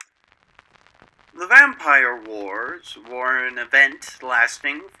The Vampire Wars were an event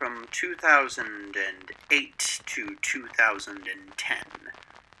lasting from 2008 to 2010.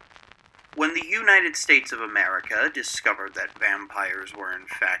 When the United States of America discovered that vampires were in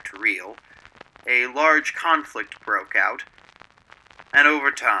fact real, a large conflict broke out, and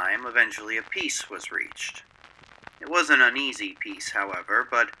over time, eventually a peace was reached. It was an uneasy peace, however,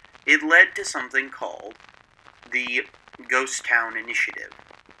 but it led to something called the Ghost Town Initiative.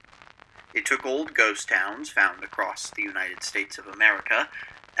 It took old ghost towns found across the United States of America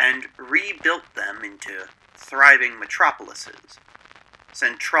and rebuilt them into thriving metropolises.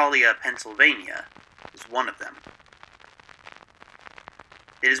 Centralia, Pennsylvania is one of them.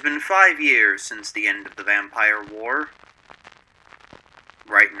 It has been 5 years since the end of the Vampire War.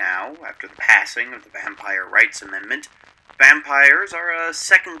 Right now, after the passing of the Vampire Rights Amendment, vampires are a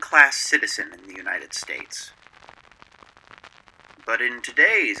second-class citizen in the United States. But in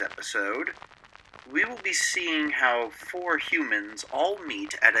today's episode, we will be seeing how 4 humans all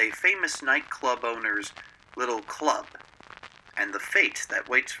meet at a famous nightclub owner's little club, and the fate that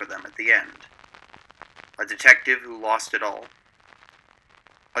waits for them at the end. A detective who lost it all.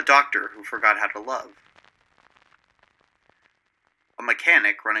 A doctor who forgot how to love. A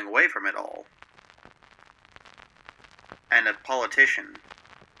mechanic running away from it all. And a politician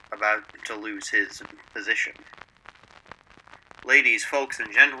about to lose his position. Ladies, folks,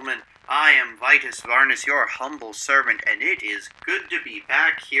 and gentlemen, I am Vitus Varnus, your humble servant, and it is good to be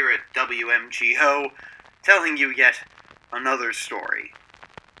back here at WMGO, telling you yet another story.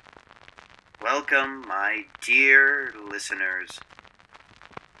 Welcome, my dear listeners,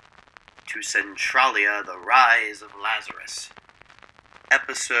 to Centralia, the Rise of Lazarus.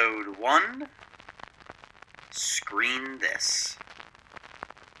 Episode 1, Screen This.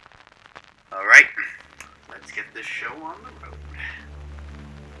 Alright, let's get this show on the road.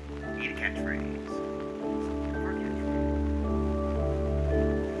 Need a catchphrase.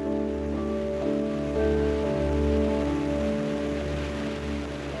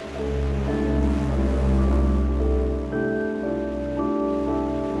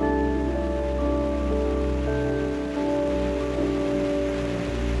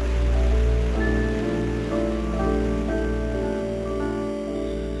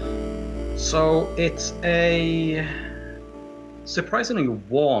 So it's a surprisingly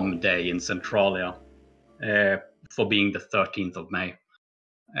warm day in Centralia for being the 13th of May.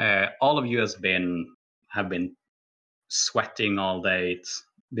 All of you have been sweating all day. It's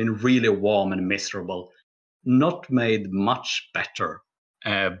been really warm and miserable. Not made much better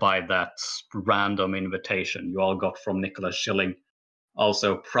by that random invitation you all got from Nicholas Schilling,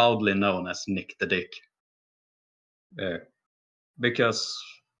 also proudly known as Nick the Dick. Because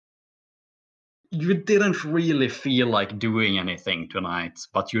you didn't really feel like doing anything tonight,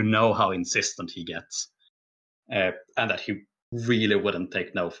 but you know how insistent he gets, and that he really wouldn't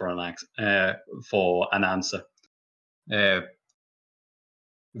take no for an answer.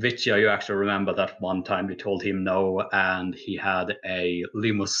 Vitya, you actually remember that one time you told him no, and he had a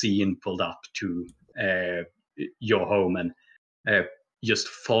limousine pulled up to your home and just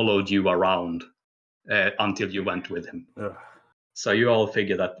followed you around until you went with him. Ugh. So you all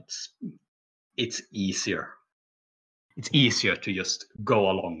figure that it's easier. It's easier to just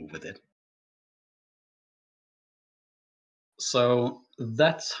go along with it. So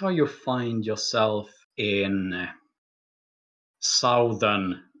that's how you find yourself in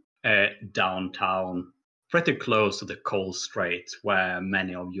southern downtown, pretty close to the Coal Strait, where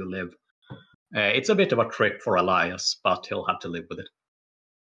many of you live. It's a bit of a trip for Elias, but he'll have to live with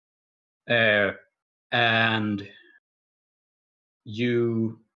it. And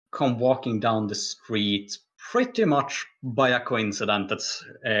you come walking down the street pretty much by a coincidence. That's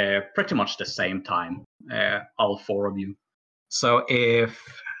pretty much the same time, all 4 of you. So if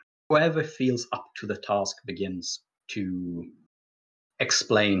whoever feels up to the task begins to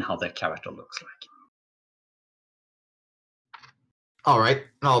explain how their character looks like. All right,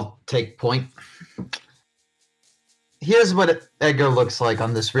 I'll take point. Here's what Edgar looks like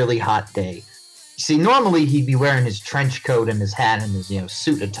on this really hot day. See, normally he'd be wearing his trench coat and his hat and his,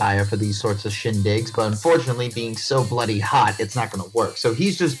 suit attire for these sorts of shindigs, but unfortunately, being so bloody hot, it's not going to work. So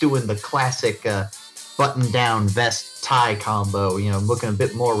he's just doing the classic button-down vest-tie combo, looking a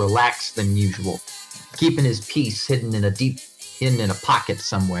bit more relaxed than usual, keeping his piece hidden in a pocket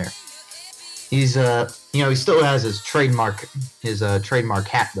somewhere. He's, he still has his trademark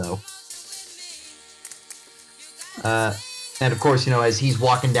hat though. And of course, as he's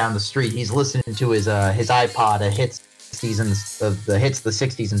walking down the street, he's listening to his iPod of the hits of the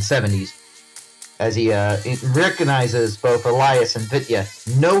 60s and 70s. as he recognizes both Elias and Vitya.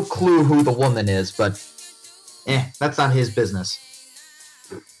 No clue who the woman is, but that's not his business.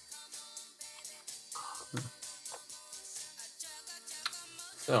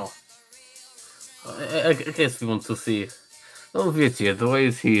 So, I guess we want to see. Oh, Vitya, the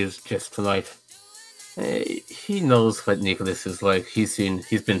way he is dressed tonight. He knows what Nicholas is like. He's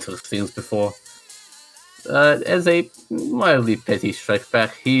been through things before. As a mildly petty strike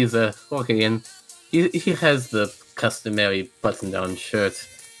back, he's walking in. He has the customary button-down shirt,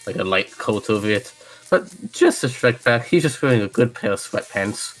 like a light coat over it. But just a strike back, he's just wearing a good pair of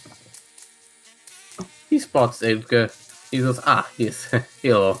sweatpants. He spots Edgar. He goes, yes,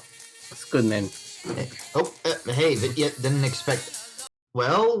 hello. It's good, man. Hey, Vitya, didn't expect...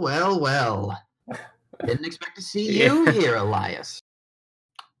 Well. Didn't expect to see you here, Elias.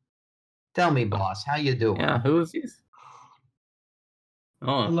 Tell me, boss, how you doing? Yeah, who is this?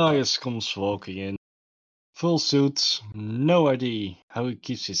 Oh. Elias comes walking in. Full suit, no idea how he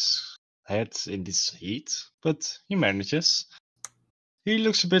keeps his head in this heat, but he manages. He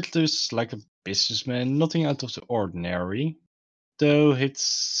looks a bit just like a businessman, nothing out of the ordinary, though his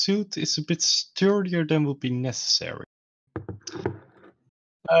suit is a bit sturdier than would be necessary.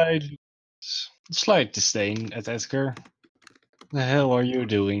 I looked slight disdain at Edgar. The hell are you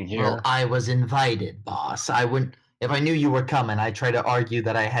doing here? Well, I was invited, boss. I wouldn't... If I knew you were coming, I'd try to argue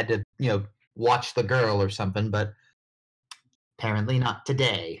that I had to, watch the girl or something, but apparently not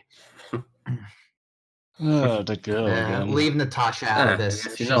today. Oh, the girl again. Leave Natasha out of this.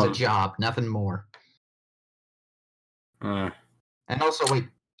 Yes, She's a job, nothing more. And also, wait.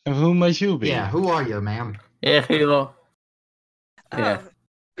 And who might you be? Yeah, who are you, ma'am? Yeah, hello. Yeah.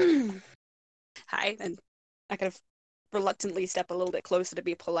 Hi, and I kind of reluctantly step a little bit closer to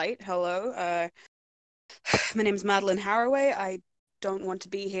be polite. Hello. My name's Madeline Haraway. I don't want to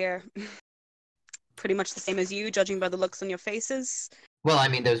be here. Pretty much the same as you, judging by the looks on your faces. Well, I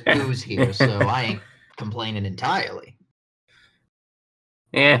mean, there's booze here, so I ain't complaining entirely.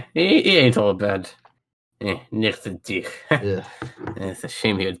 Yeah, he ain't all bad. Nicht a dick. It's a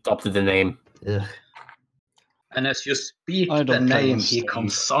shame he adopted the name. Ugh. And as you speak I the don't name, understand. he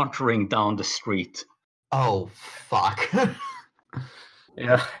comes sauntering down the street. Oh, fuck.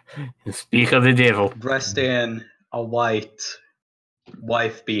 Yeah, speak of the devil. Dressed in a white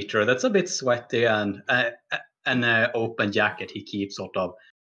wife beater that's a bit sweaty and an open jacket he keeps sort of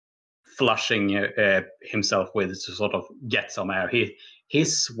flushing himself with to sort of get some air.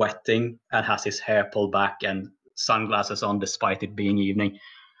 He's sweating and has his hair pulled back and sunglasses on despite it being evening.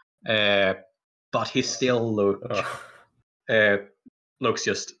 But he still looks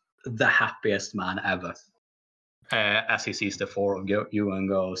just the happiest man ever. As he sees the four of you and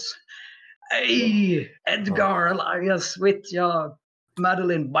goes, "Hey, Edgar, Elias, Vitya,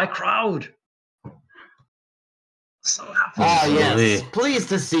 Madeline, my crowd." So happy. Yes. Pleased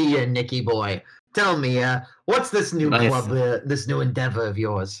to see you, Nicky boy. Tell me, what's this new club, this new endeavor of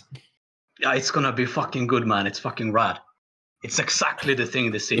yours? Yeah, it's gonna be fucking good, man. It's fucking rad. It's exactly the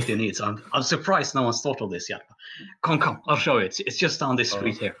thing the city needs. I'm surprised no one's thought of this yet. Come, I'll show you. It's just down this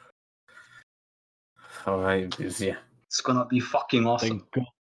street here. Alright, yeah. It's gonna be fucking awesome.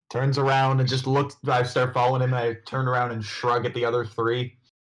 Turns around and just looks. I start following him. I turn around and shrug at the other three.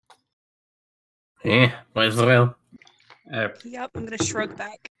 Yeah, might as well. Yep, I'm gonna shrug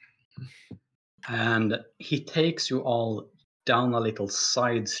back. And he takes you all down a little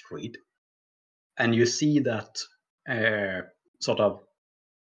side street, and you see that sort of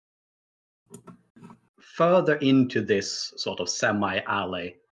further into this sort of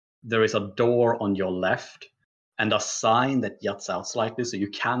semi-alley, there is a door on your left and a sign that juts out slightly so you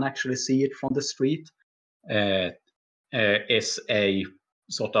can actually see it from the street. Is a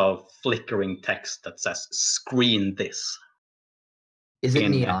sort of flickering text that says "Screen this." Is it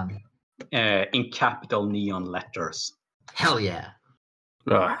neon? In capital neon letters. Hell yeah.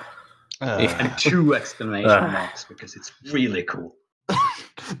 And 2 exclamation marks because it's really cool.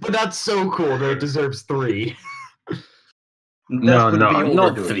 But that's so cool that it deserves 3. No,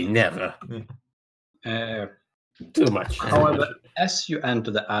 not 3, never. Too much. However, as you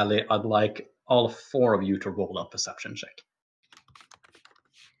enter the alley, I'd like all 4 of you to roll a perception check.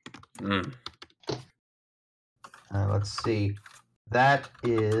 Let's see. That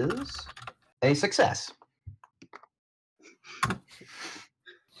is a success.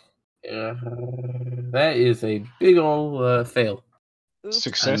 That is a big ol' fail. Oops.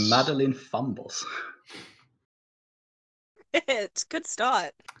 Success. And Madeline fumbles. It's a good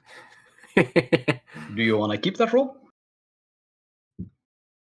start. Do you want to keep that roll?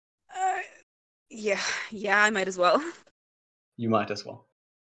 Yeah, I might as well. You might as well.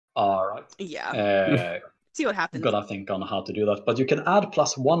 All right. Yeah. See what happens. Gotta think on how to do that. But you can add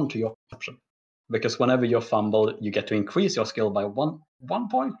 +1 to your perception. Because whenever you fumble, you get to increase your skill by one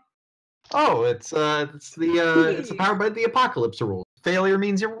point. Oh, it's the powered by the apocalypse rule. Failure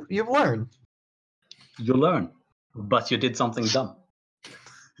means you've learned. You learn, but you did something dumb.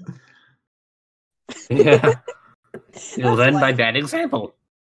 Yeah. You'll That's learn by life. bad example.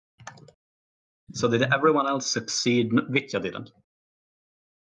 So did everyone else succeed? Vitya didn't.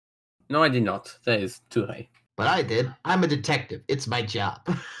 No, I did not. That is too high. But I did. I'm a detective. It's my job.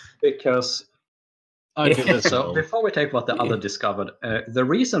 Because I did as so well. before we take what the Yeah. other discovered, the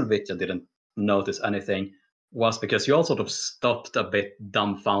reason Vitya didn't notice anything was because you all sort of stopped a bit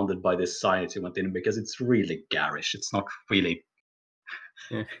dumbfounded by this sign as you went in, because it's really garish. It's not really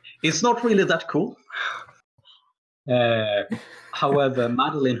Yeah. it's not really that cool. However,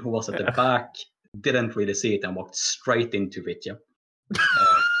 Madeline, who was at the back, didn't really see it and walked straight into Vitya,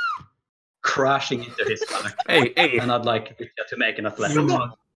 crashing into his back. Hey. And I'd like Vitya to make an athletics. Come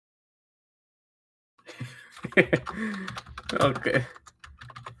on. Okay.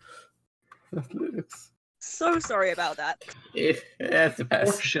 Athletics. So sorry about that. That's the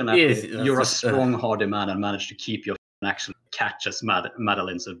best. Fortunately, Yes, you're a that's- strong, hardy man and managed to keep your action catch as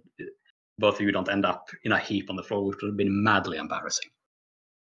Madeline, so both of you don't end up in a heap on the floor, which would have been madly embarrassing.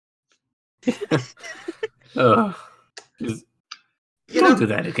 Ugh. You Don't know, do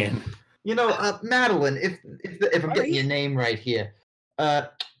that again. Madeline, if I'm getting your name right here,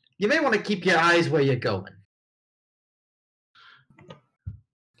 you may want to keep your eyes where you're going.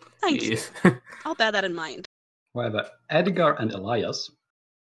 Thank you. Yes. I'll bear that in mind. However, Edgar and Elias,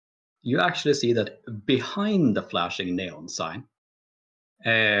 you actually see that behind the flashing neon sign,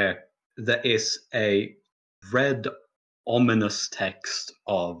 there is a red, ominous text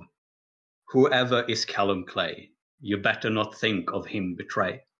of, "Whoever is Callum Clay, you better not think of him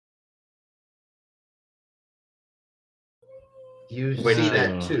betray." You Wait, see no,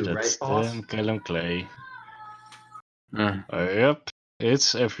 that too, right, That's boss? them, Callum Clay. Uh, Yep,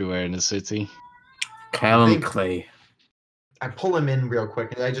 it's everywhere in the city. Callum think- Clay. I pull him in real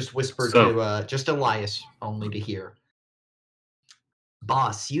quick, and I just whisper So- to just Elias only to hear.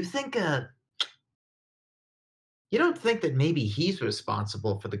 Boss, you think you don't think that maybe he's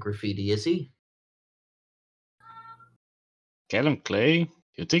responsible for the graffiti, is he? Callum Clay?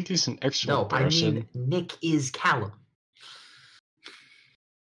 You think he's an actual No, person? I mean Nick is Callum.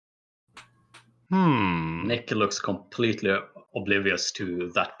 Nick looks completely oblivious to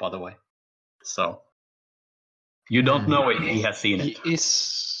that, by the way. So, you don't know if he has seen He it.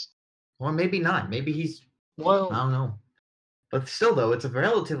 is. Well, maybe not. Maybe he's. I Well, don't know. But still, though, it's a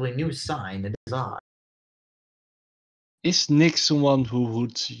relatively new sign. It is odd. is Nick someone who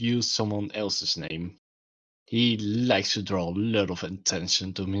would use someone else's name? He likes to draw a lot of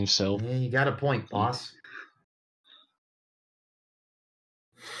attention to himself. Yeah, you got a point, boss.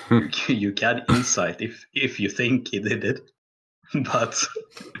 You can insight if you think he did it, but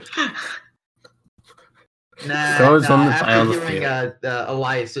Nah, So it's on the after tile of hearing fear.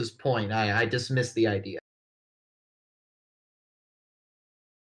 Elias's point, I dismiss the idea.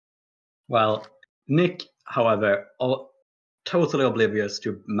 well, Nick, however, totally oblivious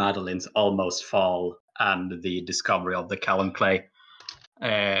to Madeline's almost fall and the discovery of the Callum Clay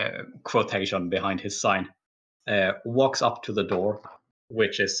quotation behind his sign, walks up to the door,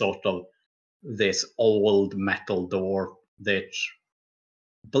 which is sort of this old metal door that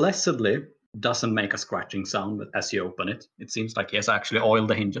blessedly doesn't make a scratching sound as you open it. It seems like he has actually oiled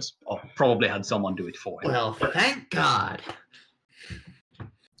the hinges, or probably had someone do it for him. Well, thank God.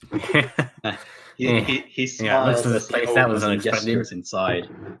 He Yeah, looks smiles at as this he place that was opens and unexpected. gestures inside,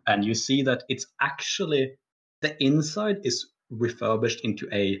 and you see that it's actually, the inside is refurbished into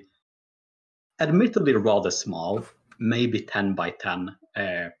a admittedly rather small, maybe 10 by 10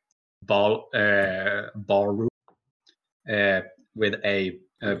 bar room with a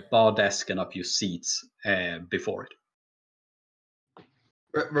bar desk and a few seats before it.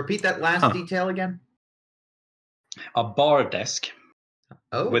 Repeat that last Huh. detail again. A bar desk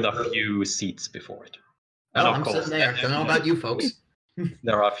Oh, with a few seats before it. And well, of I'm course, sitting there. Don't know about you folks.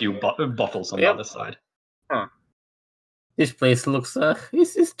 there are a few bottles on the Yep. other side. This place looks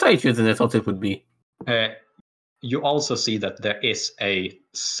it's tighter than I thought it would be. You also see that there is a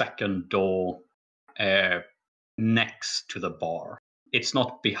second door next to the bar. It's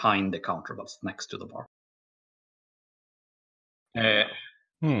not behind the counter, but it's next to the bar.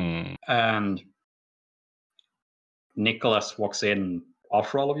 And Nicholas walks in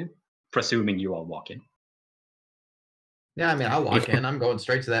after all of you, presuming you all walk in. Yeah, I mean, I'll walk in. I'm going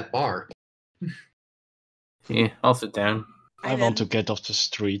straight to that bar. Yeah, I'll sit down. I want to get off the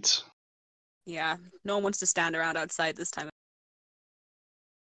street. Yeah, no one wants to stand around outside this time.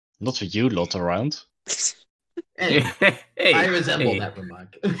 Not with you lot around. Anyway, Hey, I resemble hey. that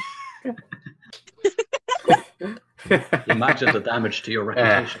remark. Imagine the damage to your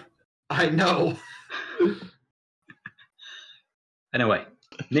reputation. I know. Anyway,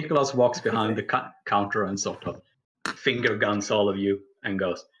 Nicholas walks behind the counter and sort of finger guns all of you and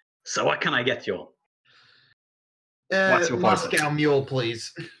goes, "So what can I get you all?" What's your Moscow poison? Mule,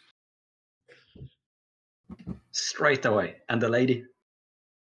 please. Straight away. And the lady?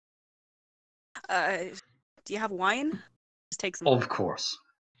 Do you have wine? Just take some. Of course.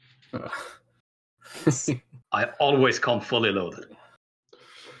 I always come fully loaded.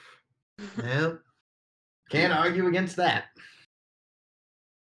 Well, can't argue against that.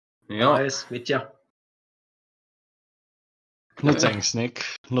 Yeah. Guys, with ya. No thanks, Nick.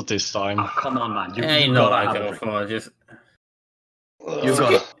 Not this time. Oh, come on, man. You Hey, no, gotta I have a go drink. for just. You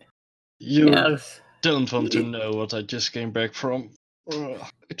gotta. You Yes. don't want to know what I just came back from.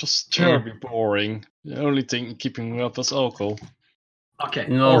 It was terribly boring. The only thing keeping me up was alcohol. Okay,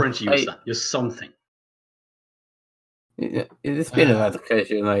 No, orange juice then. Use something. It's been a rather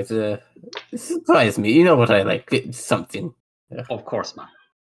casual night. Surprise me. You know what I like. It's something. Of course, man.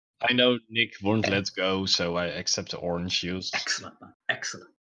 I know Nick won't let go, so I accept the orange juice. Excellent, man. Excellent.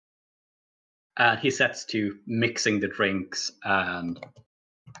 And he sets to mixing the drinks, and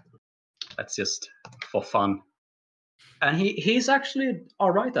that's just for fun. And he's actually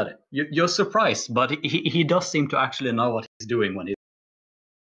all right at it. You're surprised, but he does seem to actually know what he's doing when he's.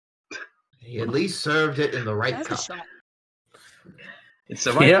 He at least served it in the right That's a cup. shot. It's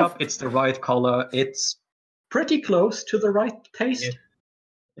the right Yeah. cup. It's the right color. It's pretty close to the right taste.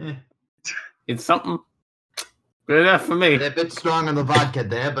 Eh, It's something. Good enough for me. a bit strong on the vodka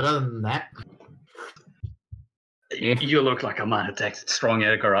there, but other than that, Yeah. You look like a man who takes it strong,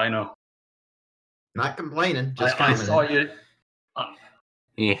 Edgar. I know. not complaining. Just I coming saw in. you.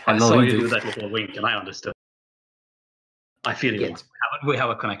 Yeah, I know saw you you do. do that little wink, and I understood. I feel you. Yes. We have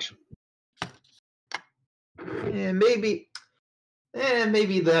a connection. Yeah, maybe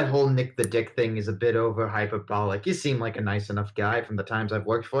that whole Nick the Dick thing is a bit over hyperbolic. You seem like a nice enough guy from the times I've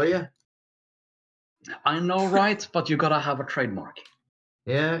worked for you. I know, right? But you gotta have a trademark.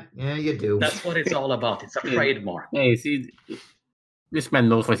 Yeah, you do. That's what it's all about. It's a Yeah. trademark. Hey, see, this man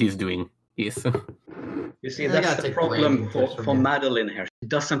knows what he's doing. Yes. You see, I that's gotta the take problem branding tips for from you. Madeline here. She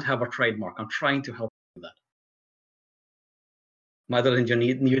doesn't have a trademark. I'm trying to help you with that. Madeline, you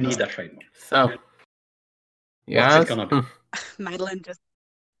need a trademark. So. What's Yes. it gonna be? Madeline just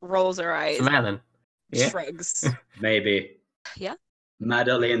rolls her eyes, Smelling. Yeah. shrugs. Maybe. Yeah.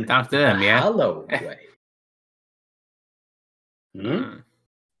 Madeline Talk to them, yeah. Holloway. Hmm?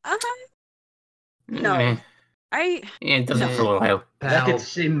 No. Yeah, I it doesn't No. for a while. Let Pal. it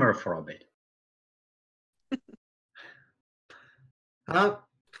simmer for a bit. Huh?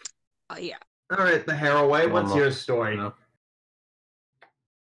 yeah. All right, the Haraway. One What's more. your story? No.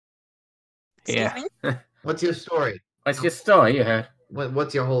 Excuse Yeah. me? What's your story? What's your story? Yeah.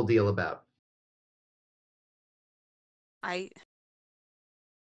 What's your whole deal about? I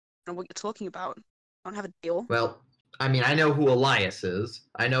don't know what you're talking about. I don't have a deal. Well, I mean, I know who Elias is.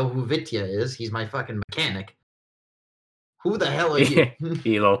 I know who Vitya is. He's my fucking mechanic. Who the hell are you?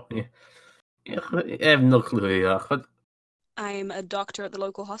 Hilo. Yeah. I have no clue who you are, but I'm a doctor at the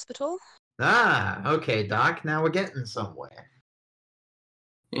local hospital. Ah, okay, Doc. Now we're getting somewhere.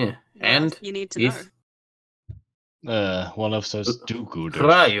 yeah. What And else you need to know. he's One of those do-gooders. who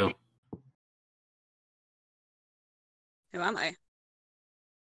are you? Who am I?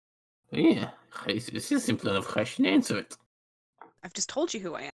 Yeah. This is simple enough question. Answer it. I've just told you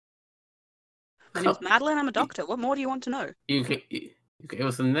who I am. My name's Madeline. I'm a doctor. What more do you want to know? You gave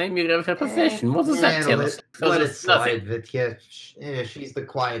us a name, you gave us a profession. What does that tell us? Let it Tells us nothing. slide, Vitya. Yeah, she's the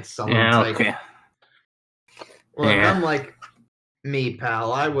quiet, sullen Yeah, type. okay. Look, Yeah. unlike me,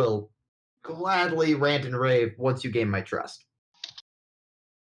 pal, I will gladly rant and rave once you gain my trust.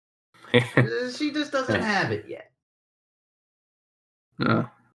 She just doesn't have it yet. No.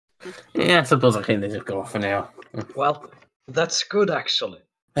 Yeah, I suppose I can let it go for now. Well, that's good actually.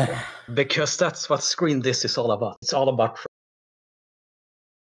 Because that's what Screen This is all about. It's all about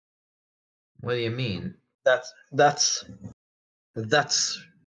What do you mean? that's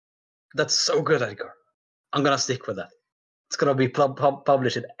so good, Edgar. I'm gonna stick with that. It's gonna be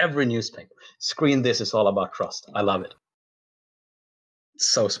published in every newspaper. Screen This is all about trust. I love it. It's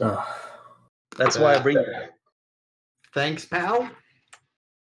so smart. That's why I bring you here. Thanks, pal.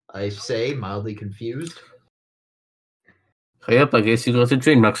 I say, mildly confused. Yep, I guess you got the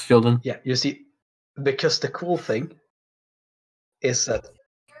trademarks, children. Yeah, you see, because the cool thing is that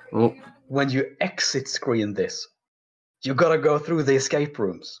Oh, when you exit screen this, you gotta go through the escape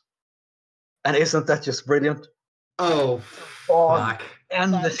rooms. And isn't that just brilliant? Oh, fuck.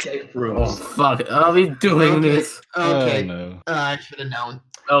 And Fuck. escape oh, rooms. fuck. Are we doing Okay. this? Okay. no. I should have known.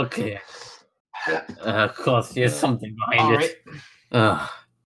 Okay. Of course, there's something behind All it. right. Uh,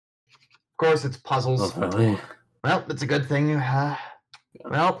 Of course, it's puzzles. oh, really? Well, it's a good thing.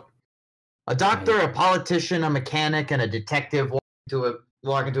 Well, a doctor, a politician, a mechanic, and a detective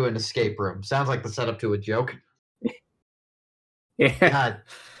walk into an escape room. Sounds like the setup to a joke. Yeah. God,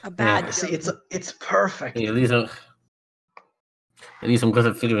 A bad Yeah. See, joke. it's perfect. At least I'm good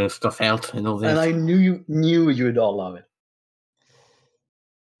at figuring stuff out. I know this. And I knew you'd all love it.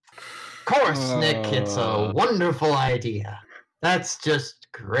 of course, Nick, it's a wonderful idea. That's just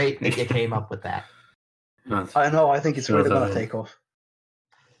great that you came up with that. I know, I think it's Sure really gonna does. take off.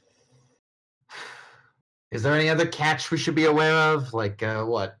 Is there any other catch we should be aware of? Like,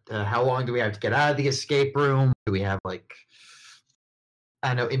 what? How long do we have to get out of the escape room? Do we have, like, I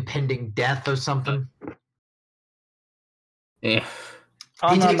don't know, impending death or something? Yeah.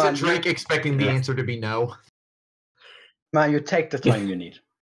 Oh, He no, takes a man, drink expecting the Yeah. answer to be no. man, you take the time you need.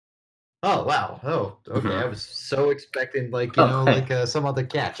 Oh, wow. Oh, okay. Mhm. I was so expecting, like, you know, Okay. like some other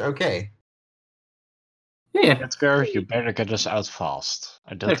catch. Okay. Yeah. Edgar, you better get us out fast.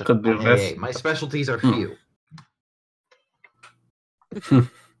 I don't That could be have- the Hey, best. my specialties are Hmm. few.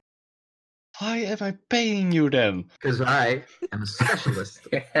 Why am I paying you then? Because I am a specialist.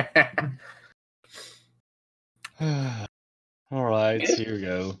 Alright, here we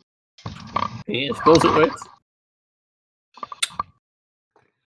go. Yeah, suppose it works.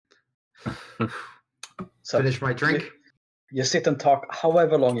 So Finish my drink. you sit and talk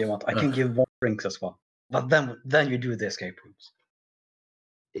however long you want. I can give more drinks as well. But then you do the escape rooms.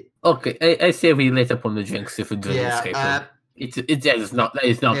 Okay, I say we let up on the drinks if we do the Yeah, escape room. That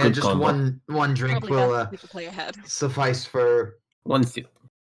is not yeah, good just combo. one drink Probably will best we could play ahead. suffice for. Once you.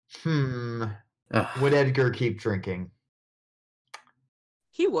 Would Edgar keep drinking?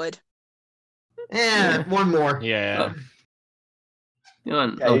 He would. Yeah, one more. Yeah.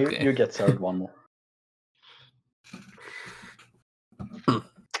 Yeah, Okay. you get served one more.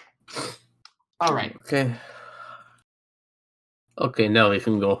 All right. Okay. Okay, now we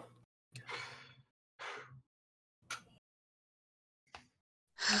can go.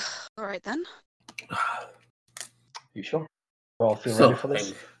 All right then. You sure? You all feel So, ready for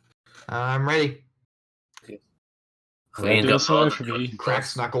this? I'm ready. we ain't got so all for the me. fucking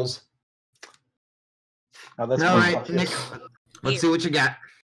Cracks knuckles. Now let's All move right, up here. Nick. Let's see what you got.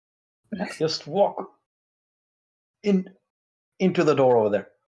 Just walk into the door over there.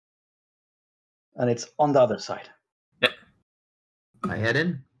 And it's on the other side. I head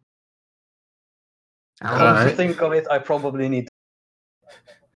in. Come Alright. to think of it, I probably need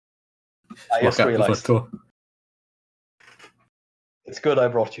I Walk just out the realized. front door. It's good I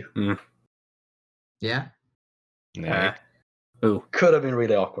brought you. Yeah. Nick. Ooh. Could have been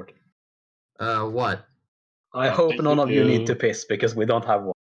really awkward. What? I I hope think none we of you need do. to piss because we don't have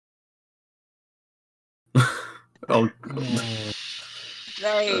one. Oh.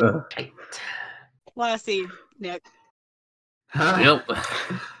 Very Tight. classy, Nick. Huh? Yep.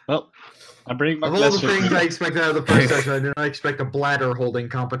 Well, I bring my Of all glass the with things me. I expected out of the first session, I did not expect a bladder holding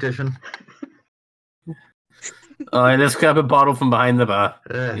competition. Alright, let's grab a bottle from behind the bar.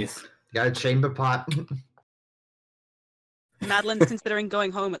 Ugh, Yes. got a chamber pot. Madeline's considering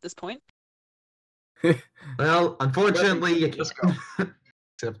going home at this point. Well, unfortunately, you Just can't. go.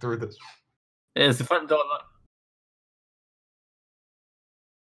 Step through this. There's the front door. Look.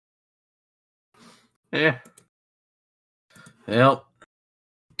 Yeah. Well.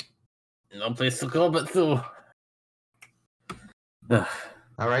 No place to go but through. Ugh.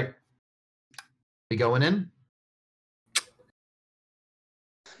 All right. We going in?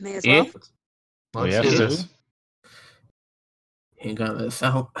 May as Yeah. well. Let's have do to. this. You got this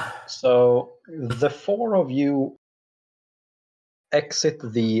out. So the four of you exit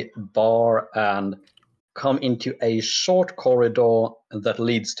the bar and come into a short corridor that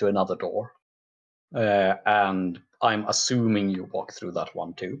leads to another door. And I'm assuming you walk through that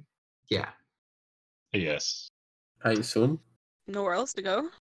one too. Yeah. Yes. I assume. Nowhere else to go.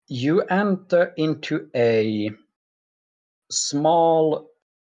 You enter into a small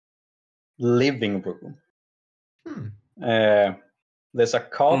living room. There's a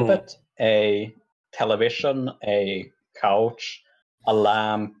carpet, a television, a couch, a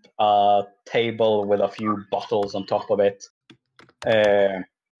lamp, a table with a few bottles on top of it,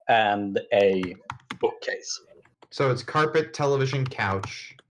 and a bookcase. So it's carpet, television,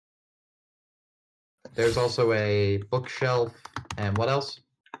 couch. There's also a bookshelf And what else?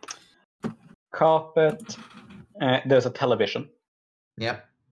 Carpet. There's a television. Yep.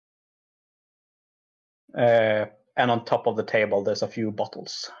 And on top of the table, there's a few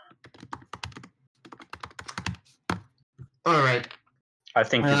bottles. All right. I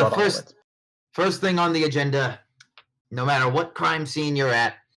think you got all of it. First thing on the agenda, no matter what crime scene you're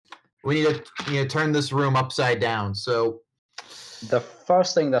at, we need to turn this room upside down. So the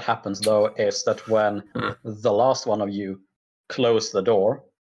first thing that happens, though, is that when the last one of you close the door,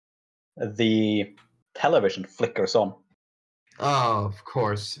 the television flickers on. Oh, of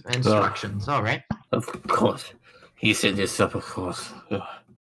course. Instructions. All right. Of course. He said this up, of course.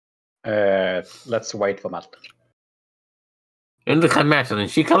 Let's wait for Matt. And look at Madeline.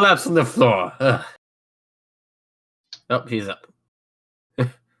 She collapsed on the floor. Oh, he's up.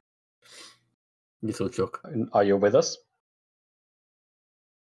 Little joke. Are you with us?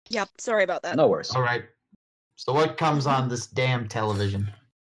 Yep, sorry about that. No worries. All right. So what comes on this damn television?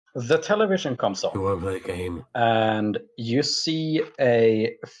 The television comes on. You want to play a game? And you see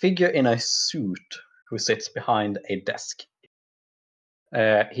a figure in a suit who sits behind a desk.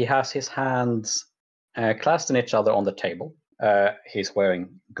 He has his hands clasped in each other on the table. He's wearing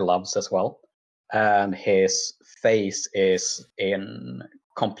gloves as well. And his face is in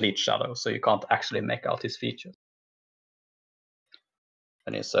complete shadow, so you can't actually make out his features.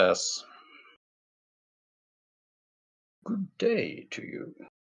 And he says, "Good day to you.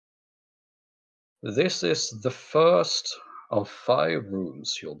 This is the first of 5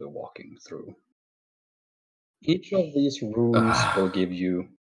 rooms you'll be walking through. Each of these rooms will give you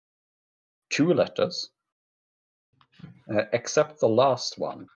 2 letters, except the last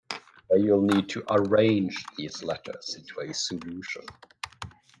one, where you'll need to arrange these letters into a solution.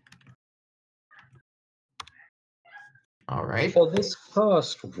 All right. For this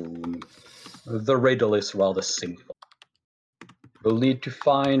first room, the riddle is rather simple. You'll need to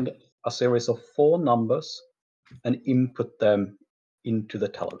find a series of 4 numbers and input them into the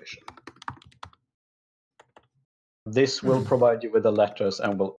television. This will provide you with the letters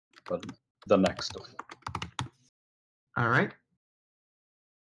and will open the next door. All right.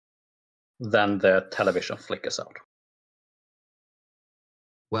 Then the television flickers out.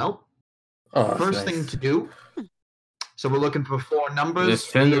 Well, Oh, first nice. thing to do. So we're looking for 4 numbers.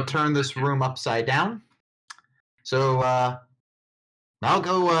 This We need to window- turn this room upside down. So I'll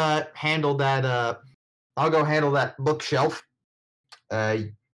go handle that. I'll go handle that bookshelf.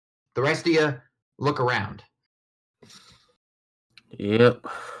 The rest of you look around. Yep.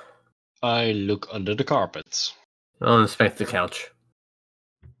 I look under the carpet. I'll inspect the couch.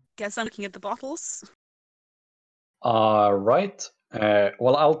 Guess I'm looking at the bottles. Right.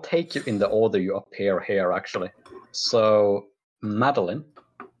 Well, I'll take you in the order you appear here, actually. So, Madeline,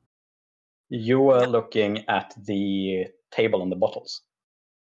 you were looking at the table and the bottles.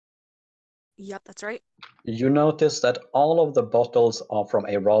 Yep, that's right. You notice that all of the bottles are from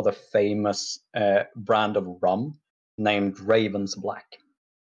a rather famous brand of rum named Raven's Black.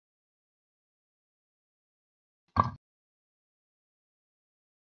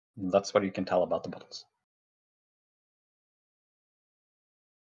 That's what you can tell about the bottles.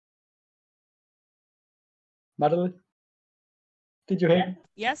 Madeline? Did you hear me?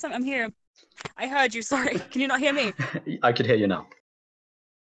 Yes, I'm here. I heard you, sorry. Can you not hear me? I could hear you now.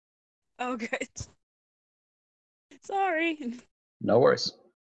 Oh, good. Sorry. No worries.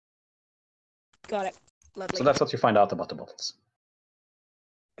 Got it. Lovely. So that's what you find out about the bottles.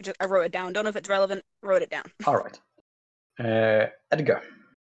 I wrote it down. Don't know if it's relevant. Wrote it down. All right. Edgar.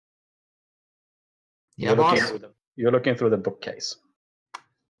 Yeah, boss. You're looking through the bookcase.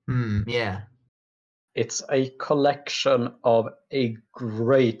 Yeah. It's a collection of a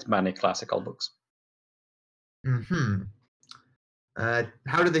great many classical books.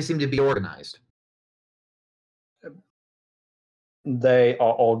 How do they seem to be organized? They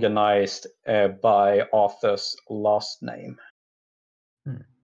are organized by author's last name.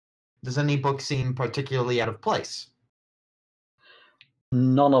 Does any book seem particularly out of place?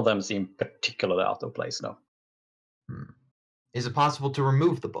 None of them seem particularly out of place, no. Is it possible to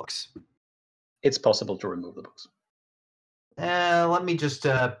remove the books? It's possible to remove the books. Let me just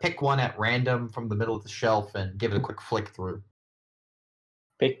pick one at random from the middle of the shelf and give it a quick flick through.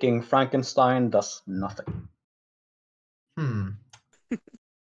 Picking Frankenstein does nothing.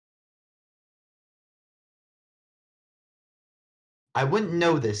 I wouldn't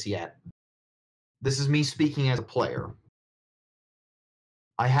know this yet. This is me speaking as a player.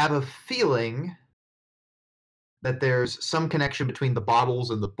 I have a feeling that there's some connection between the bottles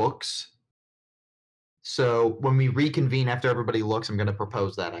and the books. So when we reconvene after everybody looks, I'm going to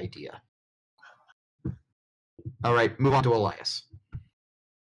propose that idea. All right, move on to Elias.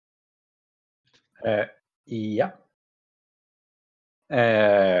 Yeah.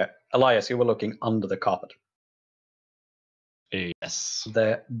 Elias, you were looking under the carpet. Yes.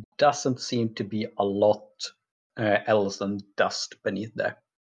 There doesn't seem to be a lot else than dust beneath there.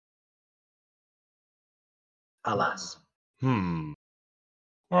 Alas. Alright,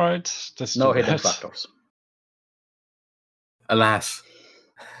 let's No do hidden that. trapdoors. Alas.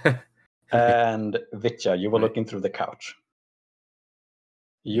 And Vitya, you were Right. looking through the couch.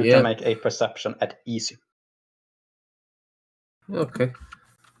 You Yep. can make a perception at easy. Okay.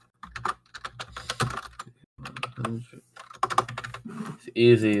 It's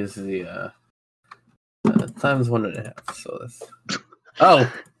easy as the times 1.5. So that's.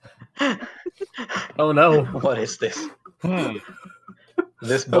 Oh. Oh no. What is this? Hmm.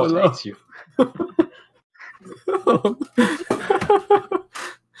 This bot no. hates you.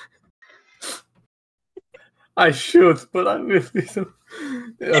 I should, but I really don't.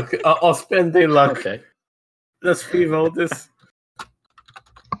 Okay, I'll spend a luck. Okay. Let's reroll this.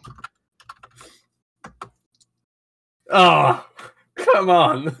 Oh, come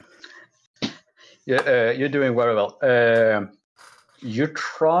on. You're doing very well. You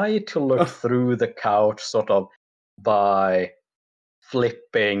try to look through the couch sort of by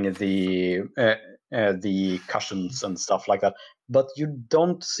flipping the cushions and stuff like that, but you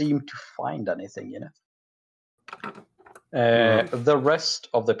don't seem to find anything in it. The rest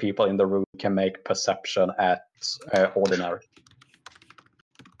of the people in the room can make perception at ordinary.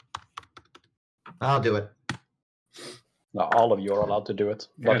 I'll do it. Now, all of you are allowed to do it,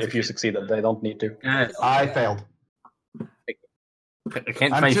 but if you succeed, they don't need to. I failed. I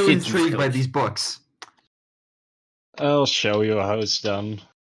can't I'm find too shit intrigued by skills. these books. I'll show you how it's done.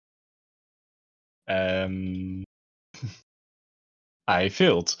 I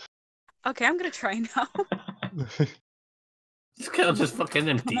failed. Okay, I'm gonna try now. This couch is fucking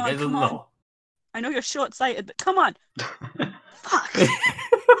empty. Come on, I don't come on. know. I know you're short-sighted, but come on. Fuck.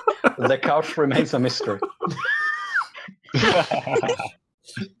 The couch remains a mystery.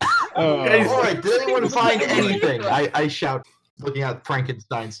 Oh. All right, did anyone find anything? I shout, looking at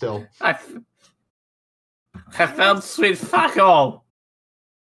Frankenstein still. I found sweet fuck all.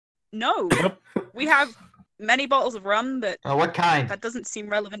 No. We have many bottles of rum, but Oh, what kind? that doesn't seem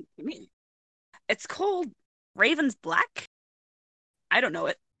relevant to me. It's called Raven's Black? I don't know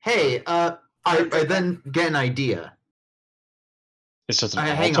it. Hey, I then get an idea. Is that an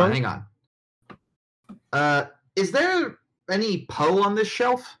Hang altar? on. Is there any Poe on this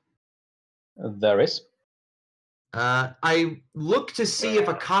shelf? There is. I look to see if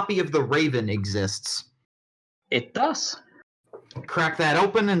a copy of the Raven exists. It does. Crack that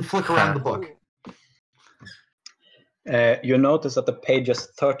open and flick around the book. You notice that the pages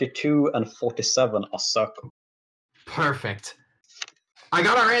 32 and 47 are circled. Perfect. I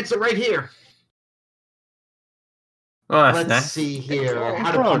got our answer right here. Oh, that's Let's nice. see here.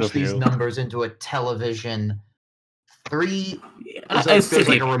 How to proud punch of these you. numbers into a television. 3. I There's still like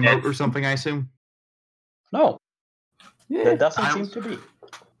a keep remote it. or something, I assume. No, Yeah. there doesn't Dials? seem to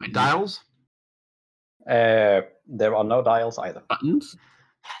be. Dials? There are no dials either. Buttons?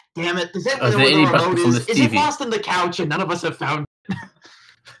 Damn it. Does anyone Are know there where any the remote buttons on is? the Is it TV? lost in the couch and none of us have found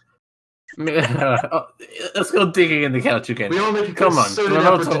Oh, let's go digging in the couch again. We all make a Come on, concerted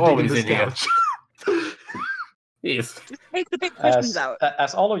remotes effort to are dig in always this in here. couch. Yes. Just take the big cushions out.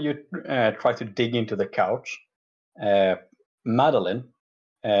 As all of you try to dig into the couch, Madeline,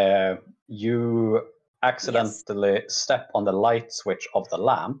 you accidentally step on the light switch of the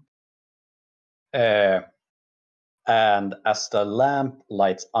lamp. And as the lamp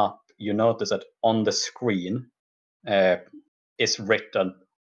lights up, you notice that on the screen is written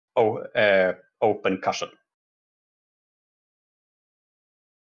open cushion.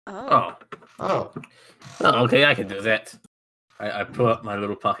 Oh. Oh. Oh. Oh, okay, I can do that. I pull up my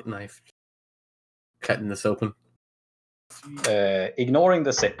little pocket knife, cutting this open. Ignoring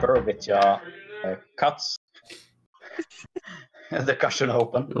the zipper, Vitya cuts the cushion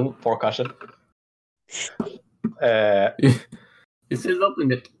open Oh. for cushion. You still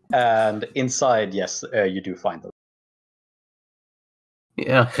open it? And inside, yes, you do find them.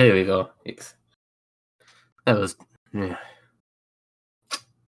 Yeah, here we go. Yes. That was. Yeah.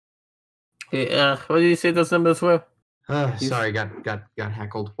 Hey, what did you say those numbers were? Sorry, got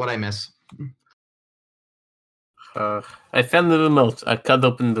heckled. What'd I miss? I found the remote. I cut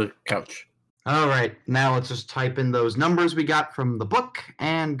open the couch. All right, now let's just type in those numbers we got from the book,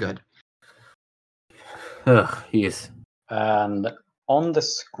 and good. Yes. And on the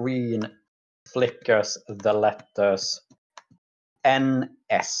screen flickers the letters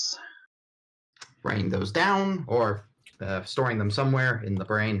NS. Writing those down, or storing them somewhere in the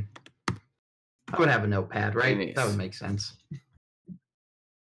brain. I would have a notepad, right? Nice. That would make sense.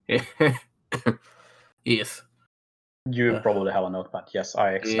 Yes. You probably have a notepad. Yes,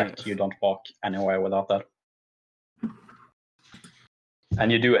 I expect Yes. you don't walk anywhere without that.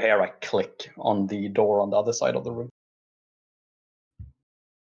 And you do hear a click on the door on the other side of the room.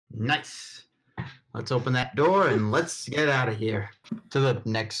 Nice. Let's open that door and let's get out of here to the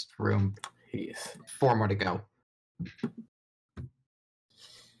next room. Yes. 4 more to go.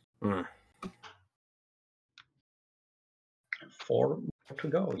 Mm. 4 more to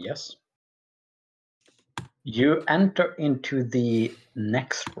go, yes. You enter into the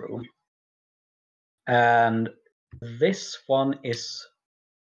next room. And this one is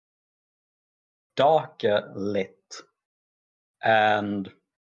darker lit. And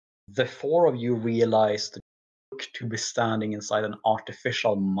the 4 of you realize that you look to be standing inside an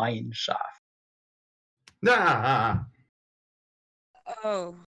artificial mine shaft. Ah!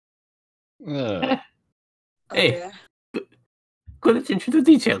 Oh. Uh, Oh Hey. dear. Good attention to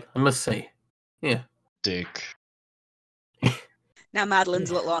detail, I must say. Yeah. dick. Now Madeline's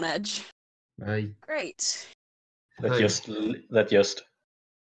a little on edge. Right. Great. That Hey.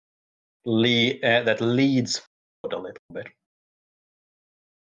 that leads forward a little bit.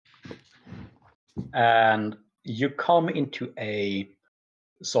 And you come into a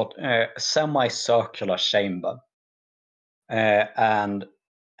sort semicircular chamber. And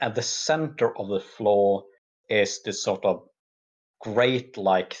at the center of the floor is this sort of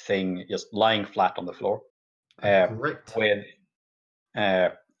grate-like thing just lying flat on the floor. Great.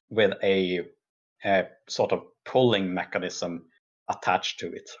 With a sort of pulling mechanism attached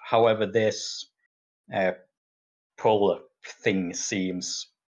to it. However, this pull thing seems,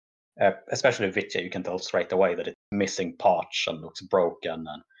 especially Vitya, you can tell straight away that it's missing parts and looks broken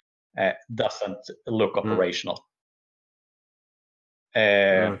and doesn't look operational.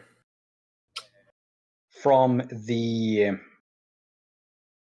 From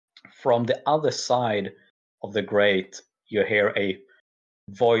the other side of the grate, you hear a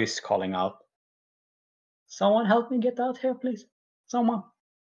voice calling out, "Someone help me get out here, please. Someone."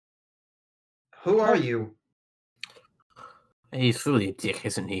 Who are you? He's really a dick,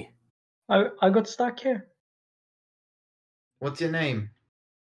 isn't he? I got stuck here. What's your name?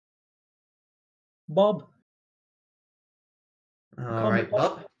 Bob. All right,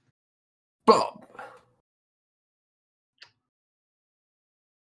 Bob. Bob!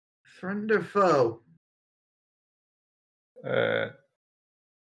 Friend or foe? I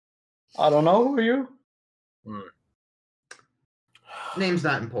don't know. Who are you? Name's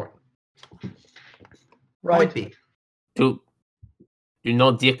not important. Right. Point B. Do you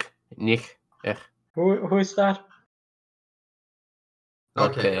know Dick? Nick? Yeah. Who is that?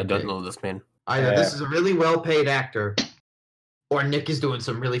 Okay, I don't know this man. Either this is a really well-paid actor, or Nick is doing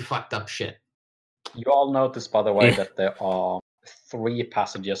some really fucked up shit. You all notice, by the way, that there are 3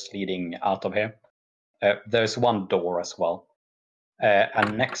 passages leading out of here. There's one door as well.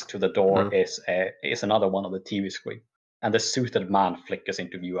 And next to the door is another one on the TV screen. And the suited man flickers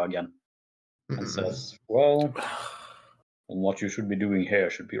into view again and says, "Well, what you should be doing here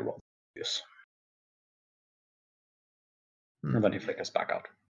should be rather obvious." And then he flickers back out.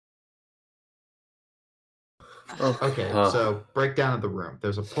 Okay, so breakdown of the room.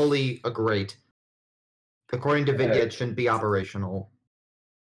 There's a pulley, a grate. According to Vidya, it shouldn't be operational.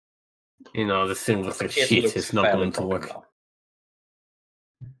 You know, this thing looks like It shit. looks It's not fairly going to broken work. down.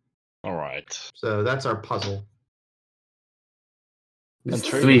 All right. So that's our puzzle. And There's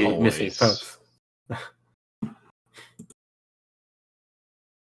 3 3 hallways. missing parts.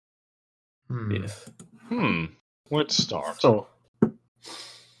 Yes. Where to start? So,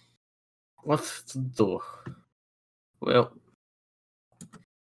 what's to do? Well,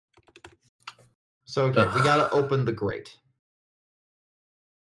 So okay, we gotta open the grate.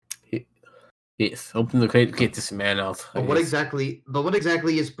 yes, open the crate, get this man out. But what exactly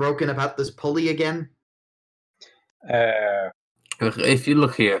is broken about this pulley again? If you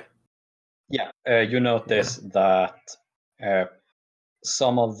look here. You notice that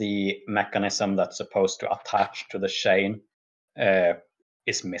some of the mechanism that's supposed to attach to the chain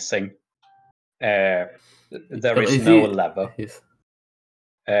is missing. There is no lever. Yes.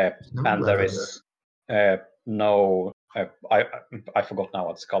 And there is no... I forgot now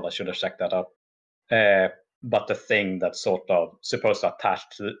what it's called. I should have checked that out. But the thing that's sort of supposed to attach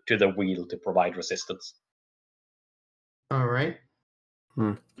to the wheel to provide resistance. All right.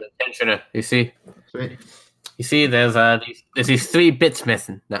 The tensioner, you see? Sweet. You see, there's these 3 bits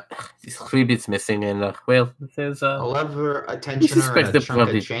missing. No, these 3 bits missing, and well, there's A lever, a you tensioner, suspect and a the chunk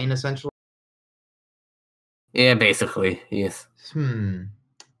probably- of chain, essentially. Yeah, basically, yes.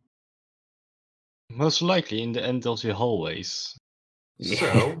 Most likely in the end of the hallways.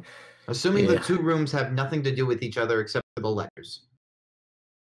 So, assuming the Yeah. two rooms have nothing to do with each other except for the letters.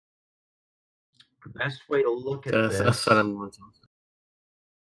 The best way to look at That's this. what I'm going to.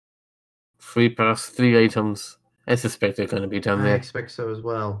 3 past 3 items. I suspect they're going to be down I there. expect so as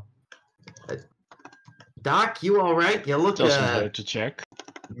well. Doc, you all right? You look Doesn't hurt to check.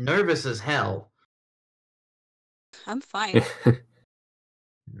 nervous as hell. I'm fine.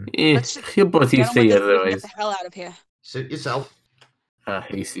 Yeah, Let's just your body get on with say this so we can get otherwise. the hell out of here. Suit yourself.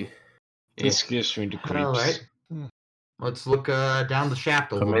 Easy. This gives me the creeps. All right. Let's look down the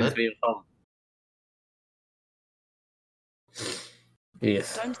shaft a little Commence bit. being fun.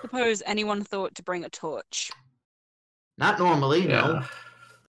 Yes. Don't suppose anyone thought to bring a torch. Not normally, no.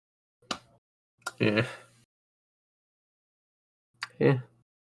 Yeah.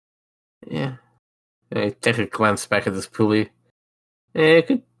 I take a glance back at this pulley.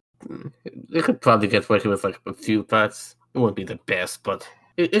 It could probably get working with like a few parts. It won't be the best, but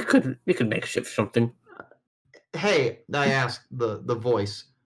it could makeshift something. Hey, I asked the voice.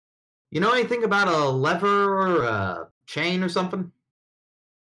 You know anything about a lever or a chain or something?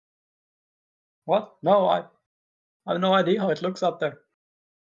 What? No, I have no idea how it looks up there.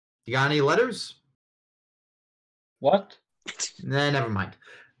 You got any letters? What? Nah, never mind.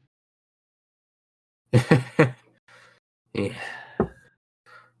 Yeah.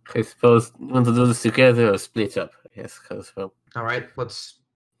 I suppose you want to do this together or split up. Yes, because well. All right, let's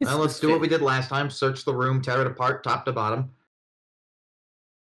it's do what we did last time. Search the room, tear it apart, top to bottom.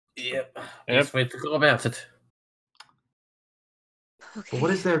 Yep. Best way to go about it. Okay. But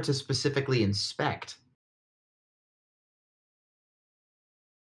what is there to specifically inspect?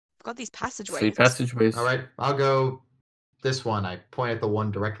 I've got these passageways. 3 passageways. All right, I'll go this one. I point at the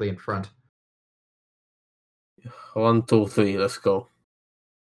one directly in front. 1, 2, 3. Let's go.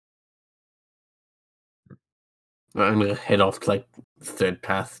 I'm gonna head off to like the 3rd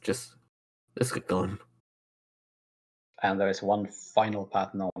path. Let's get going. And there is one final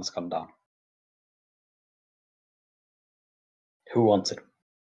path no one's come down. Who wants it?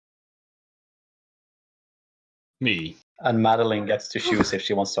 Me. And Madeline gets to choose if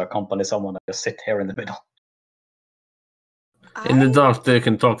she wants to accompany someone and just sit here in the middle. In the dark, they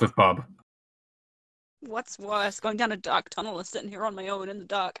can talk with Bob. What's worse, going down a dark tunnel or sitting here on my own in the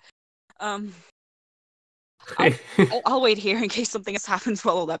dark? I'll wait here in case something else happens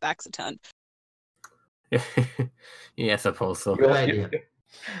while all that backs are turned. Yeah, I suppose so. Good idea.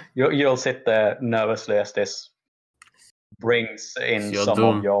 You'll sit there nervously as this brings in It's your some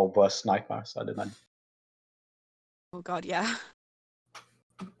doom. of your worst nightmares, I imagine. Oh god, yeah.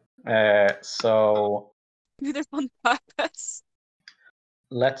 So Maybe they're on purpose.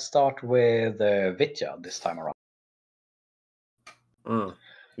 let's start with Vitya this time around.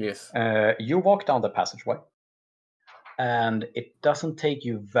 Yes. You walk down the passageway, and it doesn't take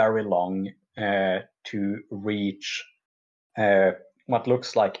you very long to reach what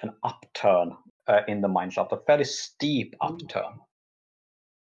looks like an upturn in the mine shaft, a fairly steep upturn.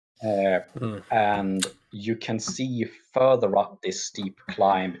 And you can see further up this steep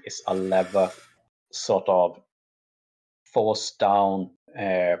climb is a lever sort of forced down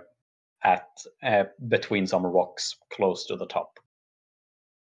at between some rocks close to the top.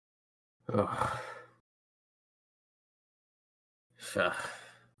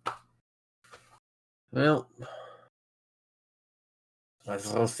 Well,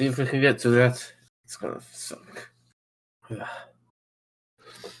 I'll see if we can get to that. It's gonna suck.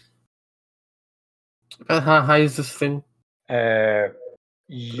 How high is this thing?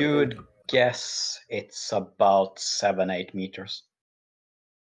 You'd guess it's about 7-8 meters.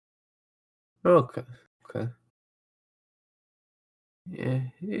 Okay. Yeah,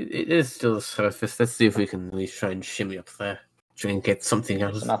 it is still the surface. Let's see if we can at least try and shimmy up there. Try and get something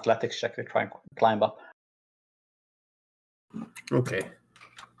out It's of an it. athletics check to try and climb up. Okay.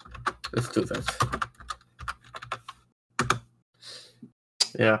 Let's do that.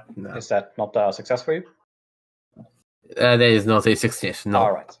 Yeah, no. Is that not a success for you? There is not a success, no.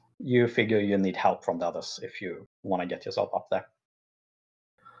 All right. You figure you need help from the others if you want to get yourself up there.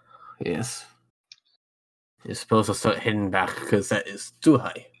 Yes. You're supposed to start heading back because that is too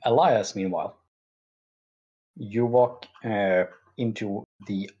high. Elias, meanwhile, you walk into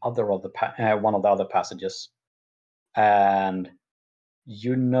the other of the one of the other passages, and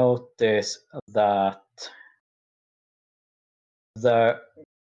you notice that the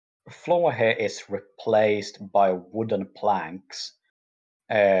floor here is replaced by wooden planks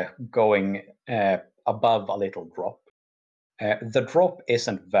going above a little drop. The drop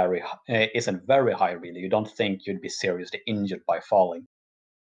isn't very high, really. You don't think you'd be seriously injured by falling.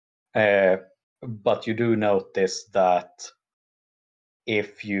 but you do notice that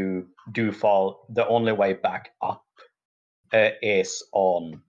if you do fall, the only way back up is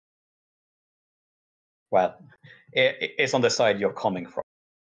on, well, it's on the side you're coming from.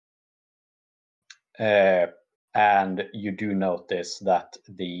 And you do notice that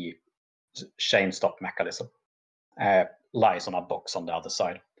the chain stop mechanism lies on a box on the other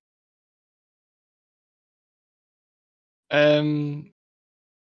side.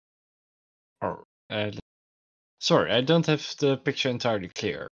 Sorry, I don't have the picture entirely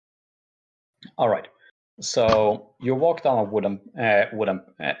clear. All right. So you walk down a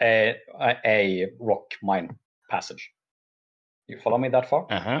rock mine passage. You follow me that far?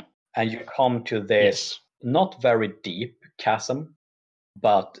 Uh-huh. And you come to this not very deep chasm,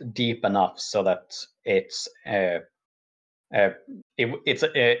 but deep enough so that it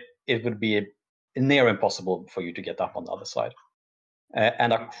would be near impossible for you to get up on the other side.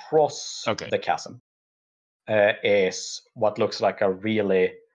 And across the chasm is what looks like a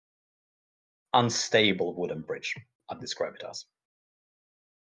really unstable wooden bridge, I'd describe it as.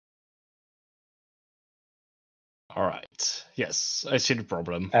 All right. Yes, I see the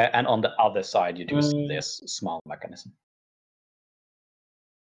problem. And on the other side, you do see this small mechanism.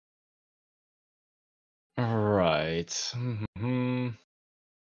 All right. Mm-hmm.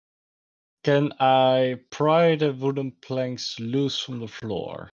 Can I pry the wooden planks loose from the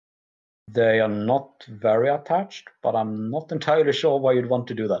floor? They are not very attached, but I'm not entirely sure why you'd want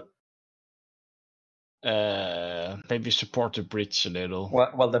to do that. Maybe support the bridge a little.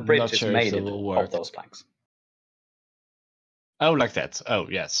 Well, the bridge is made of those planks. Oh, like that. Oh,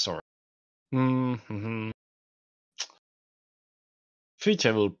 yes, sorry.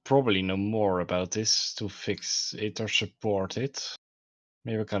 Vijay will probably know more about this to fix it or support it.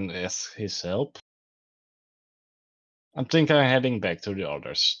 Maybe I can ask his help. I think I'm heading back to the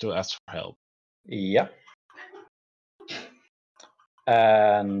others to ask for help. Yeah.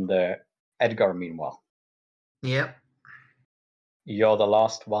 And Edgar, meanwhile. Yep. You're the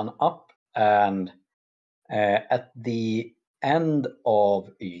last one up, and at the end of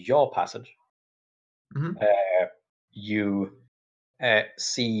your passage, you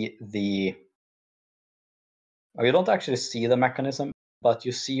see the... Well, you don't actually see the mechanism, but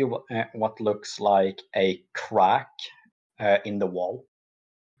you see what looks like a crack in the wall.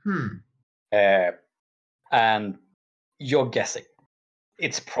 And you're guessing.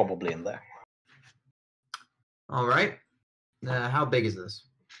 It's probably in there. All right. How big is this?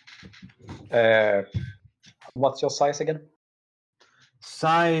 What's your size again?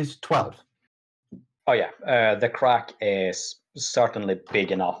 Size 12. Oh yeah, the crack is certainly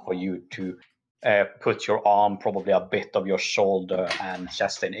big enough for you to put your arm, probably a bit of your shoulder and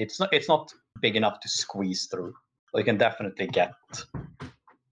chest in. It's not big enough to squeeze through, but you can definitely get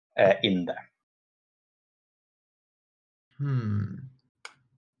in there.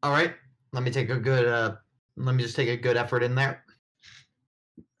 All right. Let me take a good. Let me just take a good effort in there.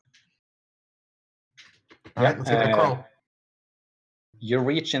 All right. Let's give it a crawl. You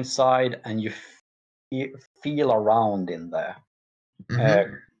reach inside and you feel around in there.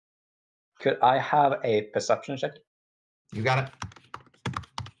 Could I have a perception check? You got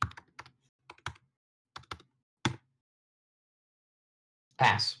it.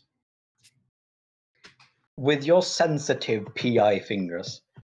 Pass. With your sensitive PI fingers,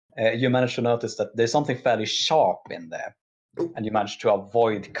 you manage to notice that there's something fairly sharp in there. Ooh. And you manage to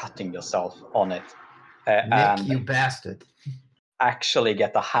avoid cutting yourself on it. Nick, you bastard. Actually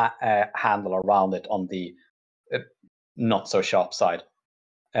get a handle around it on the not so sharp side.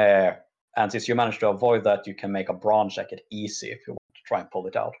 And since you manage to avoid that, you can make a brawn check it easy if you want to try and pull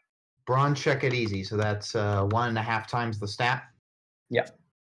it out. Brawn check it easy, so that's 1.5 times the stat. Yeah.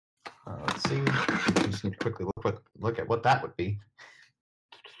 Let's see. I just need to quickly look at what that would be.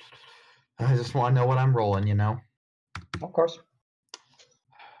 I just want to know what I'm rolling, you know. Of course.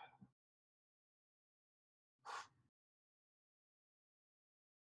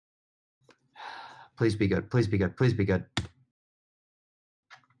 Please be good. Please be good. Please be good.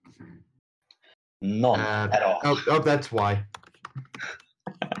 None at all. Oh, that's why.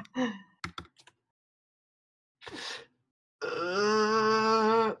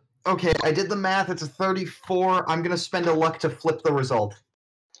 Okay, I did the math. It's a 34. I'm going to spend a luck to flip the result.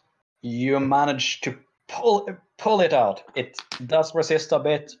 You manage to pull it out. It does resist a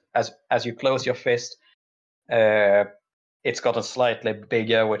bit as you close your fist. It's gotten slightly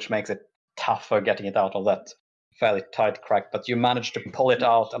bigger, which makes it tougher getting it out of that fairly tight crack. But you manage to pull it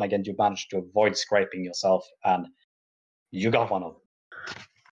out, and again, you manage to avoid scraping yourself, and you got one of them.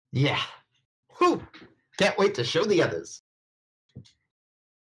 Yeah. Whew. Can't wait to show the others.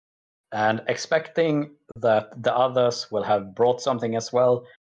 And expecting that the others will have brought something as well,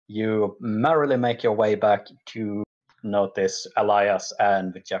 you merrily make your way back to notice Elias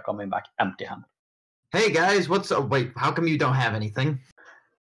and Vitya coming back empty-handed. Hey guys, what's up? Wait, how come you don't have anything?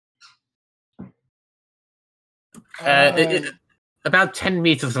 About 10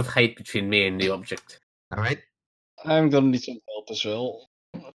 meters of height between me and the object. All right. I'm gonna need some help as well.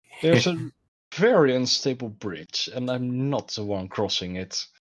 There's a very unstable bridge, and I'm not the one crossing it.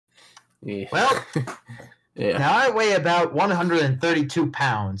 Yeah. Well, Yeah. now I weigh about 132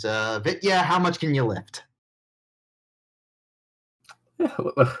 pounds. Vitya, how much can you lift?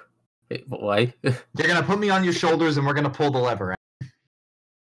 Wait, why? You're gonna put me on your shoulders, and we're gonna pull the lever.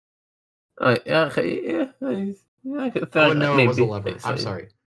 Okay, yeah. Oh no, it was a lever. I'm sorry.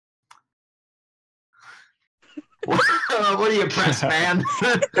 What do you press, man?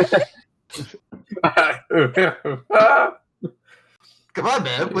 Come on,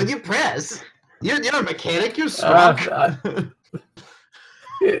 man. What do you press? You're a mechanic. You're strong.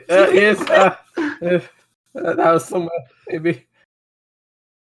 Yes. That was somewhere, maybe.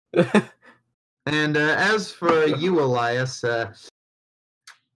 And as for you, Elias, I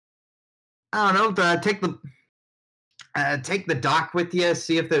don't know. Take the doc with you.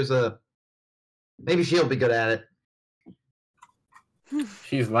 See if there's a. Maybe she'll be good at it.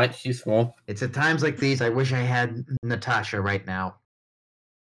 She's light. She's small. It's at times like these I wish I had Natasha right now.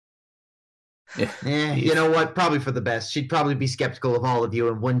 Yeah. You know what? Probably for the best. She'd probably be skeptical of all of you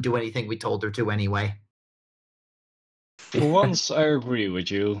and wouldn't do anything we told her to anyway. For once, I agree with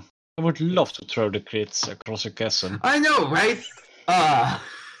you. I would love to throw the crits across a chasm. I know, right?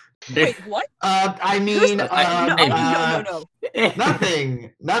 Wait, what? I mean, No.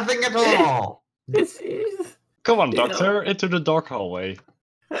 nothing at all. Come on, Doctor, into the dark hallway.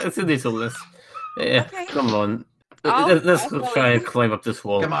 It's a little less. Yeah, Okay. come on. I'll Let's follow try and you. climb up this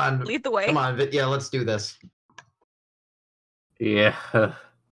wall. Come on, Lead the way. come on, Vitya, let's do this. Yeah.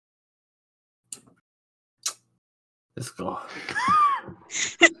 Let's go.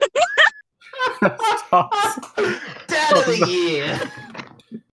 Dad of the year.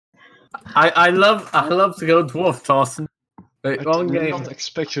 I love to go dwarf tossing. Wait, I wrong did game. not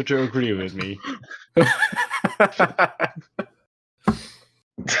expect you to agree with me.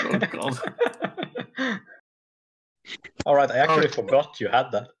 Oh god. All right, I actually forgot you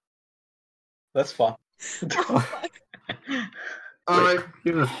had that. That's fun. All right,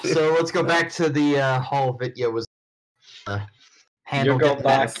 so let's go back to the hall Vitya was You handled. go getting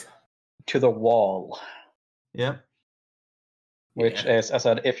back to the wall, Yep. which is, as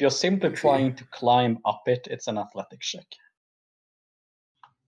I said, if you're simply trying to climb up it, it's an athletics check.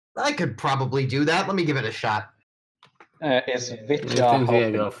 I could probably do that. Let me give it a shot. Is Vitya Yeah,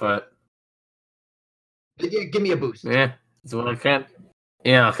 helping? go for it. Vitya, give me a boost. Yeah, that's what I can.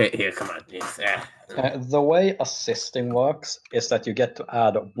 Yeah, okay, here, come on. Yes, The way assisting works is that you get to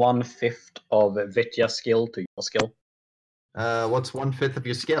add 1/5 of Vitya's skill to your skill. What's 1/5 of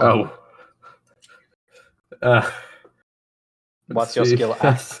your skill? Oh. What's your skill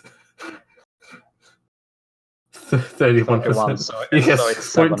at? 31%. So Yes, it's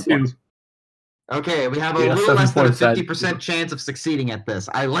 7 0.2. points. Okay, we have a Yeah, little less than a 7 50% chance of succeeding at this.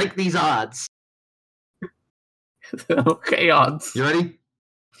 I like these odds. Okay, odds. You ready?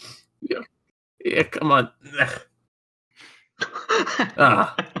 Yeah, come on.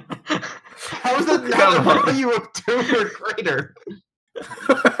 Ah. How is that not a value of 2 or greater?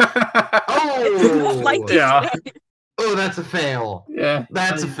 Oh! Like this Yeah. way. Oh, that's a fail. Yeah.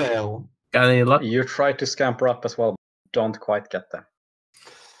 That's a fail. Got any luck? You try to scamper up as well, but don't quite get there.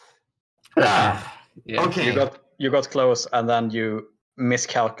 Ah, Yeah. okay. You got close, and then you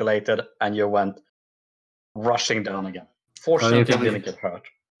miscalculated, and you went rushing down again. Fortunately, you didn't get hurt,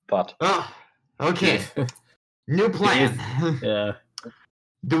 but Oh, okay. New plan. Yeah.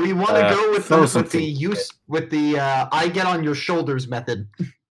 Do we want to go with throw the something. I get on your shoulders method?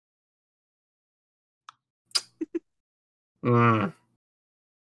 Mm.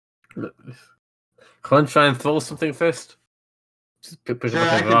 Can't try and throw something first. Just push Sure, it I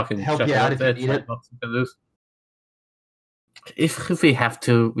up a can rock and help chuck you it out out if there. you need try it. and knock something loose. If we have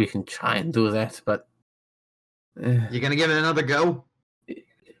to, we can try and do that, but You gonna give it another go?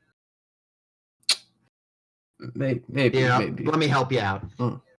 maybe. Yeah. Maybe. Let me help you out.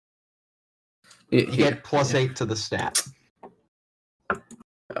 You get +8 to the stat.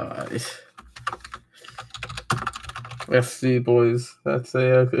 Let's see, boys. That's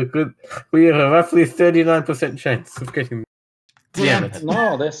a good. We have a roughly 39% chance of getting. Damn it.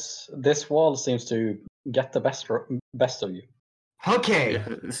 no, this wall seems to get the best of you. Okay.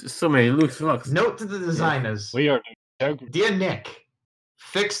 Yeah, so many loose rocks. Note to the designers. We are doing so good. Dear Nick,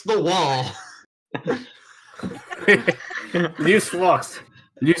 Fix the wall. Loose rocks.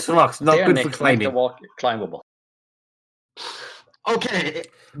 Loose rocks, not There, good Nick, for make the climbing. walk climbable. Okay,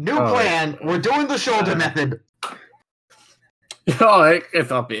 new All right. plan. We're doing the shoulder method. Alright,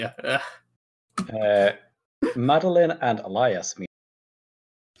 it's up here. Madeline and Elias meet.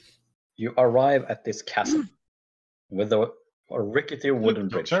 You arrive at this castle with a rickety wooden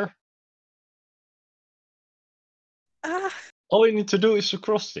Look, bridge. Doctor, Ah, all you need to do is to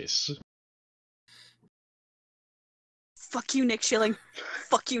cross this. fuck you, Nick Schilling.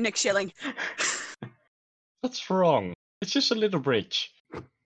 Fuck you, Nick Schilling. That's wrong. It's just a little bridge.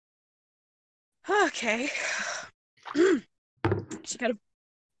 Okay. She kind of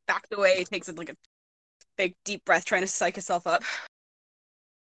backed away, takes like a big deep breath, trying to psych herself up.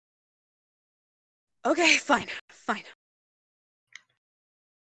 Okay, fine.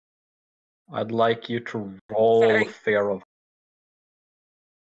 I'd like you to roll Very. fear of.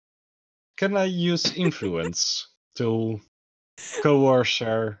 Can I use influence to coerce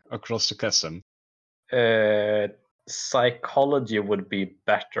her across the chasm? Psychology would be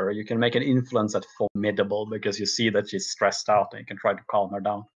better. You can make an influence at formidable because you see that she's stressed out and you can try to calm her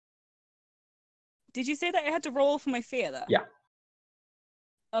down. Did you say that I had to roll for my fear, though? Yeah.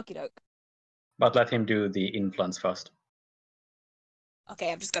 Okie doke. But let him do the influence first.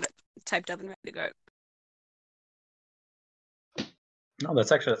 Okay, I've just got it typed up and ready to go. No,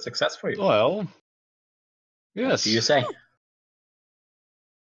 that's actually a success for you. Well, What yes. do you say?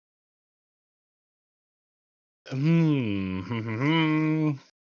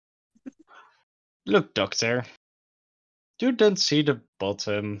 Look, Doctor. You don't see the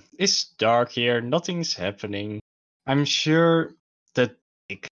bottom. It's dark here. Nothing's happening. I'm sure that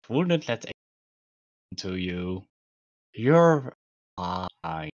it wouldn't let anyone into you. You're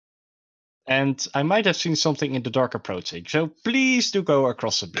fine. And I might have seen something in the dark approaching. So please do go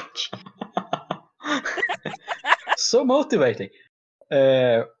across the bridge. So motivating.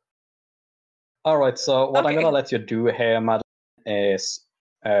 Alright, so what I'm Okay. gonna let you do here, Madeline, is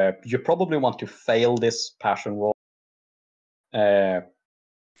you probably want to fail this passion roll. Fail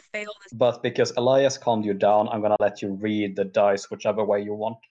this. But because Elias calmed you down, I'm gonna let you read the dice whichever way you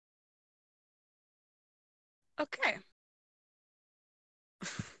want. Okay.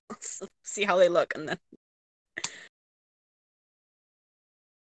 Let's see how they look, and then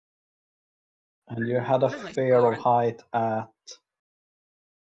And you had a What is my fear score? of height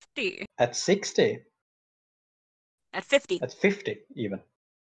D at 60, at 50. at 50 even.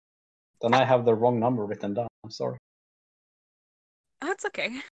 Then I have the wrong number written down. I'm sorry. That's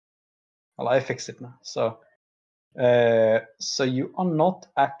okay. Well, I fixed it now. So you are not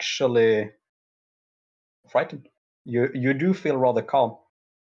actually frightened. You do feel rather calm.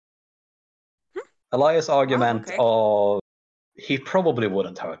 Elias' argument okay. of he probably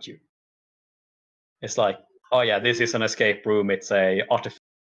wouldn't hurt you. It's like, oh yeah, this is an escape room. It's a artifact.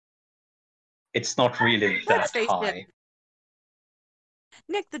 It's not really Let's that face high. it.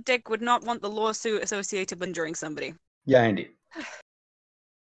 Nick the Dick would not want the lawsuit associated with injuring somebody. Yeah, indeed.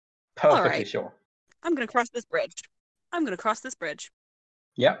 Perfectly Alright. sure. I'm gonna cross this bridge.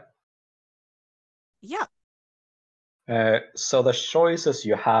 Yeah. Yeah. So the choices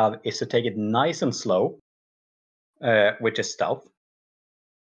you have is to take it nice and slow, which is stealth,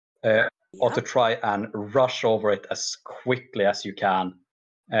 or to try and rush over it as quickly as you can,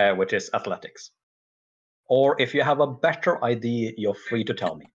 which is athletics. Or if you have a better idea, you're free to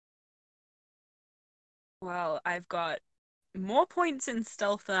tell me. Well, I've got more points in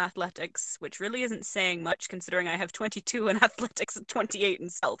stealth than athletics, which really isn't saying much considering I have 22 in athletics and 28 in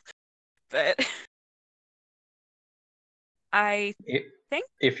stealth. But I think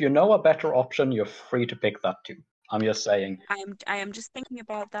If you know a better option, you're free to pick that too. I'm just saying I am just thinking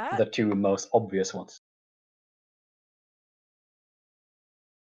about that. the two most obvious ones.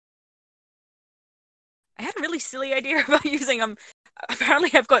 I had a really silly idea about using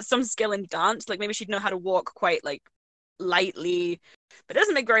apparently I've got some skill in dance, like maybe she'd know how to walk quite like lightly, but it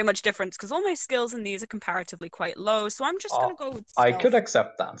doesn't make very much difference because all my skills in these are comparatively quite low, so I'm just gonna go with stealth. I could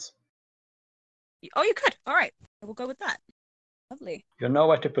accept dance. Oh, you could. All right, we'll go with that. Lovely. You know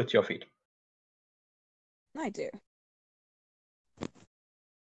where to put your feet. I do.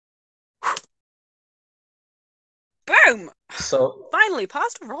 Boom! So Finally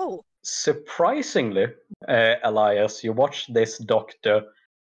passed a roll. surprisingly, Elias, you watch this doctor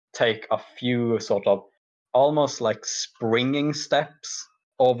take a few sort of almost like springing steps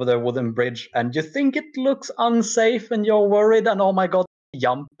over the wooden bridge, and you think it looks unsafe, and you're worried, and oh my god,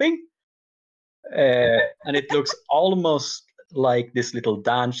 jumping, and it looks almost like this little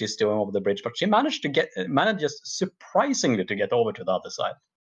dance she's doing over the bridge, but she manages surprisingly to get over to the other side.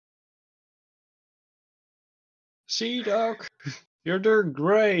 Sea Dog, you're doing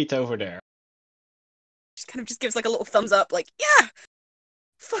great over there. Just kind of just gives like a little thumbs up, like, yeah,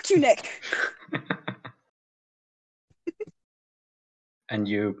 fuck you, Nick. And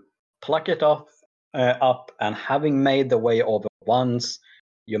you pluck it off up, and having made the way over once,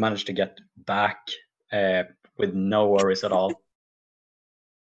 you manage to get back with no worries at all.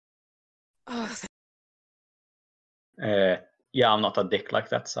 Oh, Yeah, I'm not a dick like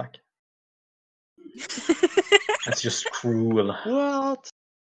that, Zach. That's just cruel. What?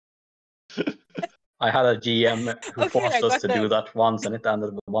 I had a GM who Okay, forced I us got to the- do that once, and it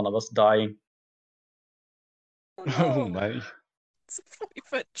ended with one of us dying. Oh, Oh no. my. It's a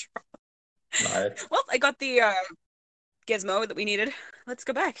 40-foot drop. No, Well, I got the gizmo that we needed. Let's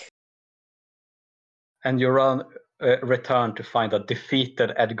go back. and you return to find a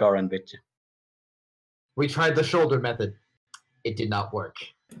defeated Edgar and Vicky. We tried the shoulder method. It did not work.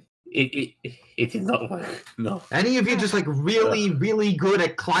 It did not work. No. Any of you just like really, really good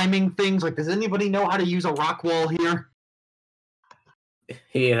at climbing things? Like, does anybody know how to use a rock wall here?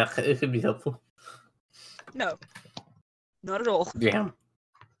 Yeah, it could be helpful. No, not at all. Damn.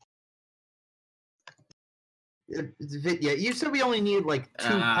 Yeah, you said we only need like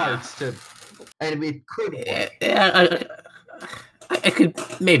two parts to, and it could work. Yeah, I could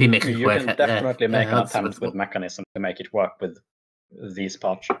maybe make it You work. can definitely make an let's see attempt with mechanism to make it work with these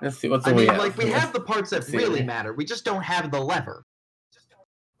parts. Let's see what's I the mean, way like out. we have the parts that Let's see. really matter. We just don't have the lever.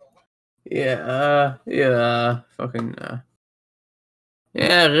 Yeah, fucking,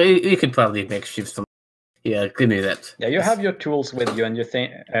 yeah, we could probably make shift some. Yeah, give me that. Yeah, you have your tools with you, and you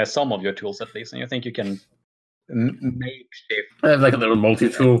think some of your tools at least, and you think you can make shift. I have like a little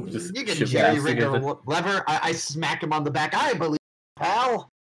multi-tool. Just You can shift jerry hands rig the together. lever. I smack him on the back. I believe,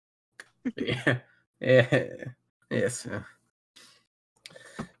 pal. Yeah, yes.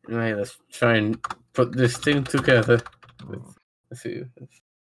 Anyway, let's try and put this thing together. Let's see.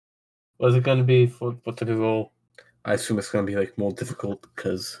 What's it gonna be for what to roll? I assume it's gonna be like more difficult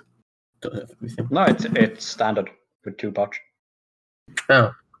because don't have everything. No, it's standard with two parts.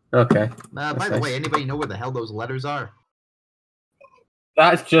 Oh, okay. By That's the way, nice. anybody know where the hell those letters are?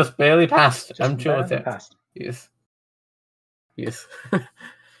 That's just barely passed. Just I'm sure of barely that. passed. Yes. Yes.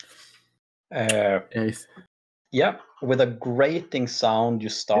 Yes. Yeah, with a grating sound, you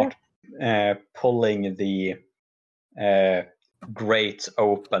start pulling the grate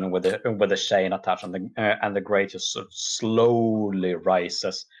open with a chain attached, and the grate just sort of slowly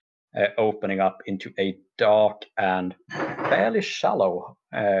rises, opening up into a dark and fairly shallow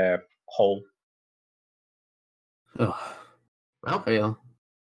hole. Oh, Well, well,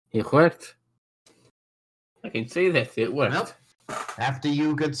 it worked. I can see that it worked. well, after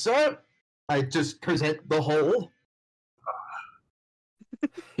you, good sir, I just present the hole.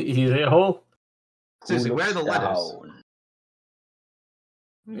 You see a hole? Seriously, Who where are the looks letters? down?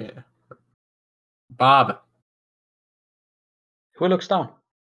 Yeah. Bob. Who looks down?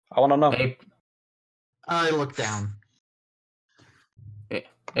 I want to know. Hey, I look down. hey,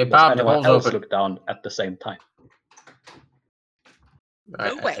 Does Bob. The anyone hole's else open. look down at the same time?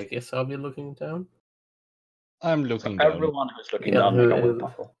 No way. I guess I'll be looking down. I'm So looking down. everyone who's looking Yeah, down, make a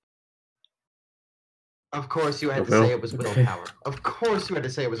willpower roll. Of course, you had to Will? say it was willpower. Of course, you had to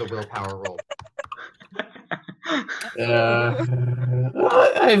say it was a willpower roll.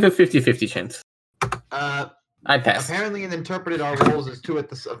 I have a 50-50 chance. Uh, I pass. apparently, in interpreted our rolls as two of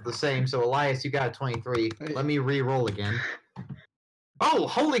the same. So, Elias, you got a 23. Let me re-roll again. Oh,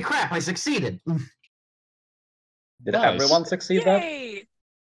 holy crap! I succeeded. Did Nice. everyone succeed that? Yay!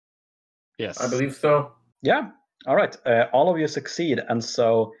 Yes. I believe so. Yeah. All right. All of you succeed, and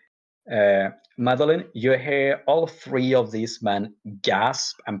so Madeline, you hear all three of these men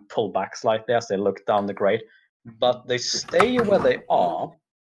gasp and pull back slightly as they look down the grate, but they stay where they are,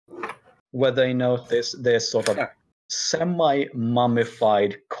 where they notice this sort of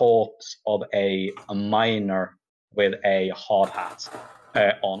semi-mummified corpse of a miner with a hard hat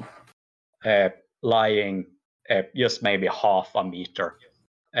on, lying just maybe half a meter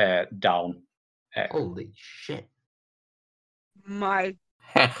down. Holy shit! My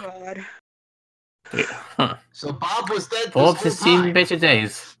God. Huh. So Bob was dead Bob this has whole seen time. better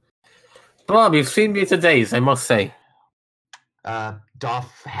days. Bob, you've seen better days, I must say.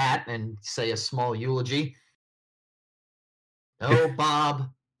 Doff hat and say a small eulogy. Oh, Bob,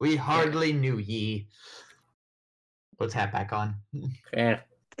 we hardly knew ye. Let's hat back on. Yeah.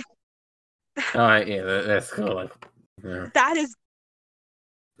 Alright, yeah, that's cool. Yeah. That is.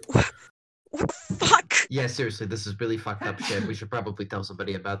 What the fuck? Yeah, seriously, this is really fucked up shit. We should probably tell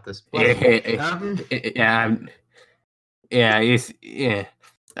somebody about this. Yeah.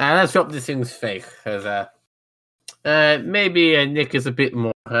 Let's hope this thing's fake, because maybe Nick is a bit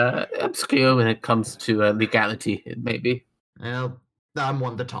more obscure when it comes to legality. Maybe. Well, I'm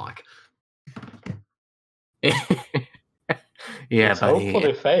one to talk. Yeah, It's buddy.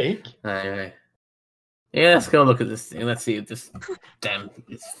 hopefully fake. Anyway. Yeah, let's go look at this thing. Let's see if this damn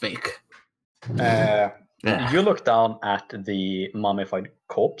is fake. You look down at the mummified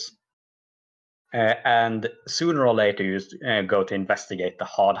corpse, and sooner or later you go to investigate the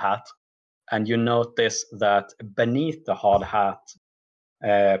hard hat, and you notice that beneath the hard hat,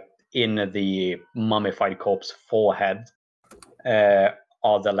 in the mummified corpse forehead,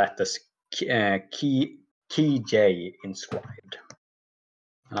 are the letters KJ inscribed.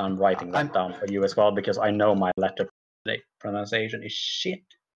 And I'm writing that down for you as well, because I know my letter pronunciation is shit.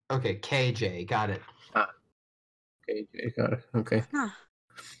 Okay, KJ, got it. KJ, got it. Okay. Huh.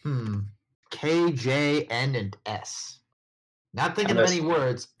 K, J, N, and S. Not thinking And of any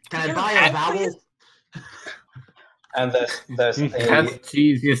words. Can I Yeah, buy a please. vowel? And there's That's a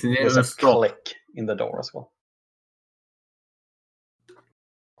Jesus never stop. click in the door as well.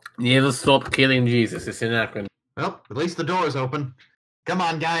 Never stop killing Jesus. It's an acronym. Well, at least the door is open. Come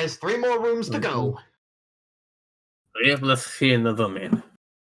on, guys. 3 more rooms to go. Yeah, let's see another man.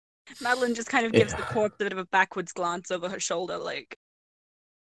 Madeline just kind of gives the corpse a bit of a backwards glance over her shoulder, like.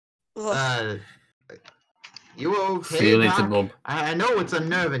 Ugh. You okay, See you later, Doc? Bob. I know it's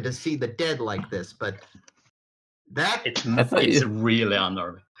unnerving to see the dead like this, but that... It's really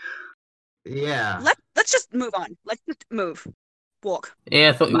unnerving. Yeah. Let's just move on. Let's just move. Walk. Yeah,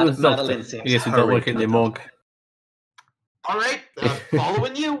 I thought you were Madeline something. seems Yes, you don't work hurried in the now. morgue. All right,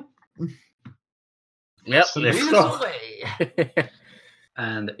 following you. Yep, Lead let's Lead us go. away.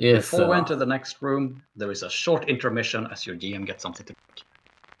 And Yes, before we sir. enter the next room, there is a short intermission as your GM gets something to drink.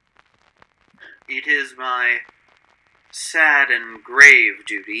 It is my sad and grave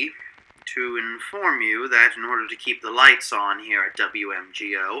duty to inform you that in order to keep the lights on here at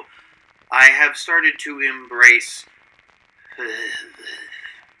WMGO, I have started to embrace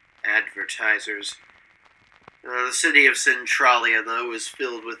advertisers. The city of Centralia, though, is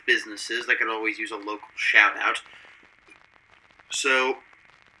filled with businesses that could always use a local shout-out. So,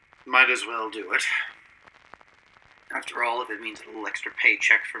 might as well do it. After all, if it means a little extra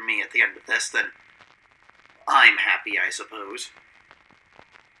paycheck for me at the end of this, then I'm happy, I suppose.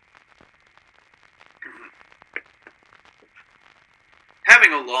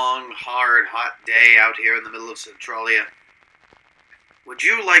 Having a long, hard, hot day out here in the middle of Centralia. Would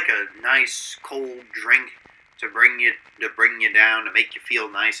you like a nice, cold drink to bring you down, to make you feel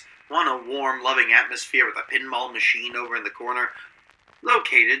nice? Want a warm, loving atmosphere with a pinball machine over in the corner?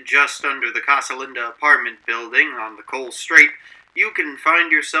 Located just under the Casa Linda apartment building on the Cole Strait, you can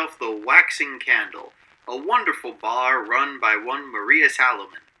find yourself the Waxing Candle, a wonderful bar run by one Maria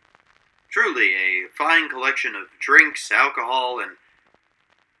Salomon. Truly a fine collection of drinks, alcohol, and...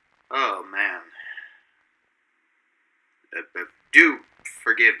 oh, man. Do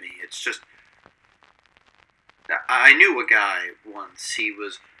forgive me, it's just... I knew a guy once. He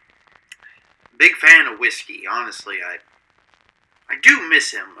was a big fan of whiskey. Honestly, I do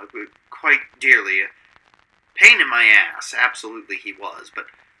miss him quite dearly. Pain in my ass, absolutely he was, but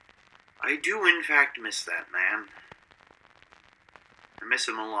I do in fact miss that man. I miss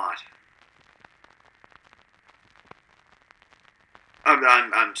him a lot.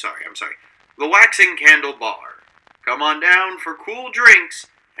 I'm sorry. The Waxing Candle Bar. Come on down for cool drinks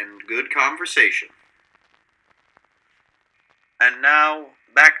and good conversation. And now,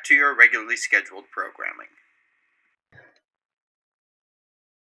 back to your regularly scheduled programming.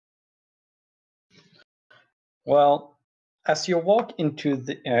 Well, as you walk into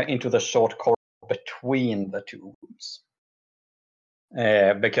the short corridor between the two rooms,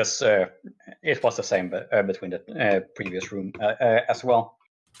 because it was the same between the previous room as well,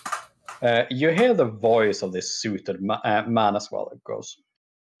 you hear the voice of this suited man as well. It goes,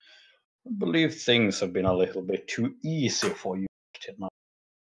 "I believe things have been a little bit too easy for you tonight.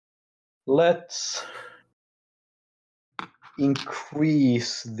 Let's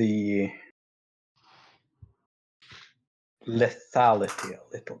increase the lethality a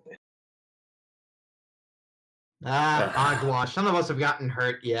little bit." Hogwash. None of us have gotten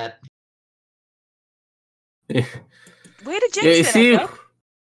hurt yet. Way to jinx Yeah, it, Echo.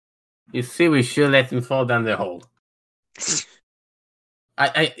 you see, we should let him fall down the hole.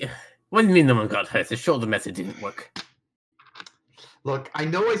 What do you mean no one got hurt? The shoulder method didn't work. Look, I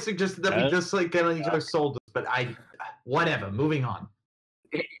know I suggested that we just like get on each other's shoulders, but whatever. Moving on.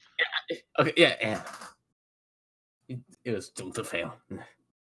 Okay, yeah. It was doomed to fail.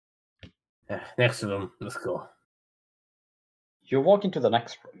 Next room, let's go. You walk into the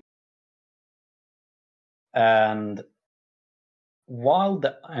next room, and while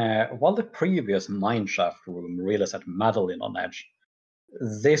the previous mineshaft room really set Madeline on edge,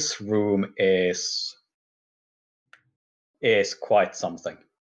 this room is quite something.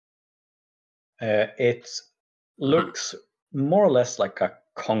 It looks more or less like a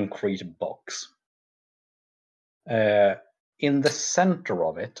concrete box. In the center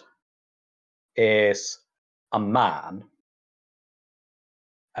of it is a man,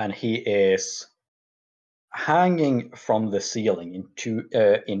 and he is hanging from the ceiling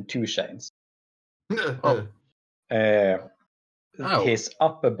in two chains. Oh. His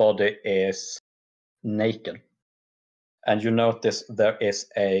upper body is naked, and you notice there is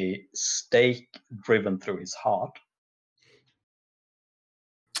a stake driven through his heart,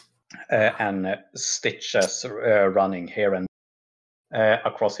 and stitches running here and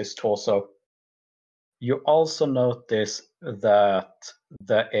across his torso. You also notice that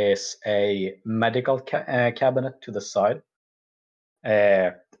there is a medical cabinet to the side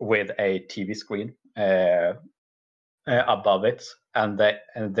with a TV screen above it, and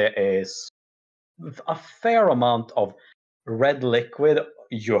there is a fair amount of red liquid,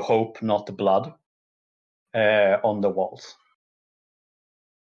 you hope not blood, on the walls.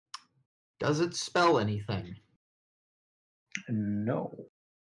 Does it spell anything? No.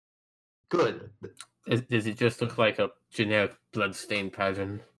 Good. Does it just look like a generic bloodstain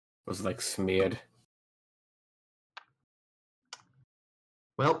pattern? It was like smeared.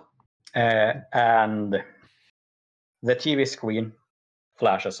 Well, And the TV screen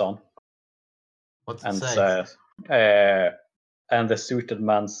flashes on what's it and say? says, and the suited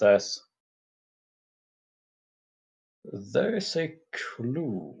man says, "There is a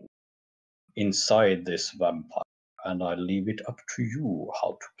clue inside this vampire, and I leave it up to you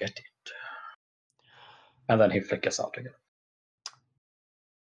how to get it." And then he flickers out again.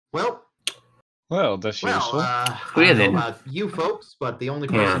 Well, that's useful. I don't know about you folks, but the only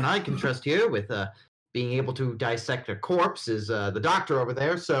person I can trust here with being able to dissect a corpse is the doctor over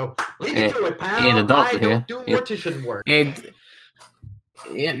there. So leave me to it, pal. Yeah, the doctor I don't do mortician work.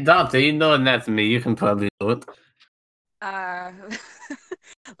 Doctor, you know anatomy. You can probably do it.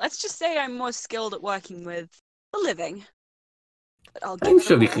 Let's just say I'm more skilled at working with the living. But I'll I'm give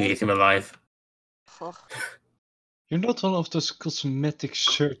sure it we a can whirl. get him alive. Oh, You're not one of those cosmetic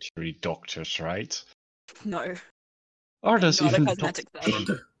surgery doctors, right? no. Are I'm those not a even cosmetic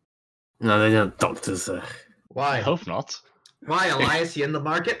surgeon. No, they're not doctors. I Why? hope not. Why, Elias? You in the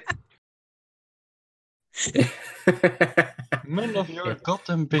market? None of your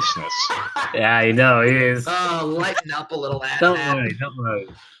goddamn business. Yeah, I know, he is. Oh, lighten up a little, Ad. Don't worry.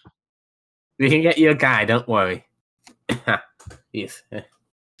 We can get you a guy, don't worry. Yes.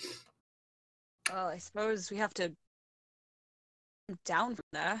 Well, I suppose we have to down from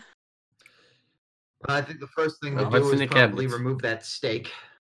there. I think the first thing to Well, do what's in is the probably cabinet? remove that stake.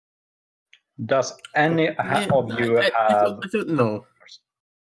 Does any of you I have? don't know.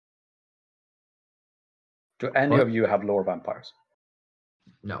 Do any What? of you have lore vampires?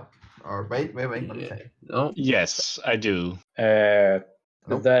 No. Or wait. Let me check. No. Yes, I do.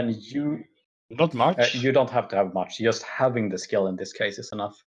 Nope. Then you Not much. you don't have to have much. Just having the skill in this case is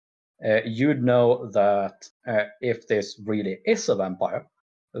enough. You'd know that if this really is a vampire,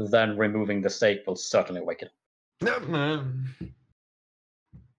 then removing the stake will certainly wake it up. No.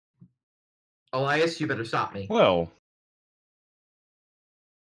 Elias, you better stop me. Well,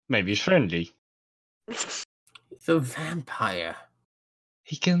 maybe he's friendly. It's a vampire.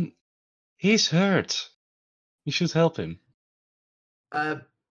 He's hurt. You should help him.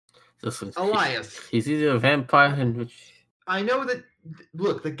 Listen, Elias. He's either a vampire and which. I know that.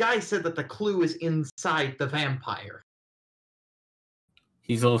 Look, the guy said that the clue is inside the vampire.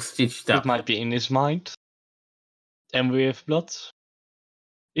 He's all stitched It up. might be in his mind. And we have blood.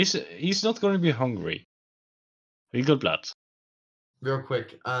 He's not going to be hungry. We got blood. Real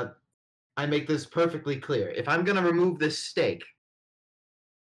quick, I make this perfectly clear. If I'm gonna remove this stake,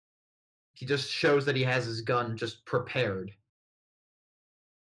 he just shows that he has his gun just prepared.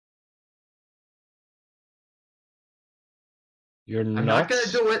 You're I'm not gonna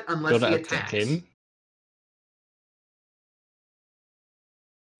do it unless gonna he attack attacks. him.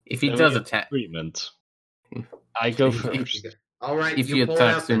 If he Then does we have attack, agreement. I go If- first. All right, if you he pull it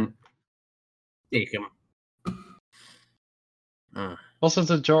attacks out then. him, take him. Wasn't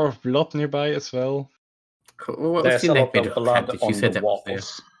a jar of blood nearby as well? What's There's your a neck lot made of of? blood Did you on say the that was there?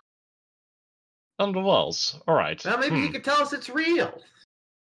 walls. On the walls. Alright. Well, maybe he could tell us it's real.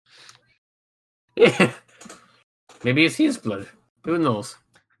 Yeah. Maybe it's his blood. Who knows?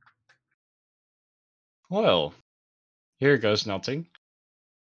 Well, here goes nothing.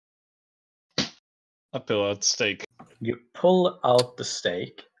 I pull out the stake. You pull out the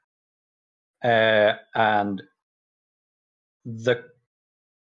stake, and the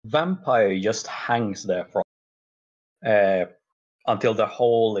vampire just hangs there for until the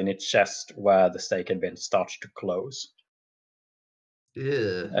hole in its chest where the stake had been starts to close.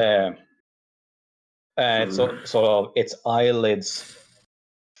 Ew. Sort of its eyelids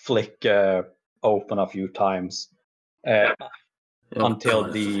flicker open a few times until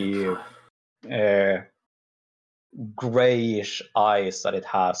God. the grayish eyes that it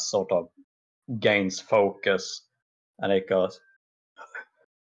has sort of gains focus, and it goes,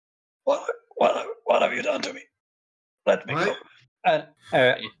 what have you done to me? Let me go. And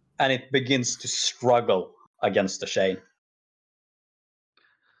it begins to struggle against the chain.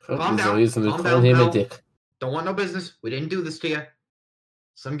 Calm There's a down. reason to Calm call down, him a pal. dick. Don't want no business. We didn't do this to you.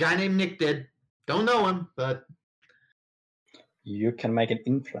 Some guy named Nick did. Don't know him, but You can make an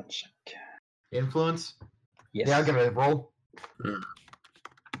influence check. influence. Yes. Yeah, I'll give it a roll.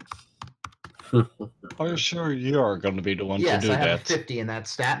 Are you sure you're going to be the one Yes, to do I have a that? 50 in that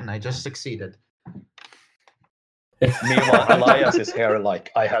stat, and I just succeeded. Meanwhile, Elias is here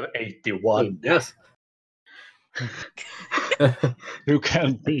like, I have 81. Yes. You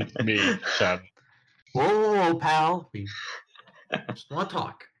can't beat me, Chad. Whoa, pal. We just want to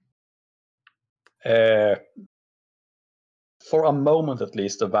talk. For a moment at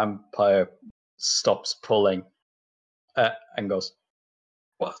least, the vampire stops pulling and goes,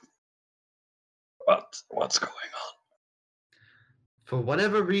 What's going on? For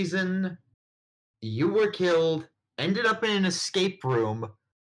whatever reason, you were killed, ended up in an escape room.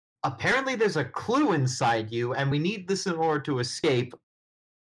 Apparently, there's a clue inside you, and we need this in order to escape.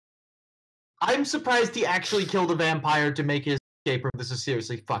 I'm surprised he actually killed a vampire to make his escape room. This is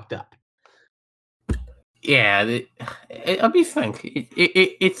seriously fucked up. Yeah, I'll be frank.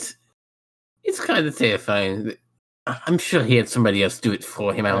 It's kind of terrifying. I'm sure he had somebody else do it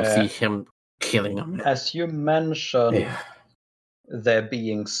for him. I don't see him killing him. As you mentioned, Yeah. there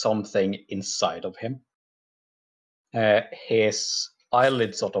being something inside of him, his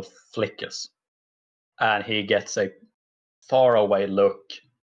eyelid sort of flickers, and he gets a faraway look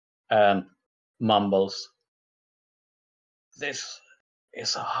and mumbles, "This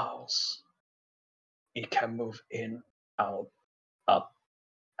is a house. It can move in, out, up,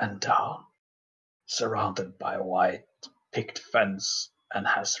 and down, surrounded by a white picket fence, and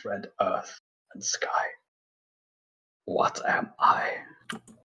has red earth and sky. What am I?"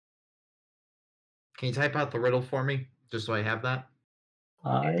 Can you type out the riddle for me, just so I have that?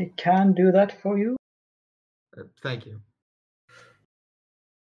 I can do that for you. Thank you.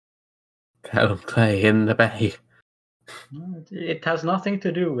 Don't play in the bay. It has nothing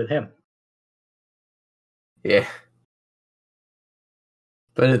to do with him. Yeah.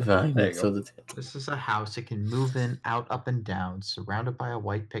 But it's fine. There you So go. that This is a house. It can move in, out, up, and down, surrounded by a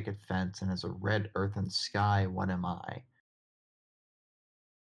white picket fence, and has a red earth and sky. What am I?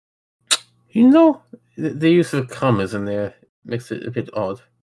 you know, the use of commas in there makes it a bit odd.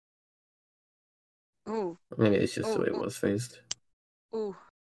 Ooh, Maybe it's just the Oh, way it oh. was phrased. ooh.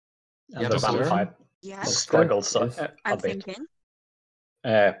 And Yeah, the but solution? vampire Yes, struggles Yes. a I'm bit. thinking.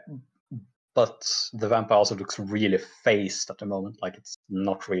 But the vampire also looks really phased at the moment, like it's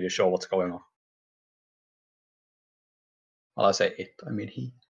not really sure what's going on. Well, I say it, I mean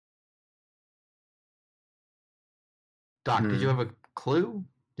he. Doc, did you Hmm. have a clue? Do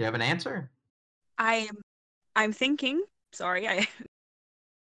you have an answer? I'm thinking. Sorry, I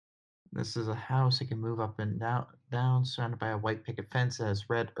This is a house. It can move up and down, surrounded by a white picket fence. It has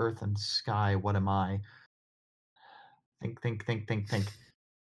red earth and sky. What am I? Think.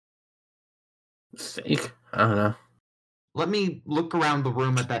 Steak? I don't know. Let me look around the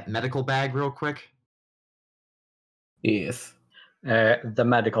room at that medical bag real quick. Yes. The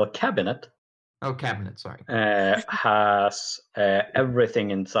medical cabinet Oh, cabinet, sorry. has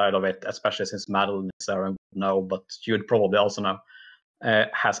everything inside of it, especially since Madeline is there and would know, but you'd probably also know.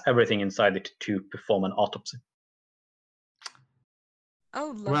 Has everything inside it to perform an autopsy.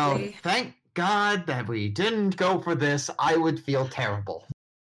 Oh, Well, lovely. thank God that we didn't go for this. I would feel terrible.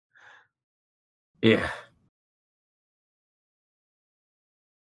 Yeah.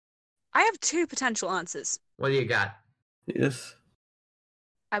 I have two potential answers. What do you got? Yes.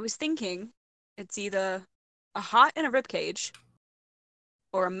 I was thinking it's either a heart in a ribcage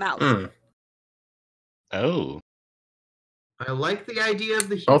or a mouth. Hmm. Oh, I like the idea of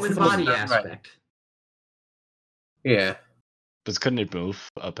the Both human of those body sound right. aspect. Yeah. but couldn't it move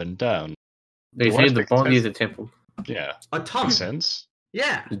up and down? They say white the picket body fence- is a temple. Yeah, A tongue. makes sense.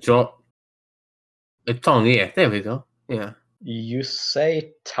 Yeah. The jaw. A tongue, yeah, there we go. Yeah. You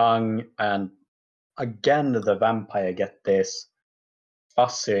say tongue, and again the vampire get this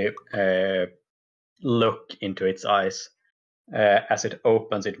fussy look into its eyes as it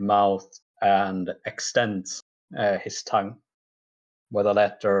opens its mouth and extends his tongue, where the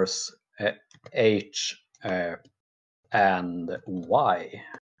letters H and Y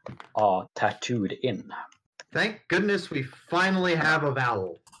are tattooed in. Thank goodness we finally have a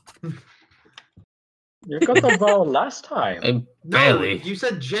vowel. You got the vowel last time. I No, barely. you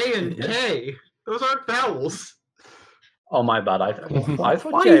said J and K. Those aren't vowels. Oh, my bad. I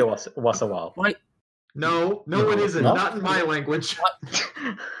thought Why- J was a vowel. Why? No, No, it isn't. no. Not in my language.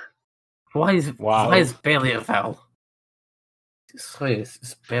 Why is Wow. why is barely a vowel? Sorry,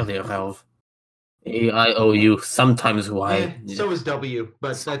 it's barely a vowel. A I O U. Sometimes Y. So is W,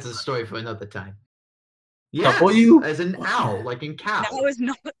 but that's a story for another time. Yes, W? as in owl, like in cow. Now is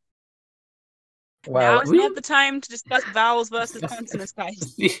not Well, now is not the time to discuss vowels versus consonants,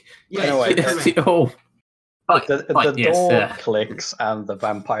 guys. Yeah, Anyway, Oh. the yes, door clicks and the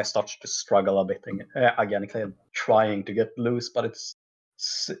vampire starts to struggle a bit again, kind of trying to get loose, but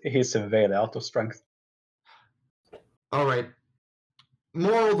he's severely out of strength. All right.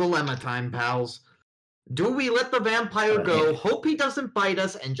 Moral dilemma time, pals. Do we let the vampire go, hope he doesn't bite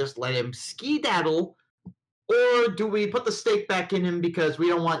us, and just let him skedaddle? Or do we put the stake back in him because we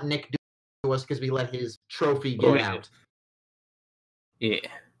don't want Nick to us because we let his trophy get out? Yeah.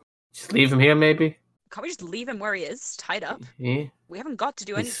 Just leave him here, maybe? Can't we just leave him where he is, tied up? Yeah. We haven't got to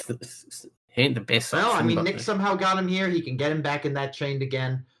do anything. He ain't the best Well, I option, mean, but- Nick somehow got him here. He can get him back in that chain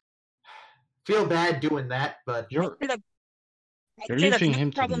again. Feel bad doing that, but You're I'd You're say that's leaving Nick's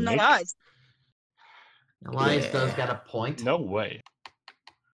him to problem, not Nick? ours. Elias Yeah. does got a point. no way.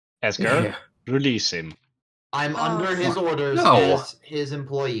 Asgard, Yeah. release him. I'm Oh, under his orders no. as his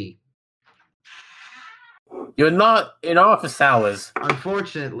employee. You're not in office hours.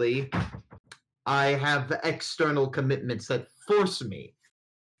 Unfortunately, I have external commitments that force me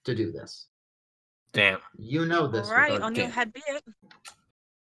to do this. Damn. You know this. All right, without- on your head be it.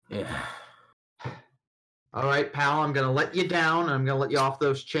 Yeah. All right, pal, I'm going to let you down, and I'm going to let you off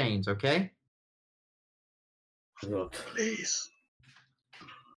those chains, okay? Look. Please.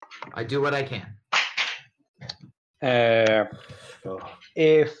 I do what I can.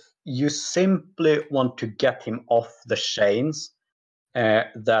 If you simply want to get him off the chains,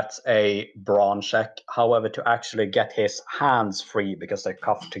 that's a brawn check. However, to actually get his hands free because they're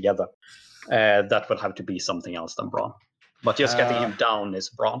cuffed together, that would have to be something else than brawn. But just getting him down is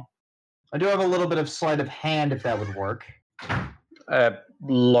brawn. I do have a little bit of sleight of hand if that would work.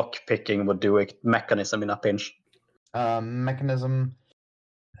 Lock picking would do it. Mechanism in a pinch. Mechanism.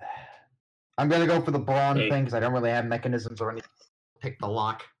 I'm going to go for the brawn Hey. thing because I don't really have mechanisms or anything. Pick the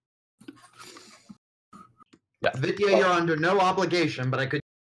lock. Yeah. Vidya, you're under no obligation, but I could.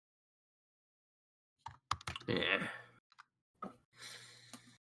 Yeah.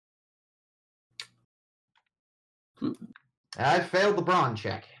 I failed the brawn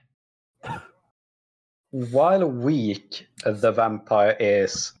check. While weak, the vampire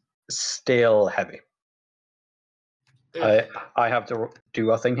is still heavy. I have to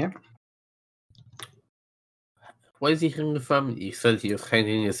do a thing here. Where is he hanging from? You said he was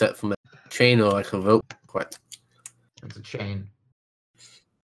hanging is that from a chain or like a rope? What? It's a chain.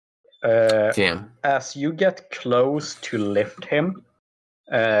 Damn. As you get close to lift him,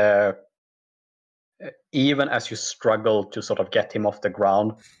 even as you struggle to sort of get him off the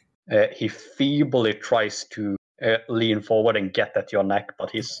ground, he feebly tries to lean forward and get at your neck,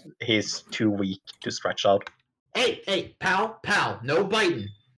 but he's too weak to stretch out. Hey, pal, no biting.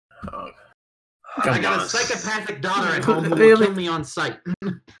 Oh. I got on. a psychopathic daughter at home who will Really? kill me on sight.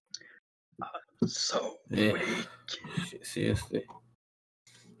 So Yeah. weak. Shit, seriously.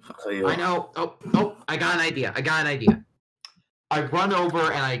 I know. Oh, I got an idea. I run over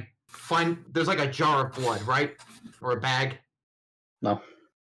and I find there's like a jar of blood, right? Or a bag. No.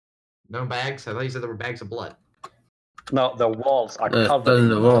 No bags? I thought you said there were bags of blood. No, the walls are Blood covered in in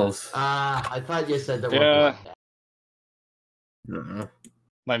the blood. walls. I thought you said there were Yeah. blood. Uh-uh.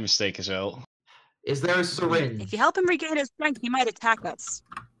 My mistake as well. Is there a syringe? If you help him regain his strength, he might attack us.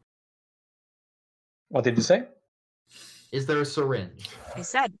 What did you say? Is there a syringe? I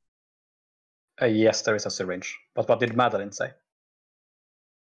said, Yes, there is a syringe. But what did Madeline say?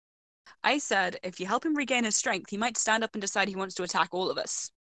 if you help him regain his strength, he might stand up and decide he wants to attack all of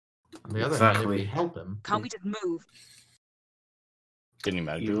us. On the other hand, if Exactly. we help him, Can't we just move? Can you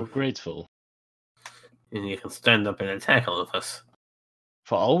imagine? You- We're grateful. And you can stand up and attack all of us.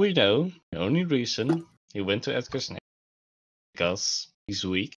 For all we know, the only reason He went to Edgar's neck because he's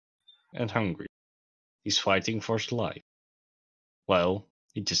weak and hungry. He's fighting for his life. Well,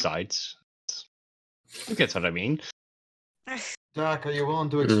 he decides. You get what I mean. Doc, are you willing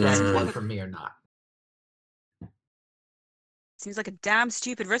to extract blood from me or not? Seems like a damn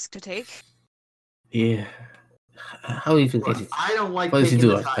stupid risk to take. Yeah. How even Look, get it? I don't like Why does he taking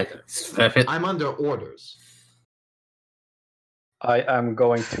do this it? Like, either. slap it? I'm under orders. I am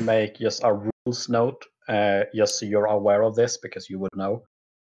going to make just a rules note, just so you're aware of this, because you would know.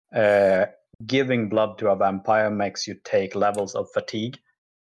 Giving blood to a vampire makes you take levels of fatigue.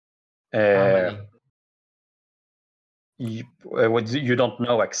 How many? You don't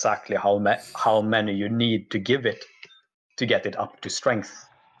know exactly how many you need to give it to get it up to strength.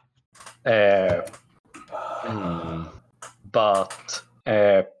 But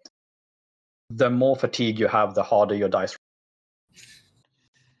the more fatigue you have, the harder your dice.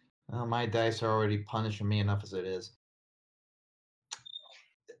 Well, my dice are already punishing me enough as it is.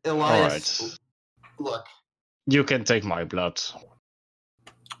 Elias, Alright. look. You can take my blood.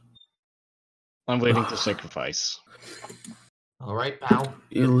 I'm willing to sacrifice. All right, pal.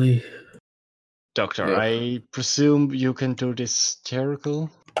 Really? Doctor, Yeah. I presume you can do this Jericho?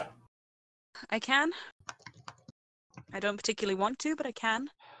 I can. I don't particularly want to, but I can.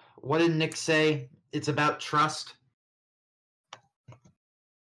 What did Nick say? It's about trust.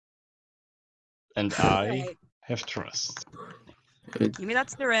 And I Right. have trust. Give me that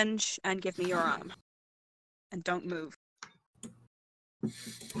syringe and give me your arm. And don't move.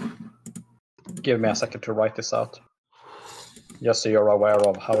 Give me a second to write this out, just so you're aware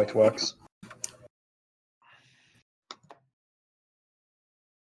of how it works.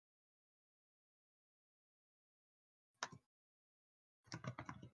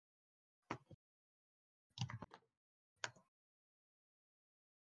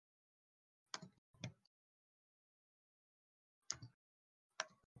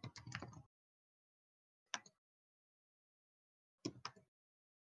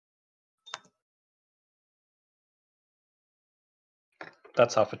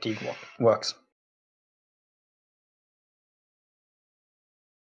 That's how fatigue works.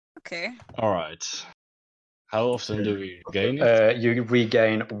 Okay. Alright. How often do we gain it? You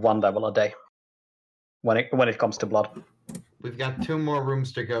regain 1 level a day when it comes to blood. We've got 2 more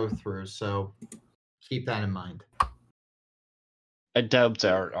rooms to go through, so keep that in mind. I doubt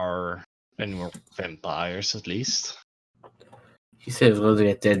there are any more vampires, at least. He said it's going to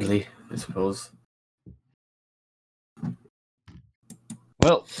get deadly, I suppose.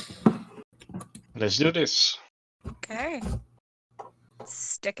 Well, let's do this. Okay.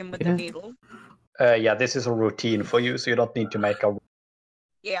 Sticking with Yeah. the needle. Yeah, this is a routine for you, so you don't need to make a.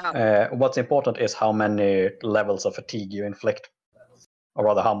 Yeah. What's important is how many levels of fatigue you inflict, or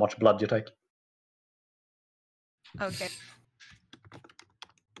rather, how much blood you take. Okay.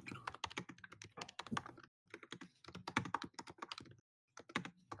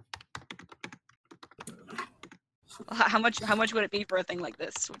 How much would it be for a thing like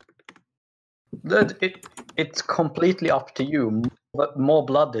this? It's completely up to you. But more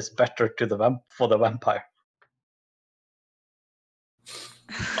blood is better to for the vampire.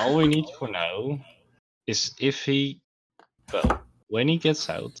 All we need for now is when he gets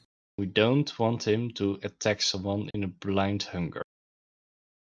out, we don't want him to attack someone in a blind hunger.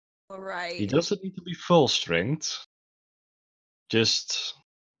 He Alright. doesn't need to be full strength, just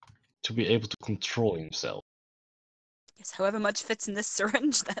to be able to control himself. Yes, however much fits in this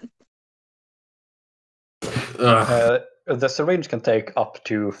syringe then. The syringe can take up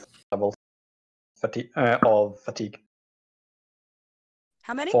to 4 levels of fatigue.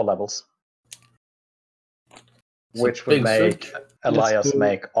 How many? 4 levels. It's a Which would big make syringe. Elias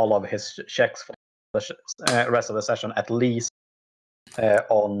make all of his checks for the rest of the session, at least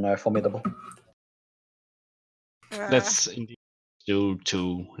on Formidable. Let's indeed do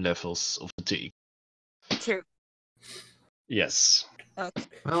 2 levels of fatigue. 2. Yes. Okay.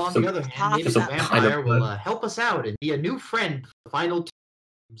 Well, on So- the other hand, half maybe is the a pint of vampire will blood. help us out and be a new friend for the final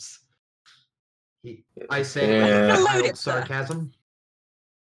teams. I say Yeah. with Loaded, mild sir. sarcasm.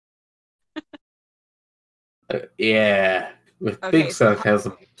 Yeah, with Okay, big so-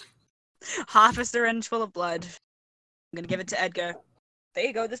 sarcasm. Half a syringe full of blood. I'm gonna give it to Edgar. There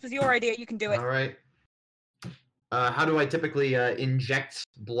you go. This was your idea. You can do it. All right. How do I typically inject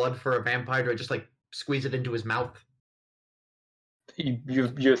blood for a vampire? Do I just like squeeze it into his mouth?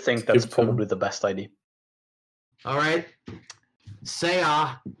 You think that's Give it to him. probably the best idea. All right. Say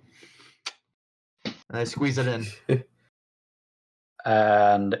ah. And I squeeze it in.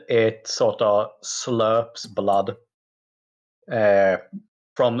 And it sort of slurps blood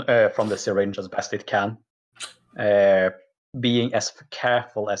from the syringe as best it can, being as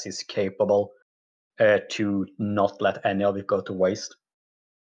careful as is capable to not let any of it go to waste.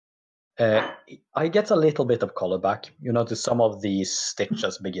 I get a little bit of color back. You notice some of these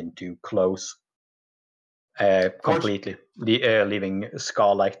stitches begin to close completely, leaving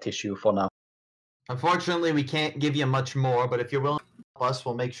scar-like tissue for now. Unfortunately, we can't give you much more, but if you're willing to help us,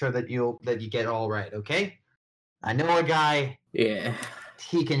 we'll make sure that you get all right. Okay? I know a guy. Yeah.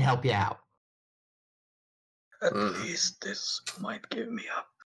 He can help you out. At least this might give me a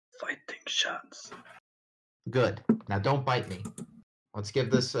fighting chance. Good. Now don't bite me. Let's give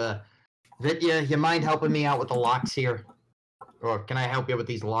this. Vitya, you mind helping me out with the locks here? Or can I help you with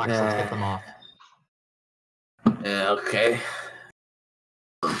these locks? Let's get them off. Yeah, okay.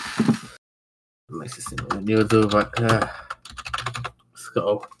 My sister what you do, but let's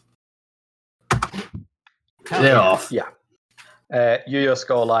go. They're off. Yeah. You just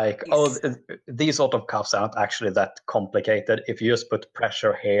go like, oh, these sort of cuffs aren't actually that complicated. If you just put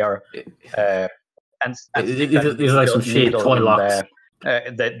pressure here, and there's like some shitty toy locks.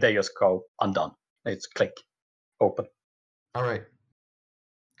 They just go undone. It's click, open. All right.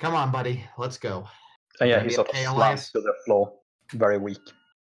 Come on, buddy. Let's go. And yeah, he sort of slams to the floor, very weak.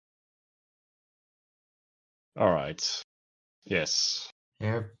 All right. Yes.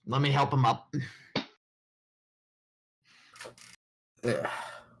 Here, let me help him up. Yeah.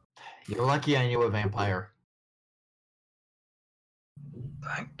 You're lucky I knew a vampire.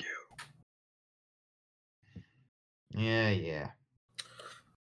 Thank you. Yeah.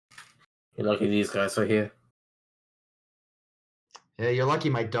 You're lucky these guys are here. Yeah, you're lucky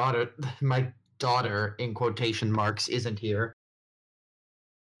my daughter, in quotation marks, isn't here.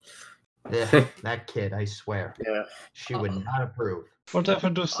 Yeah, that kid, I swear. Yeah. She would not approve. Whatever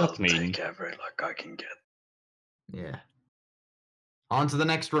does that mean? I'll take every luck I can get. Yeah. On to the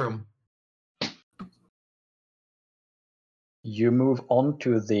next room. You move on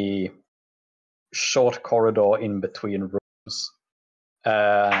to the short corridor in between rooms,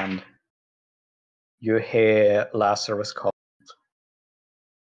 and you hear Lazarus call,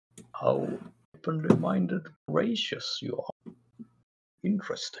 "How open-minded, gracious you are.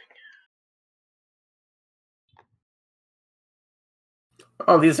 Interesting."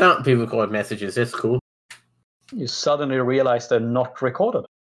 Oh, these aren't pre-recorded messages. That's cool. You suddenly realize they're not recorded.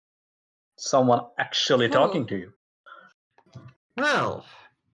 Someone actually talking to you. Well,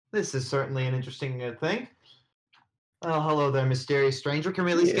 this is certainly an interesting thing. Well, hello there, mysterious stranger. Can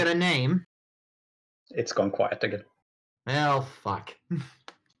we at least get a name? It's gone quiet again. Well, fuck.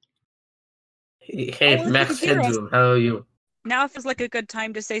 Hey, Max Headroom, how are you? Now feels like a good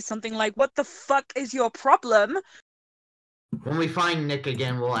time to say something like, "What the fuck is your problem?" When we find Nick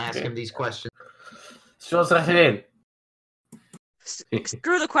again, we'll ask him these questions. Show us in.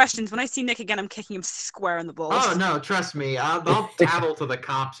 Screw the questions. When I see Nick again, I'm kicking him square in the balls. Oh, no, trust me. I'll tattle to the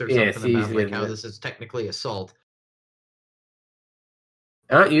cops or something about like how this is technically assault.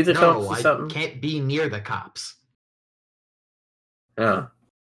 Aren't you the cops or I something? can't be near the cops. Oh.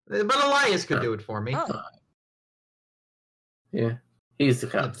 But Elias could do it for me. Oh. Yeah, he's the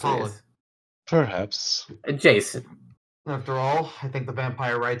cops. Yes. Perhaps. Jason. After all, I think the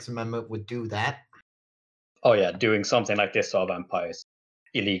Vampire Rights Amendment would do that. Oh yeah, doing something like this to a vampire is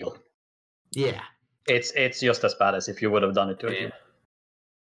illegal. Yeah. It's just as bad as if you would have done it to a human. Yeah.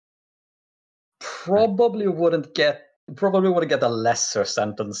 Probably would get a lesser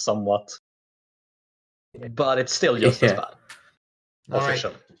sentence somewhat. But it's still just as bad.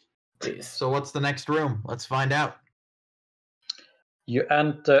 Official. Right. So what's the next room? Let's find out. You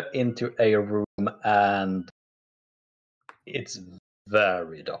enter into a room and it's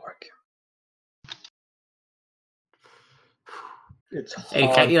very dark. It's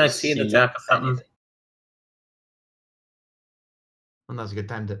hard can't you to like see in the dark or something? anything. Well, now's a good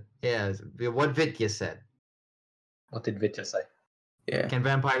time to... Yeah, what Vitya said. What did Vitya say? Yeah. Can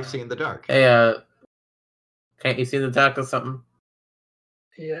vampires see in the dark? Hey, can't you see in the dark or something?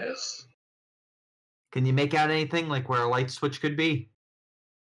 Yes. Can you make out anything, like where a light switch could be?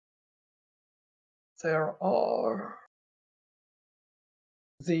 There are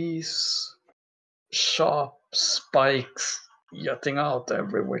these sharp spikes jutting out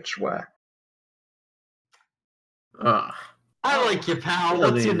every which way. Ah. I like you, pal.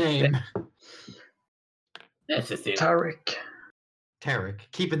 What's your name? That's just it. Tarek. Tarek.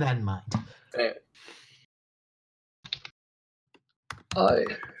 Keeping that in mind. I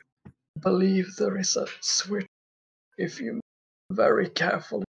believe there is a switch if you move very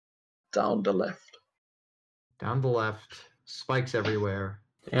carefully down the left. Down the left. Spikes everywhere.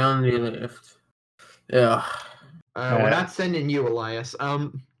 Down the left. Yeah. We're not sending you, Elias.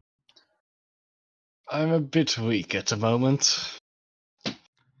 I'm a bit weak at the moment.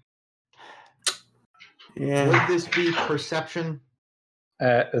 Yeah. Would this be perception?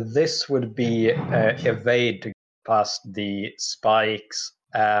 This would be evade to get past the spikes,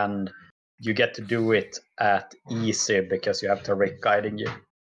 and you get to do it at easy because you have Tariq guiding you.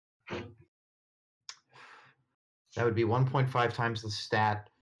 That would be 1.5 times the stat.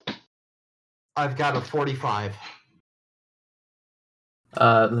 I've got a 45.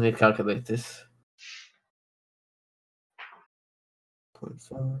 Let me calculate this.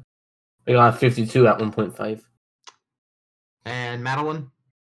 0.5. I got 52 at 1.5. And Madeline?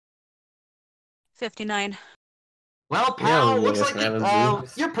 59. Well, Yeah, pal, well, looks yes, like Madeline,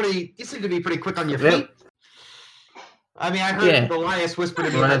 you seem to be pretty quick on your Yep. feet. I mean, I heard Yeah. Elias whisper to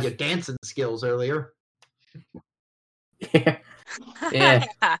me Well, about I've- your dancing skills earlier. Yeah. Yeah.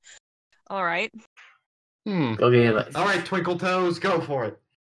 All right. Okay, Elias. All right, Twinkle Toes, go for it.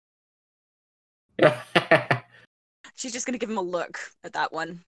 She's just gonna give him a look at that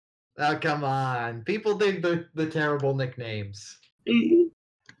one. Oh, come on. People dig the terrible nicknames. It's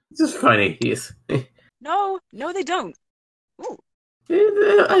just funny. Yes. No, they don't. Ooh,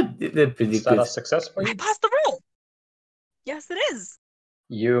 They're pretty Is that a good. success for I you? passed the roll. Yes, it is.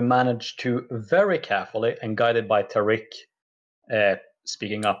 You manage to very carefully and guided by Tariq,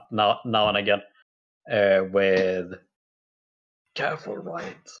 speaking up now and again, with careful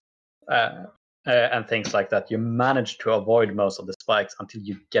right and things like that. You manage to avoid most of the spikes until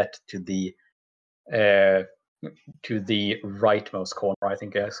you get to the rightmost corner, I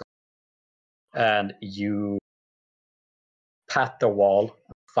think. And you pat the wall,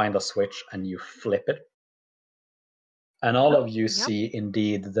 find a switch, and you flip it. And all of you Yep. see,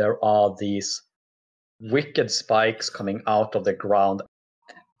 indeed, there are these wicked spikes coming out of the ground,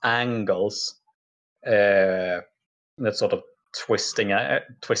 angles that sort of twisting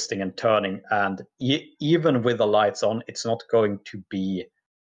and turning. And even with the lights on, it's not going to be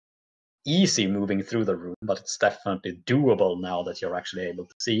easy moving through the room, but it's definitely doable now that you're actually able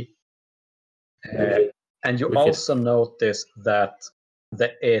to see. And you Wicked. also notice that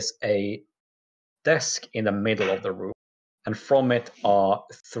there is a desk in the middle of the room, and from it are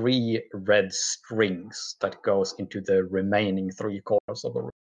 3 red strings that goes into the remaining 3 corners of the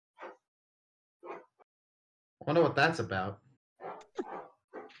room. Wonder what that's about.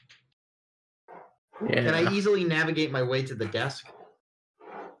 Yeah. Can I easily navigate my way to the desk?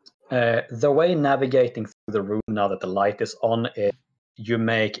 The way navigating through the room now that the light is on is you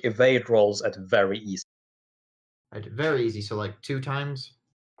make evade rolls at very easy. Very easy, so like 2 times?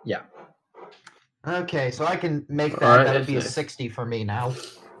 Yeah. Okay, so I can make that. Alright, That would be a that's nice. 60 for me now.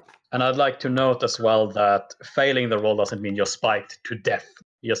 And I'd like to note as well that failing the roll doesn't mean you're spiked to death,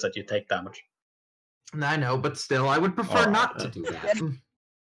 just that you take damage. I know, but still, I would prefer Oh, not to do that.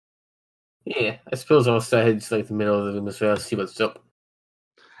 Yeah, I suppose I'll start heading to like the middle of the room as well, see what's up.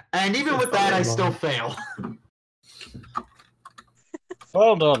 And even with that, I still fail.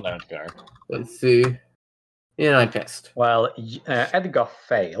 Well done, Edgar. Let's see. Yeah, I passed. Well, Edgar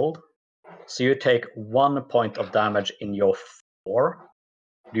failed, so you take 1 point of damage in your 4.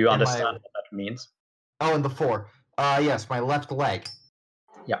 Do you In understand my- what that means? Oh, and the 4. Yes, my left leg.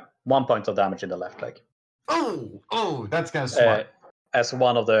 Yeah, 1 point of damage in the left leg. Oh, that's kind of smart. As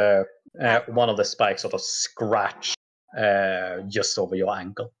one of the spikes sort of scratch just over your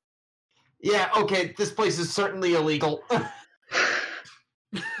ankle. Yeah, okay, this place is certainly illegal.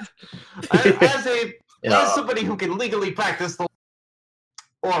 As somebody who can legally practice the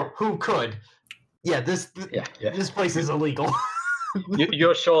or who could, this place is illegal.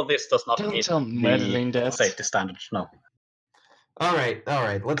 You're sure this does not Don't meet tell Madeline the that. safety standards? No. All right.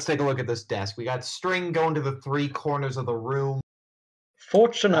 Let's take a look at this desk. We got string going to the 3 corners of the room.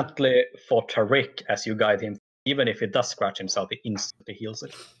 Fortunately for Tariq, as you guide him, even if he does scratch himself, he instantly heals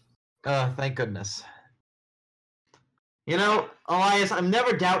it. Thank goodness. You know, Elias, I'm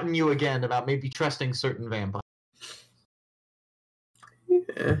never doubting you again about maybe trusting certain vampires.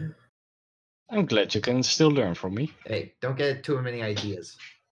 Yeah. I'm glad you can still learn from me. Hey, don't get too many ideas.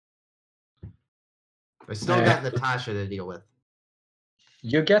 I still got Natasha to deal with.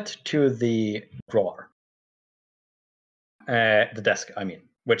 You get to the drawer. The desk, I mean,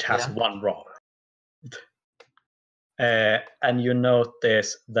 which has 1 drawer. And you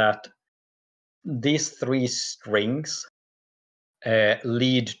notice that these 3 strings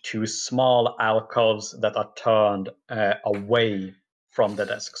lead to small alcoves that are turned away from the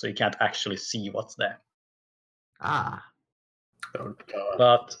desk, so you can't actually see what's there. Ah. Oh, God.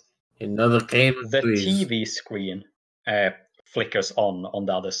 But Another game of the threes. TV screen flickers on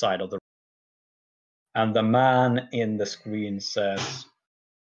the other side of the room. And the man in the screen says,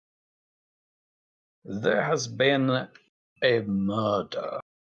 "There has been a murder.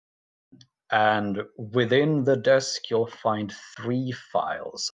 And within the desk, you'll find 3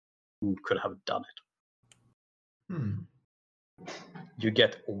 files. Who could have done it? You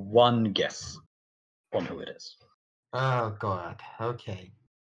get 1 guess on who it is." Oh god. Okay.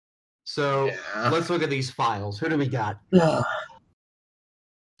 So Yeah. let's look at these files. Who do we got?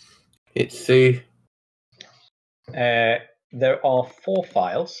 Let's see. There are 4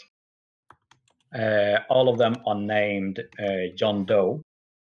 files. All of them are named John Doe.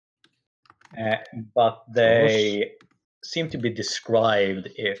 But they seem to be described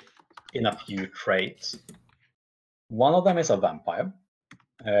in a few traits. One of them is a vampire,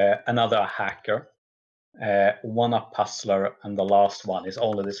 another a hacker, one a puzzler, and the last one is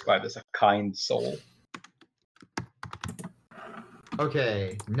only described as a kind soul.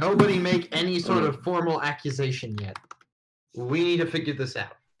 Okay, nobody make any sort of formal accusation yet. We need to figure this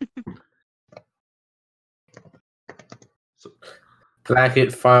out.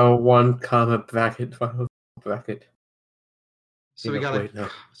 Bracket file 1, comma, bracket file, bracket. So we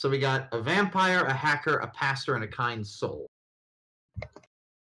got a vampire, a hacker, a pastor, and a kind soul.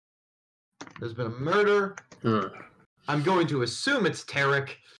 There's been a murder. I'm going to assume it's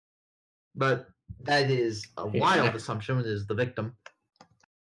Tarek, but that is a wild assumption. It is the victim.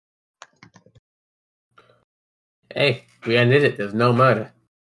 Hey, we ended it. There's no murder.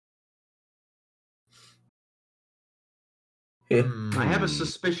 I have a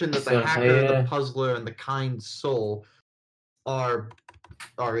suspicion that the hacker, the puzzler, and the kind soul are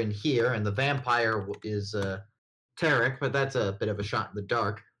in here, and the vampire is Tarek, but that's a bit of a shot in the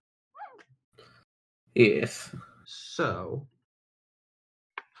dark. Yes. So,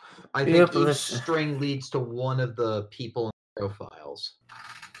 I think each string leads to one of the people in the profiles.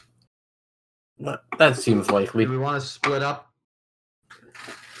 That seems likely. Do we want to split up?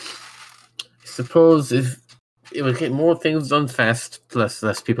 I suppose if it would get more things done fast, plus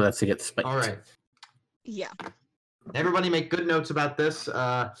less people have to get spiked. All right. Yeah. Everybody make good notes about this.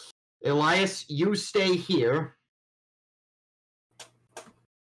 Elias, you stay here.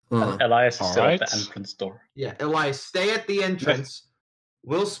 Elias is still at the entrance door. Yeah, Elias, stay at the entrance.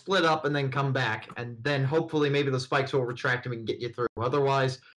 We'll split up and then come back, and then hopefully maybe the spikes will retract and we can get you through.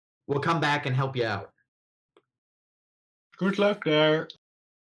 Otherwise, we'll come back and help you out. Good luck there.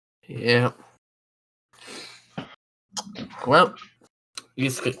 Yeah. Well, you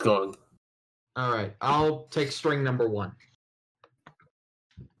just get going. All right, I'll take string number 1.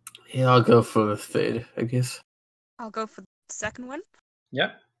 Yeah, I'll go for the third, I guess. I'll go for the second one.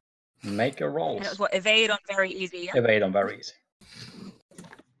 Yeah. Make a roll. And it was what? Evade on very easy, yeah? Evade on very easy.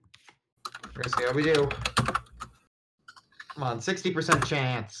 We're gonna see how we do. Come on, 60%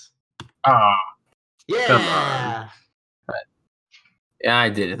 chance. Ah. Yeah! Come on. Yeah, I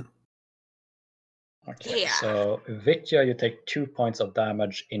didn't. Okay, Yeah. so Vitya, you take 2 points of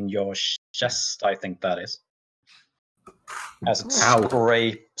damage in your chest, I think that is. As it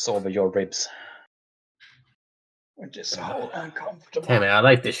scrapes over your ribs. Which is so uncomfortable. Damn it, I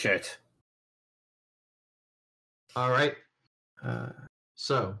like this shirt. All right.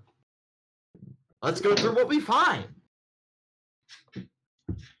 So, let's go through what we find.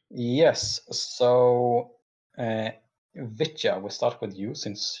 Yes, so Vitya, we'll start with you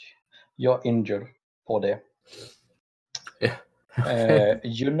since you're injured for there. Yeah.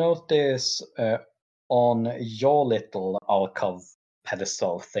 You notice on your little alcove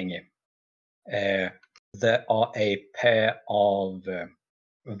pedestal thingy, there are a pair of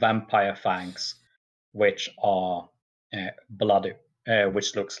vampire fangs which are bloody,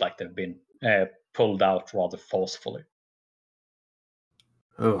 which looks like they've been pulled out rather forcefully.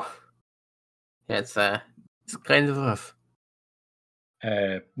 Oh. Yeah, it's kind of rough.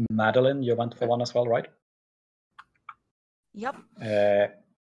 Madeline, you went for one as well, right? Yep.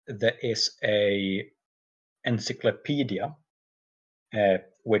 There is a encyclopedia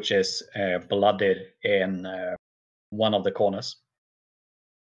which is bloodied in one of the corners.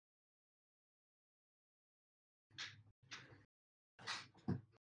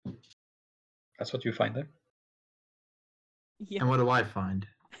 That's what you find there. Yeah. And what do I find?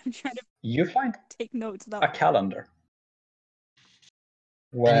 I'm trying to You find take notes a about calendar.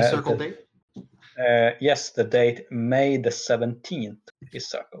 Any circle date? Yes, the date May the 17th is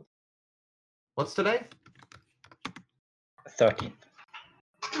circled. What's today? 13th.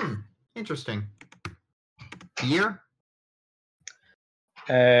 Interesting. Year?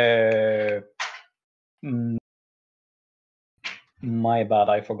 My bad,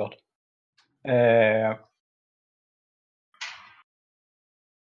 I forgot.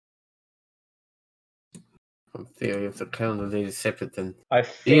 In theory, if the calendar date is separate, then I it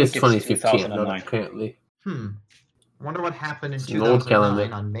think is it's 2015, not 2009. currently. I wonder what happened in It's an old 2009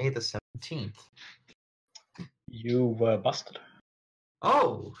 calendar. on May the 17th. You were busted.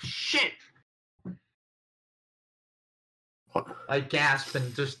 Oh, shit! What? I gasped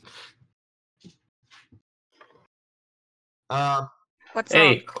and just... What's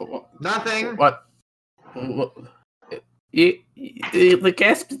Hey, nothing! what? The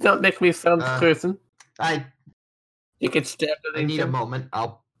gasp did not make me sound certain. I You get stabbed at need a anything? moment.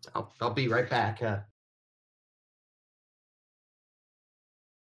 I'll be right back.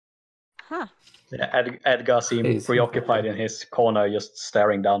 Huh. Yeah, Edgar seemed Please. preoccupied in his corner, just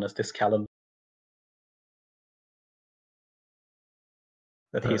staring down at this calendar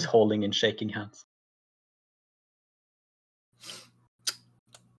that he's holding in shaking hands.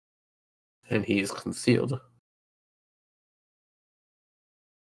 And he is concealed.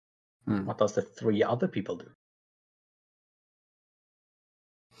 What does the three other people do?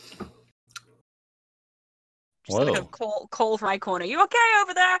 Just a bit Well, of call from my corner. You okay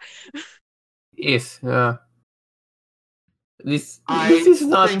over there? Yes, this I is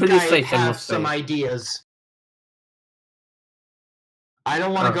not think pretty I safe, I have must some say. ideas. I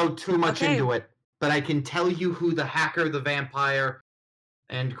don't want to go too much Okay. into it, but I can tell you who the hacker, the vampire,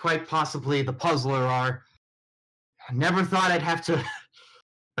 and quite possibly the puzzler are. I never thought I'd have to...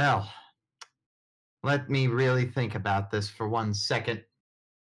 Well, let me really think about this for 1 second.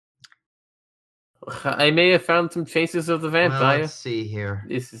 I may have found some traces of the Well, vampire. let's see here.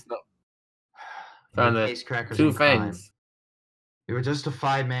 This is not Hey, found case crackers two and crime. fangs. We were just a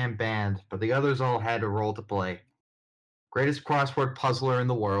 5-man band, but the others all had a role to play. Greatest crossword puzzler in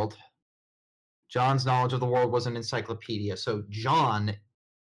the world. John's knowledge of the world was an encyclopedia. So John...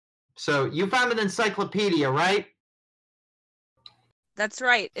 So you found an encyclopedia, right? That's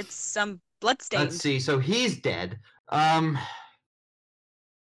right. It's some bloodstained. Let's see. So he's dead.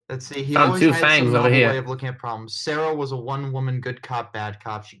 Let's see. He Found always two had fangs some over novel here. way of looking at problems. Sarah was a one-woman good cop, bad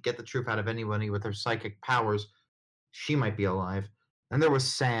cop. She'd get the truth out of anybody with her psychic powers. She might be alive. Then there was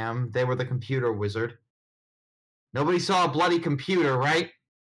Sam. They were the computer wizard. Nobody saw a bloody computer, right?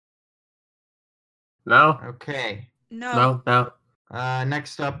 No, Okay. No. no.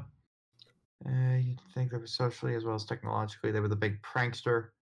 Next up, you'd think they were socially as well as technologically. They were the big prankster.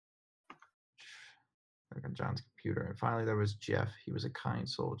 Like on John's computer. And finally, there was Jeff. He was a kind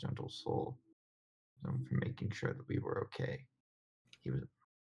soul, gentle soul. Known for making sure that we were okay. He was, let's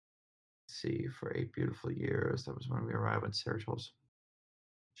see, for 8 beautiful years. That was when we arrived when Sarah told us.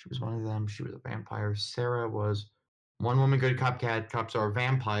 She was one of them. She was a vampire. Sarah was one woman good cop, cat. Cops are a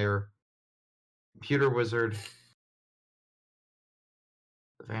vampire. Computer wizard.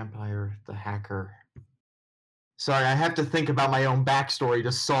 The vampire. The hacker. Sorry, I have to think about my own backstory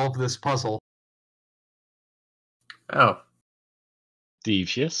to solve this puzzle. Oh,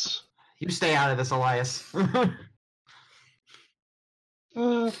 devious. You stay out of this, Elias.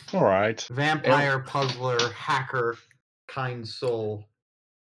 Alright. Vampire, puzzler, hacker, kind soul.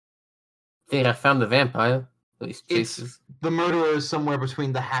 I think I found the vampire. At least It's traces. the murderer is somewhere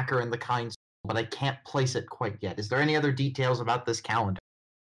between the hacker and the kind soul, but I can't place it quite yet. Is there any other details about this calendar?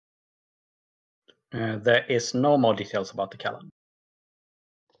 There is no more details about the calendar.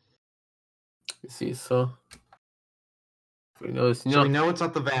 You see, so we know it's So not. we know it's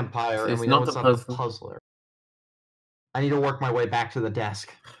not the vampire, and It's we know not it's the not the puzzler. puzzler. I need to work my way back to the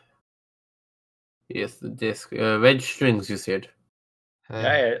desk. Yes, the disc. Red strings, you said.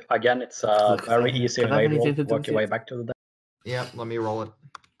 Yeah, again, it's a Look, very I- easy can I have way to anything to do work with your way it? back to the desk. Yep, let me roll it.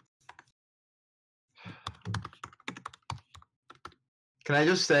 Can I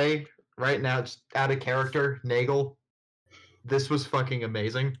just say, right now, just out of character, Nagel, this was fucking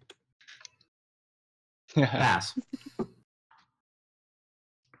amazing. Pass.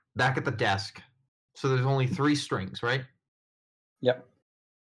 Back at the desk. So there's only 3 strings, right? Yep.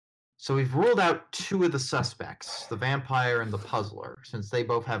 So we've ruled out 2 of the suspects, the vampire and the puzzler, since they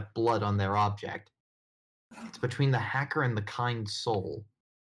both have blood on their object. It's between the hacker and the kind soul.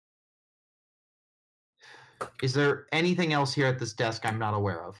 Is there anything else here at this desk I'm not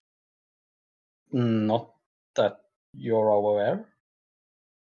aware of? Not that you're aware.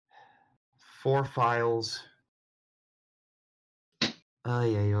 4 files.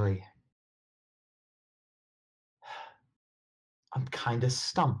 Ay, ay, ay. I'm kind of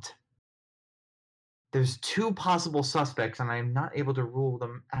stumped. There's 2 possible suspects, and I'm not able to rule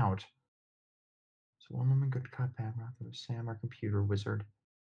them out. So one woman, good cop, bad cop, there was Sam, our computer wizard.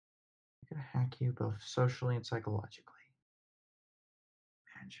 I'm gonna hack you both socially and psychologically.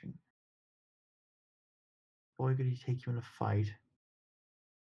 Managing. Boy, could he take you in a fight.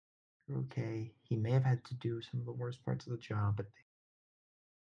 You're okay. he may have had to do some of the worst parts of the job, but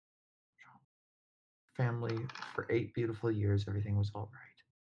family for 8 beautiful years, everything was all right.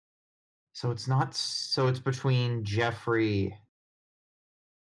 So it's not. So it's between Jeffrey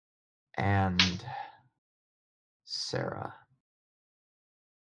and Sarah.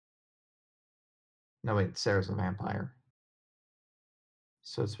 No, wait, Sarah's a vampire.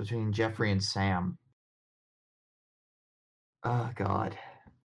 So it's between Jeffrey and Sam. Oh, God.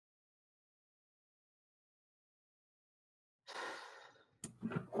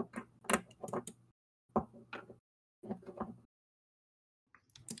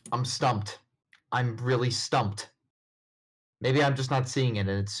 I'm stumped. I'm really stumped. Maybe I'm just not seeing it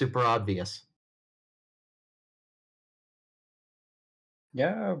and it's super obvious.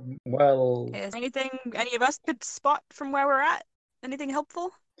 Yeah, well, Is anything any of us could spot from where we're at? Anything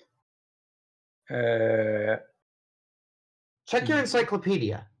helpful? Check your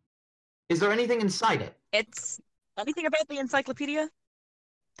encyclopedia. Is there anything inside it? It's anything about the encyclopedia?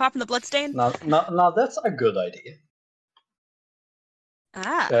 Apart from the bloodstain? now that's a good idea.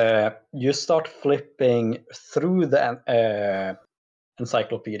 You start flipping through the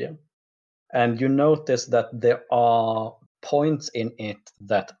encyclopedia, and you notice that there are points in it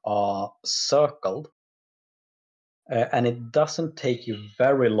that are circled, and it doesn't take you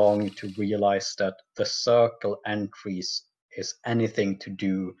very long to realize that the circle entries is anything to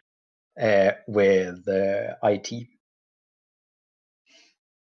do with IT.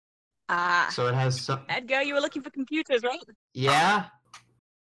 So it has some. Edgar, you were looking for computers, right? Yeah?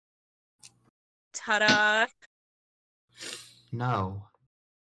 Ta-da! No.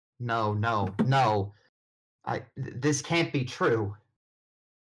 No. This can't be true.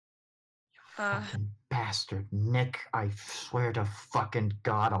 You fucking bastard, Nick. I swear to fucking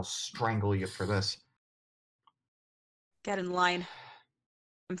God, I'll strangle you for this. Get in line.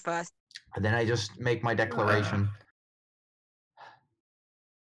 I'm first. And then I just make my declaration.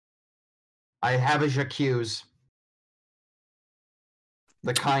 I have a j'accuse.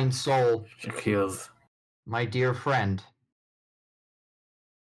 The kind soul. J'accuse. My dear friend.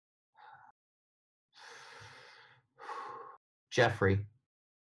 Jeffrey.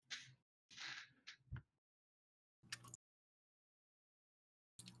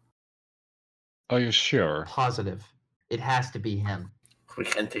 Are you sure? Positive. It has to be him. We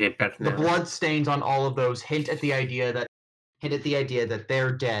can't take it back The now. blood stains on all of those hint at the idea that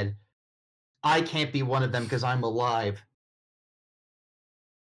they're dead. I can't be one of them because I'm alive.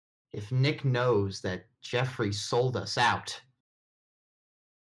 If Nick knows that Jeffrey sold us out,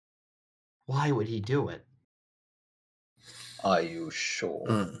 why would he do it? Are you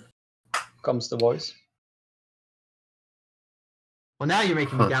sure? Comes the voice. Well, now you're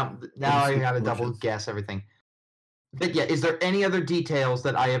making me doubt. Now I gotta double guess everything. But yeah, is there any other details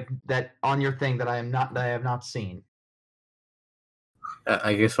that I have on your thing that I have not seen?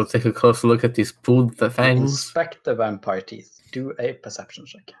 I guess I'll take a closer look at these pulled fangs. Inspect the vampire teeth. Do a perception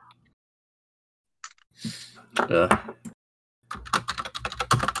check.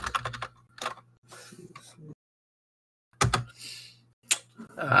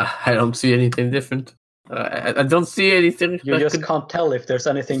 I don't see anything different. I don't see anything. You just can't tell if there's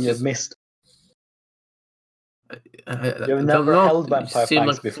anything you've missed. You've never held vampire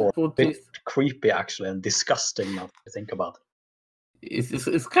fangs before. A bit creepy, actually, and disgusting now to think about.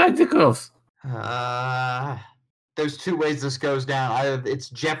 It's kind of gross. There's 2 ways this goes down. Either it's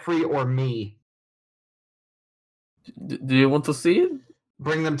Jeffrey or me. Do you want to see it?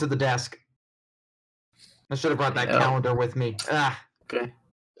 Bring them to the desk. I should have brought that calendar with me. Okay.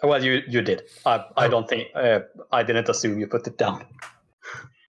 Well, you did. I don't think I didn't assume you put it down.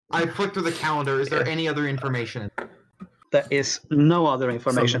 I flicked through the calendar. Is there any other information? There is no other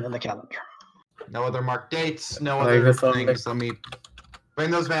information in the calendar. No other marked dates. No other things. Let me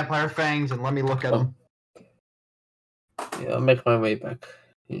bring those vampire fangs and let me look at them. Yeah, I'll make my way back.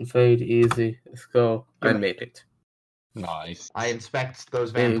 Invade easy. Let's go. I made it. Nice. I inspect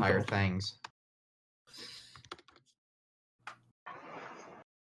those vampire fangs.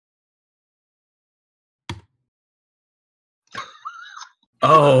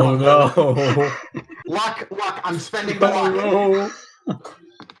 Oh no! Luck! I'm spending the luck. No.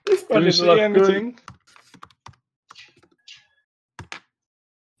 Do you see anything?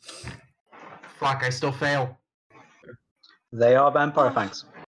 Fuck! I still fail. They are vampire fangs.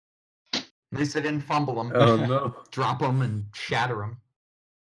 At least I didn't fumble them. Oh no! Drop them and shatter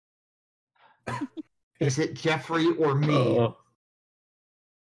them. Is it Jeffrey or me? Oh.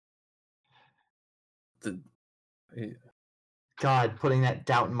 God, putting that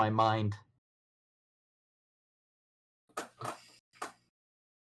doubt in my mind.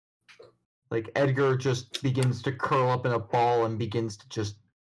 Like Edgar just begins to curl up in a ball and begins to just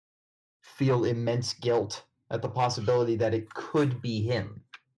feel immense guilt at the possibility that it could be him.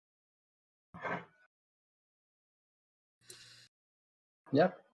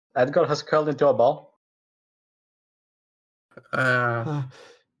 Yep. Edgar has curled into a ball.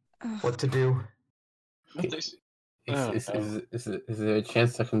 What to do? Is there a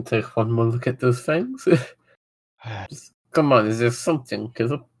chance I can take one more look at those things? Just, come on, is there something?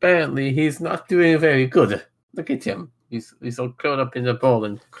 Because apparently he's not doing very good. Look at him. He's all curled up in a ball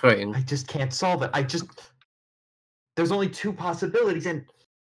and crying. I just can't solve it. There's only two possibilities, and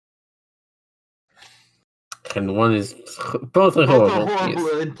one is both are both horrible. are horrible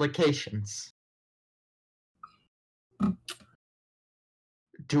Yes. implications.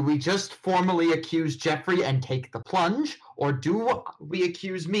 Do we just formally accuse Jeffrey and take the plunge, or do we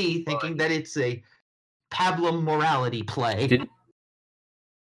accuse me thinking that it's a pablum morality play?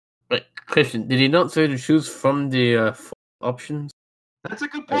 Wait, question, did he not say to choose from the options? That's a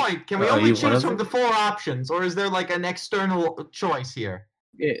good point. Can we Are only you one choose of from them? the 4 options, or is there like an external choice here?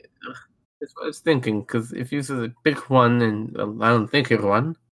 Yeah, that's what I was thinking, because if you said pick one, and I don't think you're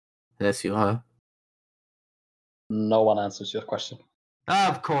one, unless you are. No one answers your question.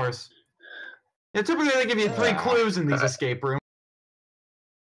 Of course. Yeah, typically they give you 3 clues in these escape rooms.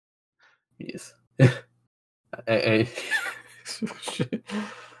 Yes.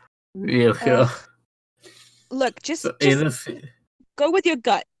 Yeah. Look, just let's see. go with your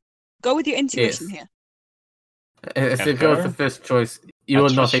gut. Go with your intuition Yes. here. If it goes the first choice, you will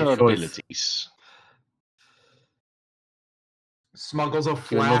not take your choice. abilities. Smuggles a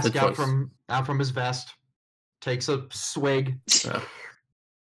You're not the flask choice. out from his vest, takes a swig, Yeah.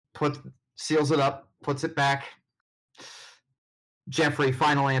 seals it up, puts it back. Jeffrey,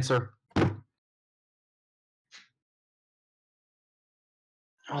 final answer.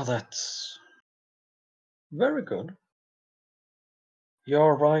 Oh, that's very good.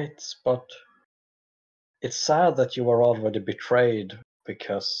 You're right, but it's sad that you were already betrayed,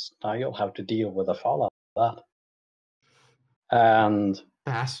 because now you'll have to deal with the fallout of that. And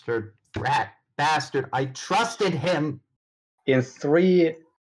Bastard, rat, bastard, I trusted him. in 3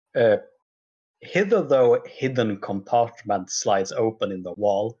 hitherto hidden compartment slides open in the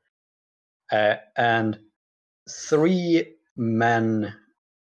wall, and 3 men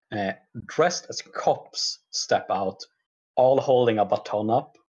dressed as cops step out, all holding a baton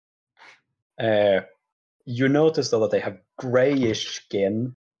up. You notice though that they have grayish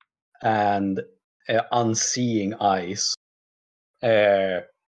skin and unseeing eyes,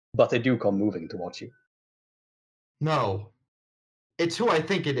 but they do come moving towards you. No. It's who I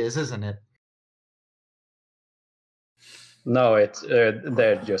think it is, isn't it? No, it's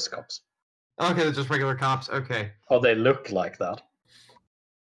they're just cops. Okay, they're just regular cops. Okay. Oh, they look like that.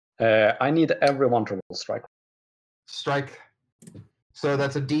 I need everyone to roll strike. Strike. So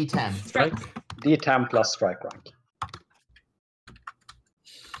that's a D10. Strike. D10 plus strike rank.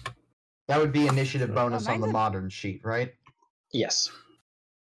 That would be initiative bonus on the nice. modern sheet, right? Yes.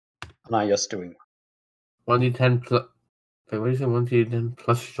 And I'm just doing 1d10 plus. Wait, what is it? 1d10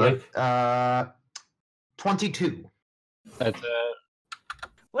 plus strike? 22.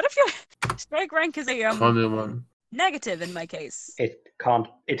 What if your strike rank is a 21. negative in my case? it. Can't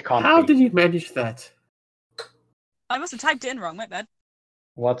How be. did you manage that? I must have typed it in wrong, my bad.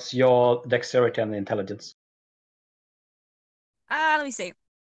 What's your dexterity and intelligence? Let me see.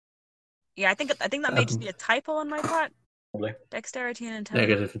 Yeah, I think that may just be a typo on my part. Probably. Dexterity and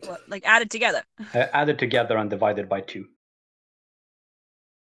intelligence. Negative. What, like added together? Added together and divided by 2.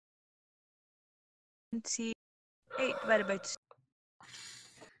 28 divided by 2.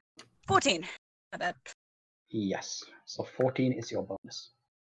 14. My bad. Yes. So 14 is your bonus.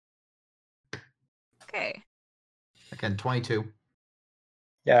 Okay. Again, 22.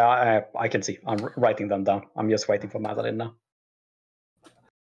 Yeah, I can see. I'm writing them down. I'm just waiting for Madeline now.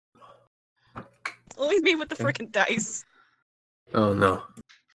 Always me with the frickin' dice. Oh no.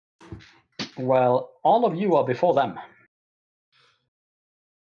 Well, all of you are before them.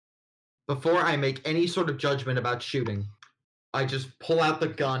 Before I make any sort of judgment about shooting, I just pull out the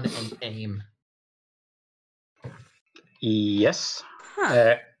gun and aim. Yes.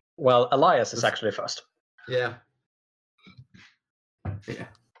 Huh. Well, Elias is actually first. Yeah. Yeah.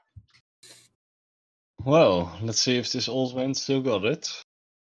 Well, let's see if this old man still got it.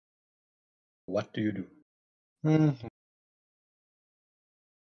 What do you do?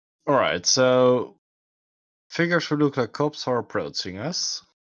 Alright, so figures who look like cops are approaching us.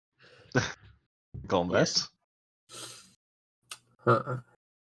 Combat. Yes. Uh-uh.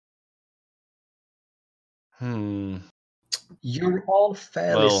 Hmm. You're all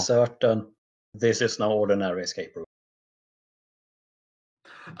fairly Well- certain This is no ordinary escape room.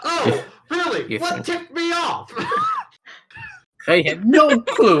 Oh, really? You What think- tipped me off? I had no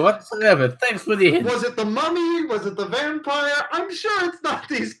clue whatsoever. Thanks for the hint. Was it the mummy? Was it the vampire? I'm sure it's not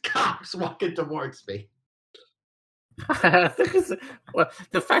these cops walking towards me. Well,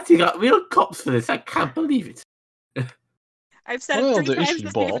 the fact you got real cops for this, I can't believe it. I've said Well, it 3 there is times a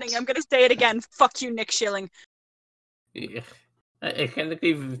this bot. evening. I'm going to say it again. Fuck you, Nick Schilling. Yeah, I can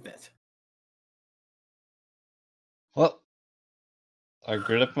agree with that. Well, I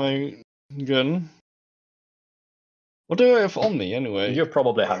grab my gun. What do I have on me anyway? You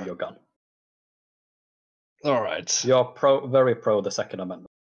probably have your gun. Alright. You're very pro the Second Amendment.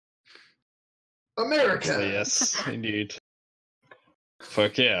 America. So yes, indeed.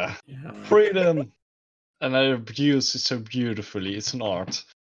 Fuck yeah. Yeah. Freedom! And I abuse it so beautifully. It's an art.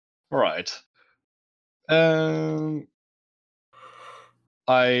 Alright.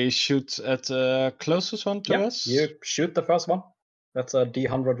 I shoot at the closest one to us. You shoot the first one. That's a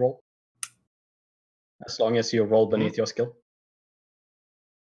D100 roll. As long as you roll beneath your skill.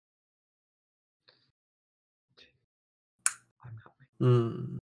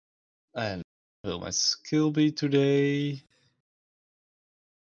 Hmm. And will my skill be today?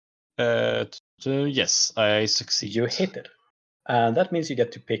 Yes, I succeed. You hit it. And that means you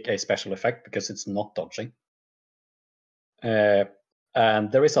get to pick a special effect because it's not dodging.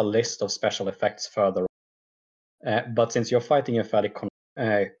 And there is a list of special effects further. But since you're fighting in fairly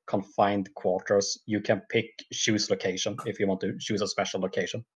confined quarters, you can pick choose location if you want to choose a special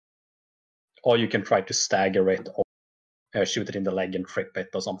location. Or you can try to stagger it or shoot it in the leg and trip it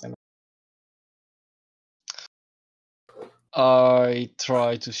or something. I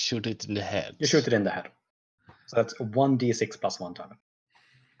try to shoot it in the head. You shoot it in the head. So that's 1d6 plus 1 time.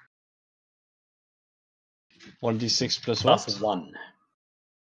 1d6 plus Plus what? 1.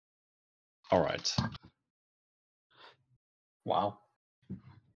 Alright. Wow.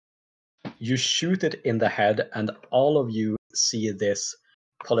 You shoot it in the head, and all of you see this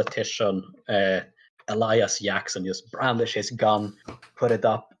politician, Elias Jackson, just brandish his gun, put it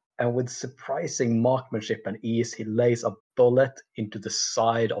up, and with surprising marksmanship and ease, he lays a bullet into the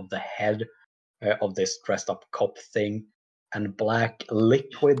side of the head of this dressed up cop thing, and black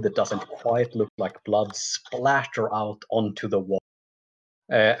liquid that doesn't quite look like blood splatter out onto the wall.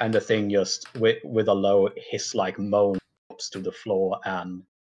 And the thing just, with a low hiss-like moan, drops to the floor and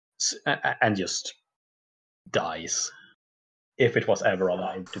just dies. If it was ever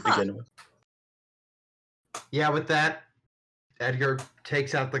alive to begin with. Yeah, with that, Edgar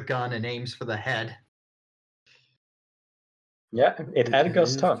takes out the gun and aims for the head. Yeah, it's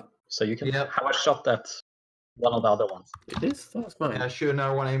Edgar's turn. So you can Yep. have a shot at one of the other ones. It is? That's mine. Yeah, shoot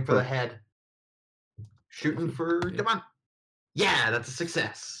another one, aim for the head. Shooting for... Come on. Yeah, that's a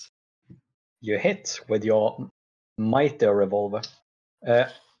success. You hit with your mightier revolver.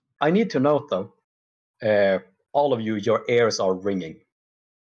 I need to note, though, all of you, your ears are ringing.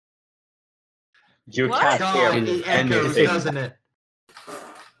 You What? can't God, hear it echoes, anything. doesn't it?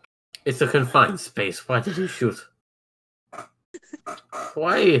 It's a confined space. Why did you shoot?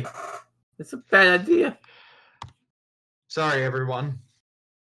 Why? It's a bad idea. Sorry, everyone.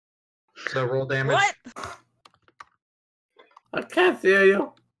 So roll damage. What? I can't hear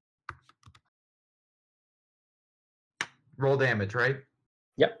you. Roll damage, right?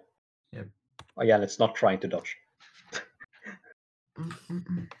 Yep. Yep. Again, it's not trying to dodge.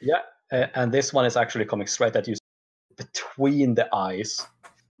 Yeah, and this one is actually coming straight at you between the eyes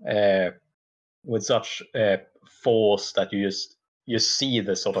with such force that you see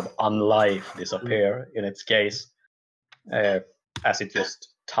the sort of unlife disappear in its gaze as it just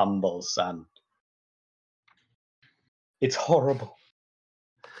tumbles, and it's horrible.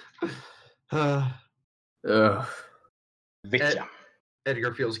 Ugh. Vitya.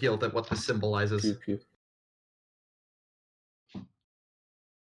 Edgar feels guilt at what this symbolizes. Pew, pew.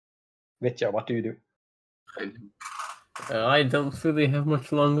 Vitya, what do you do? I don't really have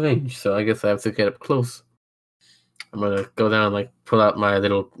much long range, so I guess I have to get up close. I'm gonna go down, like, pull out my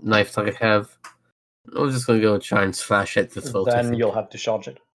little knife that I have. I'm just gonna go try and slash at the throat. I Then think. you'll have to charge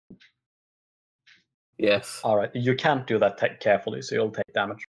it. Yes. All right, you can't do that carefully, so you'll take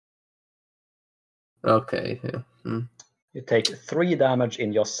damage. Okay. Yeah. You take 3 damage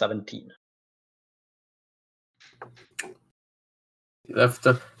in your 17. Left.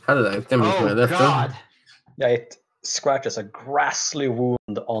 How did I damage my Oh, left God. Yeah, it scratches a ghastly wound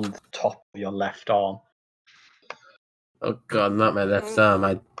on the top of your left arm. Oh God, not my left arm.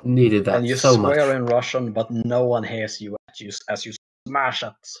 I needed that And you so much. swear in Russian, but no one hears you as you smash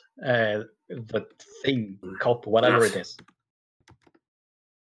at the thing, cop, whatever it is.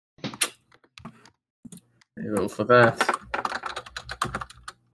 Roll for that.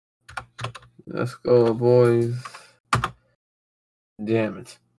 Let's go, boys. Damn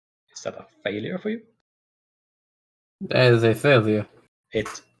it. Is that a failure for you? That is a failure.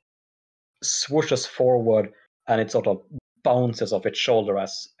 It swooshes forward and it sort of bounces off its shoulder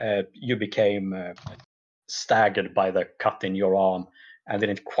as you became staggered by the cut in your arm and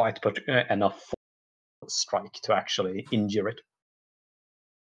didn't quite put enough strike to actually injure it.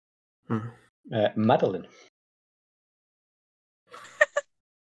 Madeline.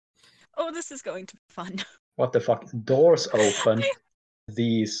 Oh, this is going to be fun. What the fuck? Doors open.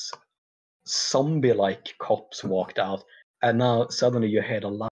 These zombie-like cops walked out, and now suddenly you hear a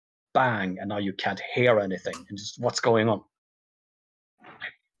loud bang, and now you can't hear anything. And just what's going on?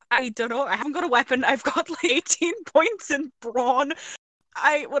 I don't know. I haven't got a weapon. I've got like 18 points in brawn.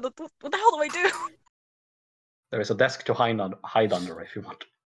 What the hell do I do? There is a desk to hide under if you want.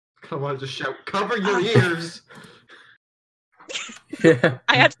 I want to just shout, cover your ears! Yeah.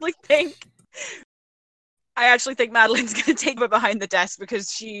 I actually think Madeline's gonna take her behind the desk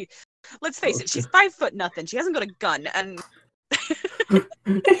because let's face it, she's 5 foot nothing. She hasn't got a gun, and You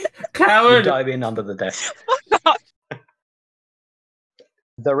Coward! dive in under the desk. fuck off.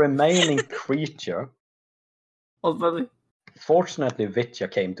 The remaining creature, Oh, buddy. fortunately Vitya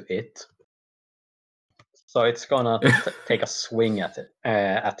came to it. So it's gonna take a swing at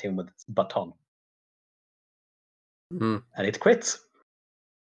him with its baton. Mm. And it quits.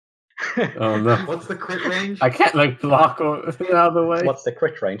 Oh no. What's the crit range? I can't like block or out of the way. What's the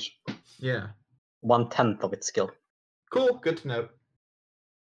crit range? Yeah. 1/10 of its skill. Cool, good to know.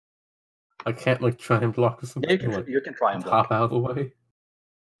 I can't like try and block or something. Yeah, you can try and block. Hop out of the way.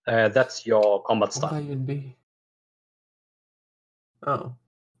 That's your combat What would style. I even be? Oh,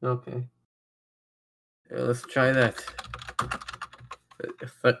 okay. Yeah, let's try that.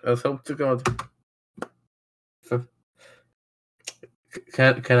 Let's hope to God.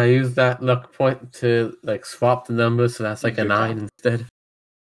 Can I use that luck point to like swap the numbers so that's like a 9 instead?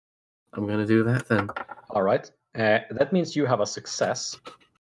 I'm gonna do that then. All right. That means you have a success,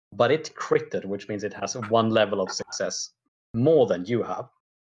 but it critted, which means it has 1 level of success more than you have,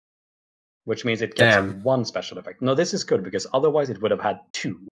 which means it gets Damn. 1 special effect. No, this is good because otherwise it would have had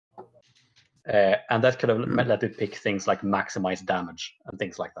 2. And that could have let it pick things like maximize damage and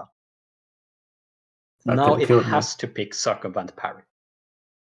things like that. That Now could've it killed me. has to pick circumvent parry.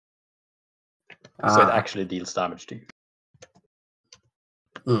 So it actually deals damage to you.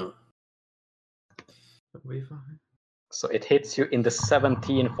 Mm. So it hits you in the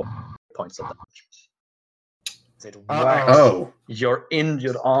 17 points of damage. So it whacks Oh, your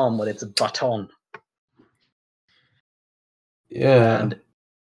injured arm with its baton. yeah. And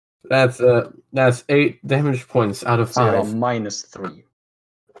That's 8 damage points out of so you're 5. on -3.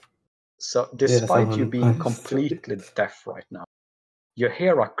 So despite I'm you on being -3. completely deaf right now, you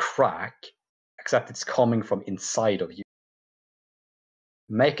hear a crack, except it's coming from inside of you.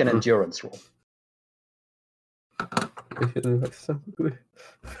 Make an endurance roll.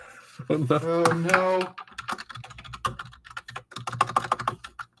 Oh no.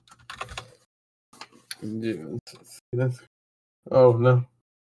 Oh no. Oh no.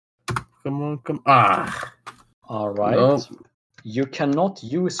 Come on, come ah. All right. Nope. You cannot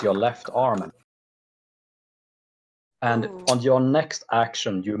use your left arm. And Ooh. on your next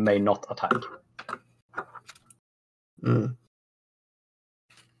action, you may not attack. Mm.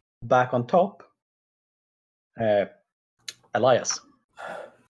 Back on top, Elias.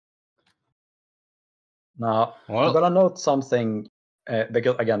 Now, I'm going to note something,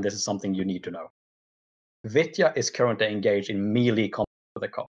 because again, this is something you need to know. Vitya is currently engaged in melee combat with the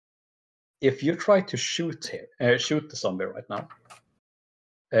cop. If you try to shoot the zombie right now,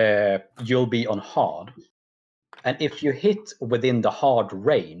 you'll be on hard. And if you hit within the hard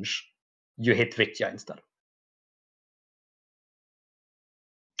range, you hit Vitya instead.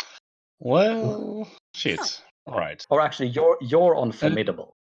 Well, shit. All right. Or actually, you're on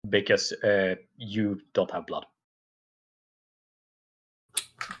formidable because you don't have blood.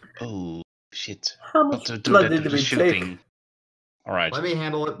 Oh, shit. How Got much to do blood that did with we the shooting. All right. Let me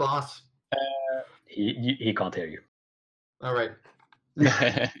handle it, boss. He can't hear you. All right.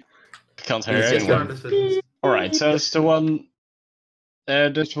 Can't hear He's just anyone. Decisions. All right, so it's the one.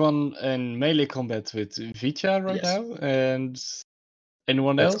 There's one in melee combat with Vitya right Yes. now, and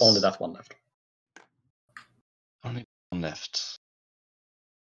anyone There's else? only that one left. Only one left.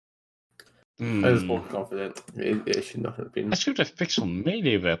 I was more confident. It should not have been. I should have picked some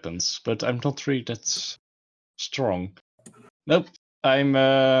melee weapons, but I'm not really that strong. Nope. I'm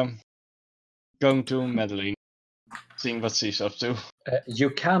going to Madeline, seeing what she's up to.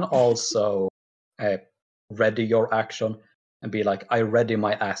 You can also ready your action and be like, I ready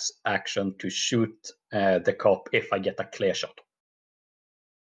my action to shoot the cop if I get a clear shot.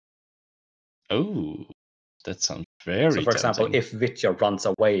 Oh, that sounds very So, for example, tempting. if Vitya runs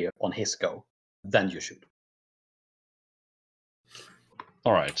away on his go, then you shoot.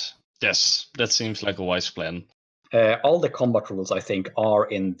 All right. Yes, that seems like a wise plan. All the combat rules, I think, are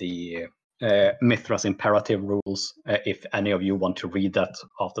in the Mithras Imperative rules, if any of you want to read that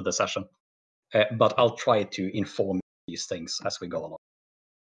after the session. But I'll try to inform these things as we go along.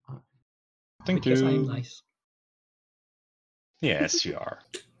 Thank Because you. I'm nice. Yes, you are.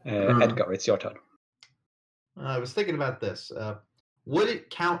 Edgar, it's your turn. I was thinking about this. Would it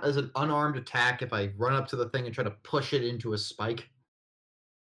count as an unarmed attack if I run up to the thing and try to push it into a spike?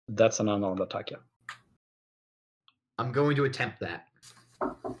 That's an unarmed attack, yeah. I'm going to attempt that.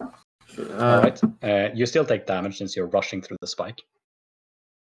 All right. You still take damage since you're rushing through the spike.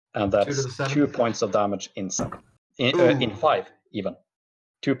 And 2 to that's the 7. 2 points of damage in 7. In 5, even.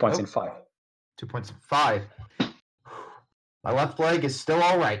 2 points in 5. 2 points in 5. My left leg is still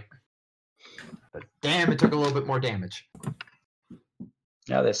all right. But damn, it took a little bit more damage.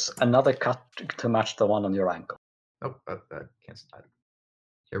 Yeah, there's another cut to match the one on your ankle. Oh, can't stop.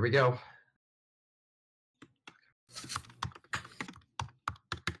 Here we go.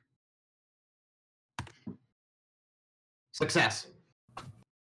 Success.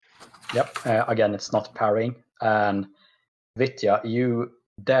 Yep. Again, it's not parrying. And Vitya, you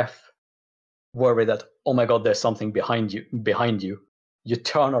worry that, oh my god, there's something behind you. You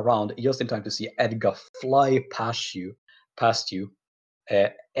turn around just in time to see Edgar fly past you,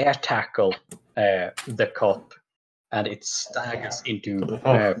 air tackle the cop, and it staggers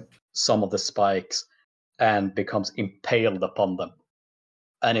into some of the spikes and becomes impaled upon them.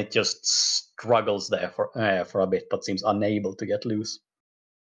 And it just struggles there for a bit, but seems unable to get loose.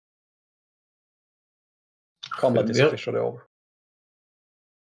 Combat is officially over.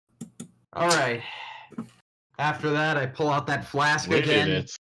 All right. After that, I pull out that flask We did again,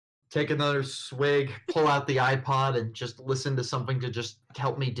 it. take another swig, pull out the iPod, and just listen to something to just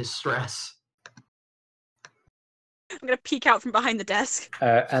help me distress. I'm gonna peek out from behind the desk.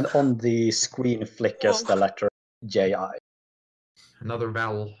 And on the screen flickers the letter J-I. Another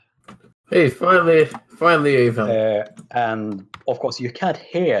vowel. Hey, finally, Ava. And of course, you can't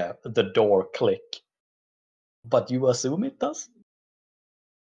hear the door click, but you assume it does?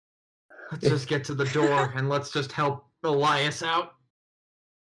 Let's just get to the door and let's just help Elias out.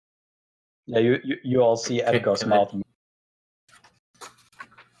 Yeah, you all see Edgar's mouth.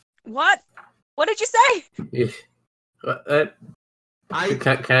 What? What did you say?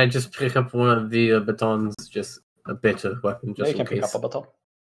 Can I just pick up one of the batons, just a better weapon, just Yeah, you in can pick case? up a baton.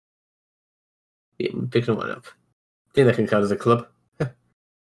 Yeah, picking one up. I think that can count as a club.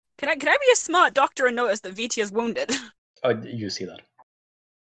 Can I be a smart doctor and notice that VT is wounded? You see that.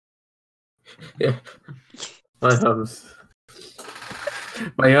 Yeah. My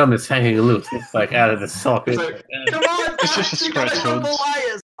arm is hanging loose. It's like out of the socket. It's like, come on, It's just a you gotta scratch help wound.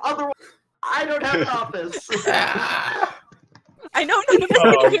 Elias. Otherwise, I don't have an office. I know none of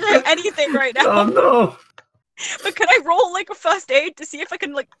us can hear anything right now. Oh no! But could I roll like a first aid to see if I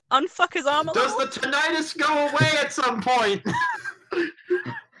can like unfuck his arm a Does little? the tinnitus go away at some point?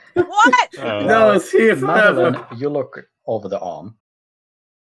 What? No, it's here Madeline, forever. you look over the arm,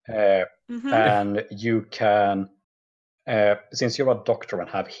 Mhm. and you can, since you're a doctor and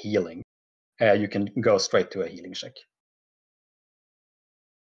have healing, you can go straight to a healing check.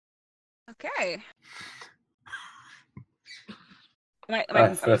 Okay.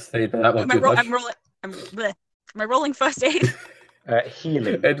 Am First aid, that won't I do much. rolling? Am I rolling first aid?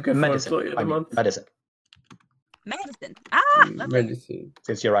 Healing, Edgar for medicine. employee of the month. Medicine, Medicine. Ah, lovely. Medicine.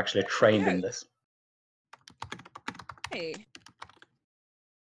 since you're actually trained in this. Hey.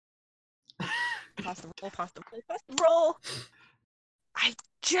 Pass the roll. I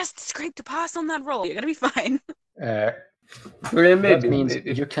just scraped a pass on that roll. You're gonna be fine. That means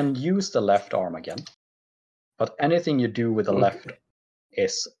you can use the left arm again, but anything you do with the left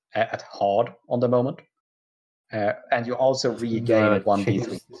is at hard on the moment, and you also regain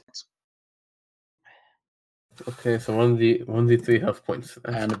 1d3 points. Okay, so 1d3 health points.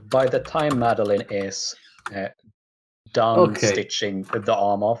 And by the time Madeline is done stitching the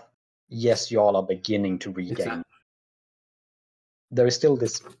arm off, yes, you all are beginning to regain. There is still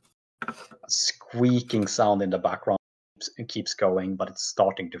this squeaking sound in the background. It keeps going, but it's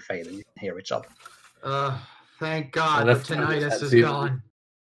starting to fade, and you can hear each other. Thank God the tinnitus is gone.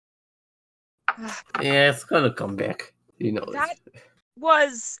 Yeah, it's gonna come back. You know That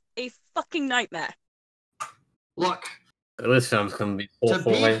was a fucking nightmare. Look, this sounds gonna be to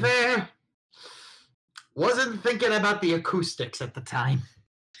awful. be fair, Wasn't thinking about the acoustics at the time.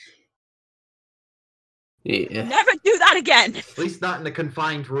 Yeah. Never do that again, At least not in a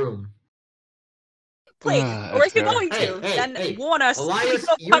confined room. please. Or if you're Edgar. going to, then Hey, warn us. Elias,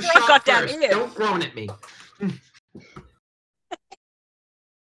 Don't you cover our shot goddamn first. ears. Don't groan at me.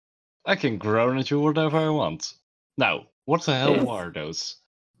 I can groan at you whatever I want. Now, what the hell are those?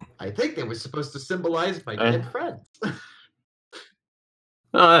 I think they were supposed to symbolize my dead friends. Oh,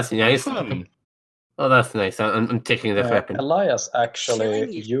 that's nice. Fun. Oh, that's nice. I'm taking the weapon. Elias, actually,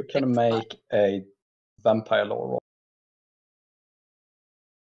 Killing you. you can make a vampire lore roll.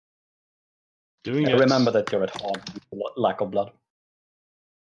 Doing it. Remember that you're at hard lack of blood.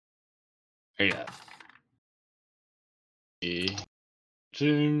 Yeah.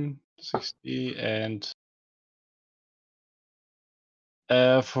 60 and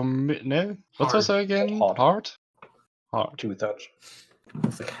for me, no. What was Hard. that again? Hard. Hard. 2/3.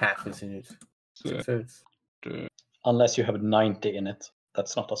 It's like half, isn't it? So, 2/3. Unless you have 90 in it,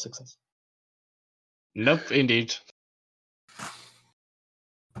 that's not a success. nope, indeed.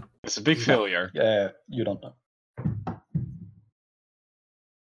 It's a big failure. You don't know.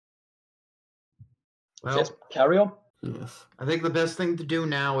 Well, Yes, carry on. Yes. I think the best thing to do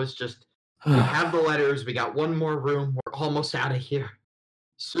now is just we have the letters. We got one more room. We're almost out of here.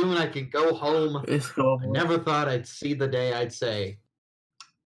 Soon I can go home. Let's go. I never thought I'd see the day I'd say,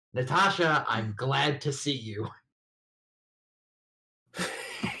 Natasha, I'm glad to see you.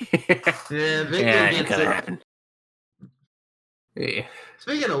 Yeah, Victor Yeah, it gets could it. happen. Yeah.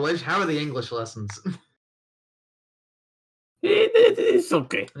 Speaking of which, how are the English lessons? It's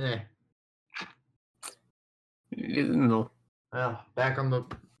okay. Yeah. No. Well, back on the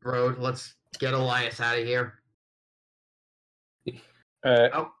road. Let's get Elias out of here.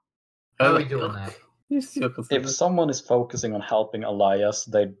 How are we doing that? If someone is focusing on helping Elias,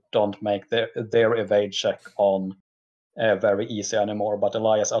 they don't make their evade check on very easy anymore, but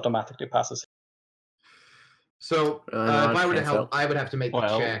Elias automatically passes. So, No, if I were to can't help, help. I would have to make the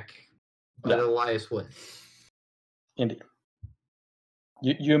Well, check, but yeah. Elias would. Indeed.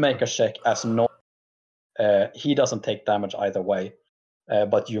 You make a check as no. He doesn't take damage either way,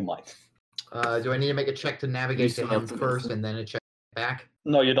 but you might. Do I need to make a check to navigate to still him have to- first and then a check back?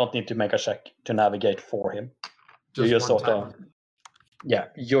 No, you don't need to make a check to navigate for him. Just You're one sort time. of, yeah,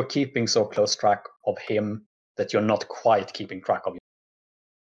 you're keeping so close track of him that you're not quite keeping track of you.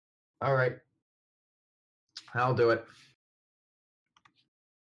 All right. I'll do it.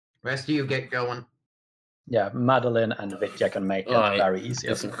 Rest of you get going. Yeah, Madeline and Vitya can make it Alright, very easy.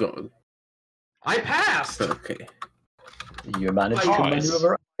 Let's go. I passed! Okay. You managed to Nice.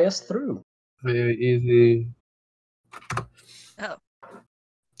 maneuver Elias through. Very easy. Oh.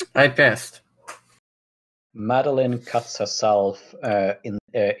 I passed. Madeline cuts herself in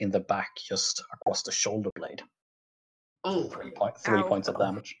the back, just across the shoulder blade. Oh, 3 Ow. points of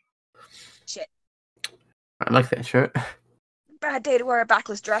damage. Shit. I like that shirt. Bad day to wear a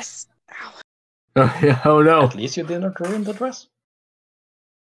backless dress. Ow. Oh, yeah, oh no. At least you didn't ruin the dress.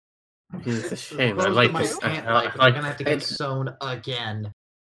 It's a shame. I Close like the this. mic, can't like, I'm gonna have to get sewn again.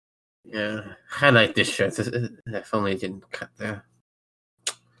 Yeah, I like this shirt. If only it didn't cut there.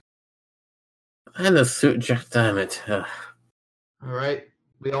 And the suit jack, damn it. All right,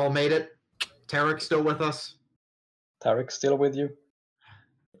 we all made it. Tarek's still with us. Tarek's still with you.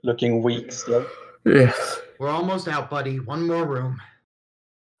 Looking weak still, Yes. We're almost out, buddy. One more room.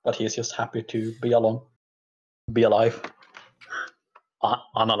 but he's just happy to be alone. Be alive.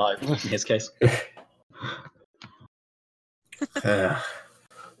 Unalive, in his case.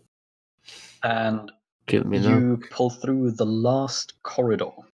 And Kill me now. you pull through the last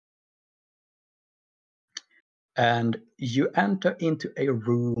corridor. And you enter into a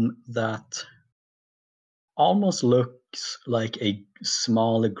room that almost looks like a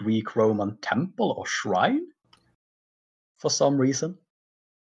small Greek-Roman temple or shrine for some reason.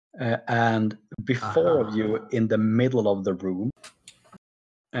 And before you, in the middle of the room,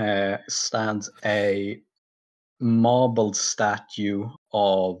 stands a marble statue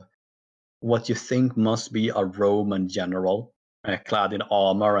of what you think must be a Roman general, clad in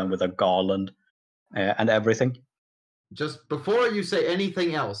armor and with a garland and everything. Just before you say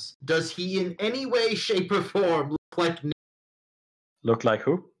anything else, does he in any way, shape, or form look like Look like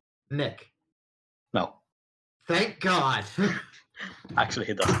who? Nick? No, Thank God. actually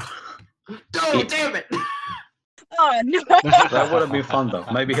he doesn't. Oh, damn it! Oh no! That would have been fun though.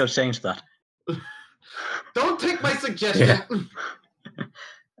 Maybe he'll change that. Don't take my suggestion.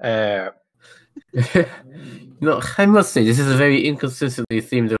 No, I must say, this is a very inconsistently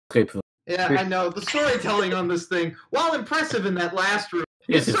themed escape room. Yeah, I know. The storytelling on this thing, while impressive in that last room,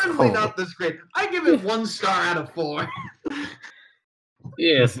 Yes, It's certainly not this great. I give it 1 star out of 4.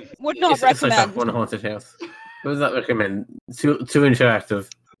 Yes, Would not it's like that recommend. one haunted house. Would not recommend. Too interactive,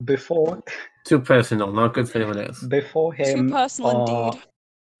 Before too personal, not good for anyone else. before him, Too personal indeed.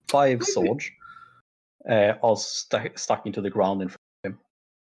 5 swords are stuck into the ground in front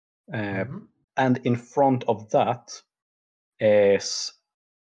of him. And in front of that is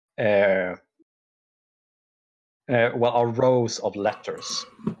are rows of letters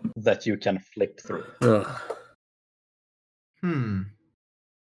that you can flip through. Ugh.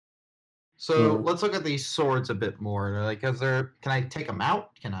 So let's look at these swords a bit more. Like, can I take them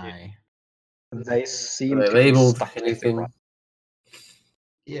out? Can I? They seem Are they to be labeled stuck to the anything? ground.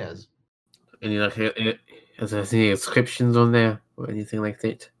 Yes. Any like, is there any inscriptions on there or anything like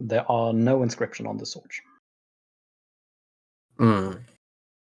that? There are no inscription on the swords.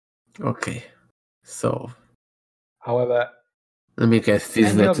 Okay, so However, let me guess.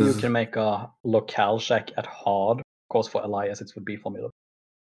 These any of you letters. can make a locale check at hard. Of course, for Elias, it would be formidable.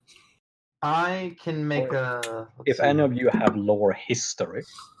 I can make a. If any of you have lore history,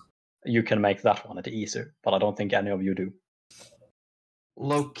 you can make that one at easy. But I don't think any of you do.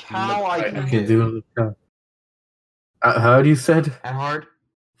 Locale, I I can can do. do. How do you said? At hard,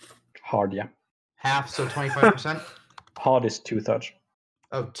 Hard, yeah. half, so 25%. Hard is 2/3.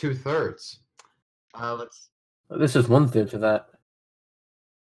 Oh, 2/3. Let's. This is 1/3 to that.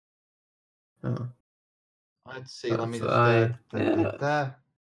 Oh. Let's see. Let me That's just.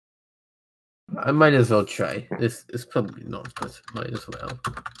 I might as well try. This is probably not, but might as well.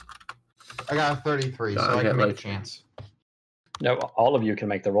 I got a 33, so I I got can make like- a chance. No, all of you can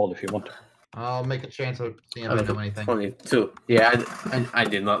make the roll if you want to. I'll make a chance of seeing if I know anything. 22. Yeah, I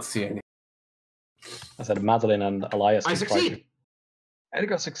did not see any. I said Madeline and Elias. I can try to- succeed.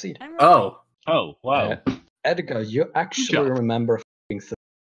 Edgar succeed. Oh, Oh, wow. Edgar, you actually job. remember flipping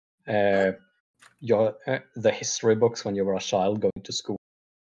through the history books when you were a child going to school,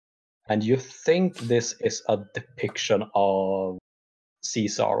 and you think this is a depiction of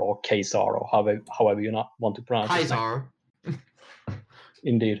Caesar or Caesar or however you not want to pronounce his name. Kaisar.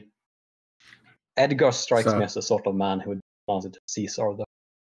 Indeed. Edgar strikes So- me as the sort of man who would pronounce it Caesar, though.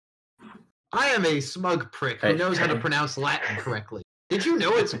 I am a smug prick who Hey, knows how to hey. pronounce Latin correctly. Did you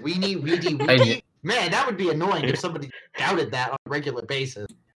know it's weenie, weedy, Hey, weedy? Man, that would be annoying if somebody doubted that on a regular basis.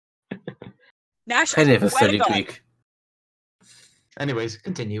 Nash, I never swear to studied God. Greek. Anyways,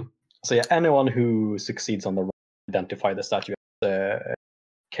 continue. So yeah, anyone who succeeds on the roll identify the statue as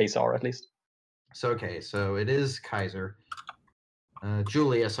Caesar at least. So, okay, so it is Kaiser.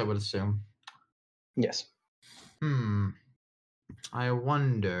 Julius, I would assume. Yes. I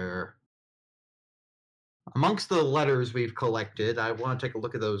wonder. Amongst the letters we've collected, I want to take a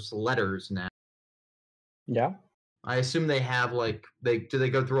look at those letters now. Yeah. I assume they have do they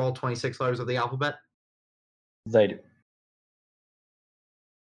go through all 26 letters of the alphabet? They do.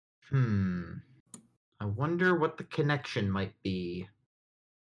 I wonder what the connection might be.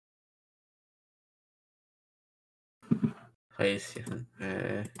 Wait a second.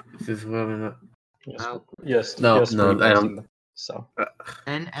 This is where we're not. Yes. No, yes, no, I don't- them. So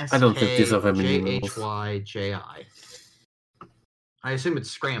NSK I don't think these are very many rules. JHYJI. I assume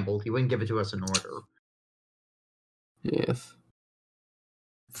it's scrambled. He wouldn't give it to us in order. Yes.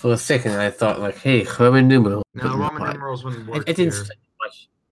 For a second, I thought like, hey, Roman numerals. No, but Roman not. numerals wouldn't work It didn't here. seem much.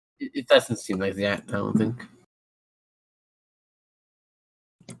 It doesn't seem like that. I don't think.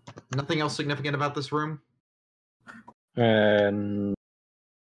 Nothing else significant about this room?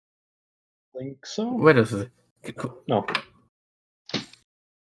 think so. Where does it? No.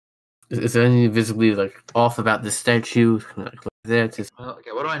 Is there anything visibly like off about the statue? Like there, just Well,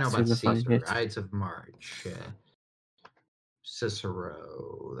 okay, what do I know about Signifying Caesar? it. Ides of March.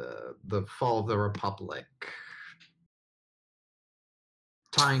 Cicero. The fall of the Republic.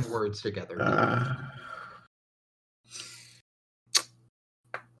 Tying words together.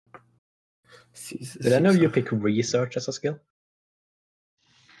 Did I know you pick research as a skill?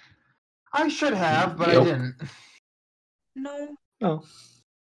 I should have, but I Yep. didn't. No. Oh.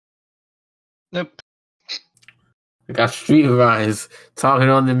 Nope. I got street rise talking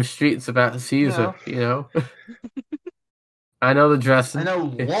on them streets about Caesar. You know. I know the dressing. I know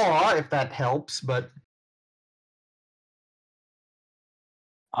law, if that helps, but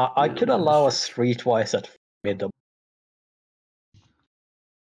I could allow a streetwise at mid.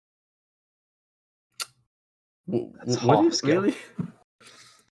 That's What half is skill. really?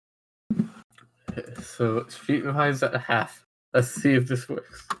 So street rise at half. Let's see if this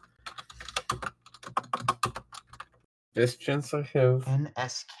works. This chance I have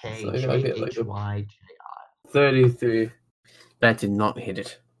NSK So I get, like, JHYJ. 33. That did not hit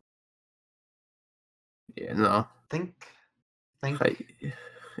it. Yeah, no. Think.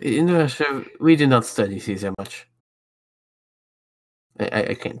 In Russia, we do not study Caesar much.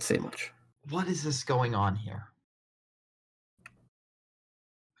 I can't say much. What is this going on here?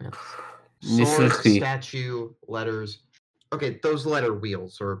 Sword, Nisrki. statue, letters. Okay, those letter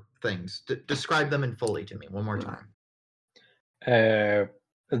wheels or things. Describe them in fully to me one more time.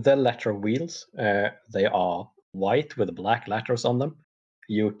 The letter wheels, they are white with black letters on them.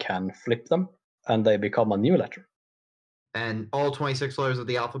 You can flip them, and they become a new letter. And all 26 letters of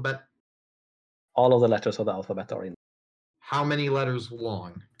the alphabet? All of the letters of the alphabet are in. How many letters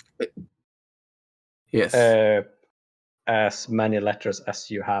long? Yes. As many letters as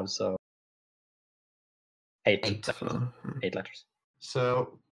you have, so 8. 8. 8 letters.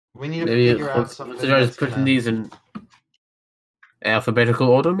 So we need to Maybe figure out something just putting these in alphabetical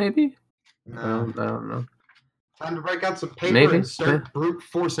order, maybe? No. I don't know. Time to break out some paper Maybe, and start yeah. brute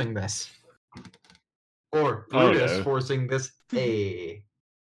forcing this. Or Oh, Brutus no. forcing this.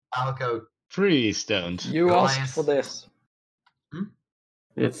 I'll go. Please don't. You Goliath. asked for this.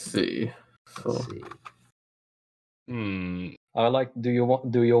 Let's see. Let's see. I like. Do you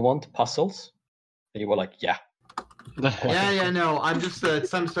want puzzles? And you were like, yeah. Yeah, no. I'm just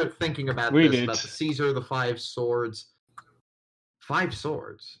some start thinking about Read this it. about the Caesar, the 5 swords. 5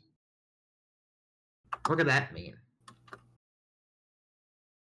 swords. What could that mean?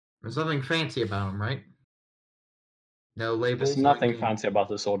 There's nothing fancy about them, right? No labels. There's nothing fancy about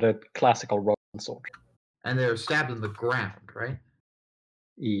the sword. They're classical Roman sword. And they're stabbed in the ground, right?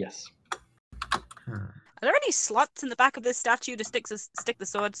 Yes. Are there any slots in the back of this statue to stick the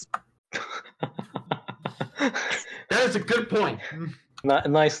swords? That is a good point.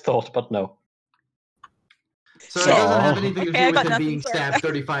 Nice thought, but no. So it doesn't have anything to Okay, I do got with him nothing, being sorry. stabbed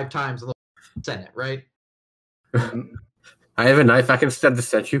 35 times in the Senate, right? I have a knife, I can stab the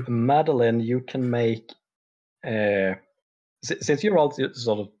statue. Madeline, you can make. Since you're all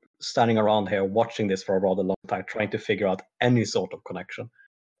sort of standing around here watching this for a rather long time, trying to figure out any sort of connection,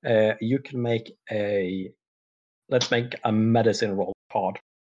 you can make a. Let's make a medicine roll card.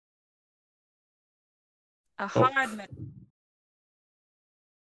 A hard med-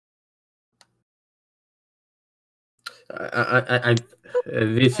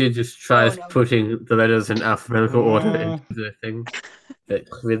 Vici just tries no. putting the letters in alphabetical order Uh. into the thing.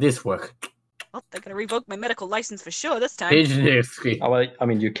 Will this work? Well, they're gonna revoke my medical license for sure this time. Engineering. Oh, well, I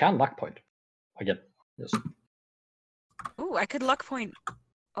mean, you can luck point. Again, yes. Ooh, I could luck point.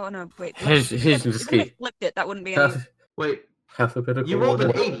 Oh no, wait. Here's Even if the I key. flipped it, that wouldn't be any. Wait, Alphabetical you rolled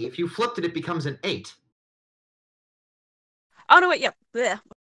order. an 80. If you flipped it, it becomes an 8. Oh no, wait, yeah. Blech.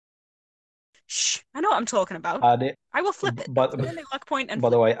 Shh, I know what I'm talking about. Add it, I will flip it. but- And then luck point and by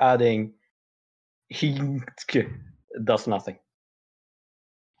the flip. way, adding he does nothing.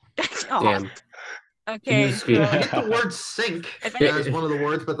 Aw, Damn. okay. Use key. so- I get the word sink If as one of the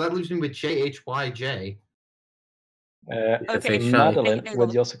words, but that leaves me with JHYJ. Okay, Madeline, Hey,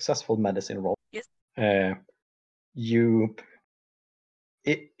 with your successful medicine roll, Yes.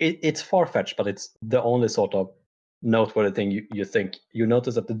 it's far-fetched, but it's the only sort of noteworthy thing you think. You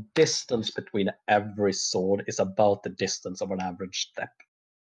notice that the distance between every sword is about the distance of an average step.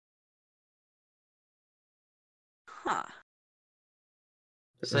 Huh.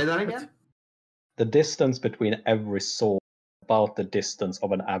 Say that again? The distance between every sword is about the distance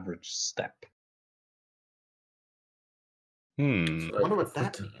of an average step. I wonder what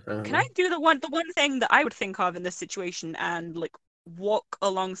that means. Can I do the one thing that I would think of in this situation and like walk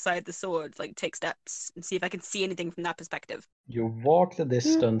alongside the swords, like take steps and see if I can see anything from that perspective? You walk the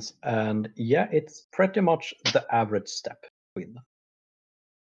distance, and yeah, it's pretty much the average step between them.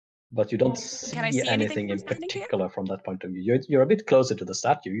 But you don't see Can I see anything anything in from standing here? particular from that point of view. You're a bit closer to the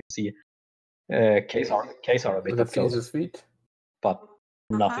statue. You see Case are a bit Look at closer, Caesar's feet. but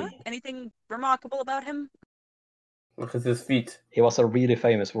nothing. Anything remarkable about him? Look at his feet. He was a really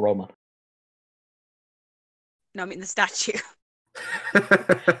famous Roman. No, I mean the statue.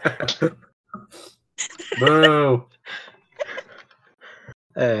 Boo!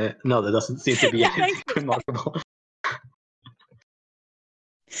 No, there doesn't seem to be Yeah, anything thank you. remarkable.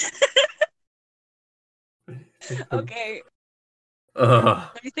 Okay, Ugh.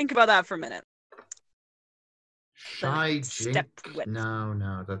 let me think about that for a minute. Shy Step Jink? width.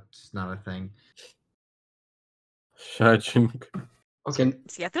 No, that's not a thing. Shajin. Okay,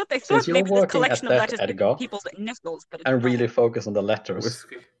 See, I thought they Since thought you're maybe this working collection at of that, letters Edgar, could be people's initials, but it's and not. really focus on the letters,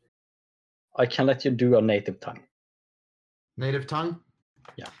 Whiskey. I can let you do a native tongue. native tongue?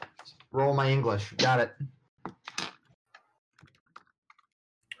 Yeah. Roll my English. Got it.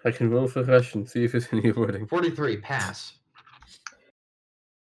 I can roll for Russian, see if it's any wording. 43, pass.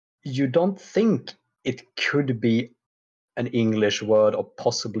 you don't think it could be an English word or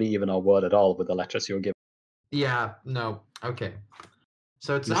possibly even a word at all with the letters you're given. Yeah, no. Okay.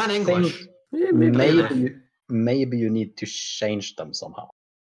 So it's You not think English. Yeah, maybe. maybe you need to change them somehow.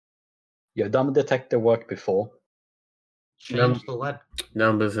 You've done detective work before. Change the letter.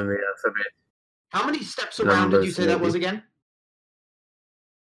 Numbers in the alphabet. How many steps around did you Numbers, say that was maybe. again?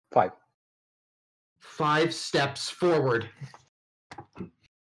 5. 5 steps forward.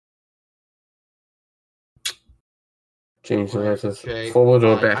 Change the letters. J, Forward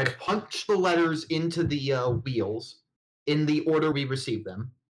or I back? punch the letters into the wheels in the order we receive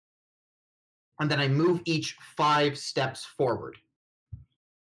them. And then I move each 5 steps forward.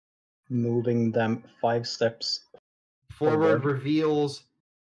 Moving them 5 steps Forward reveals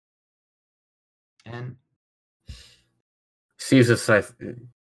N Caesar cipher.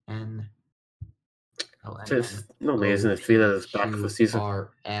 N L N Just normally, isn't it? 3 letters back for Caesar.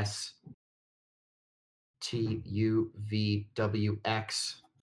 R S T U V W X.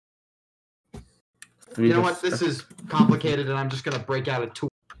 3 You know letters what? This back. is complicated, and I'm just gonna break out a tool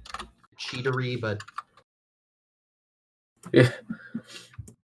cheatery, but Yeah.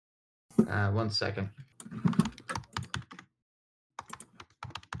 1 second.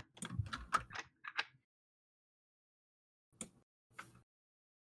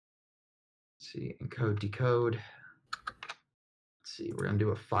 Let's see, encode, decode. Let's see, we're gonna do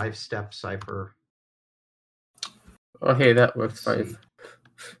a 5-step cipher. Okay, that works Let's see.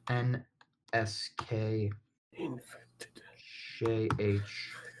 fine. N S K Infected. J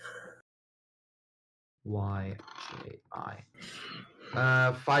H Y J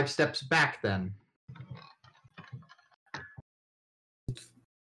I. 5 steps back then.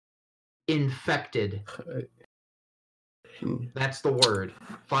 Infected. That's the word.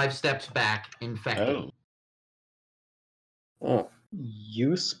 5 steps back, infected. Oh. Oh,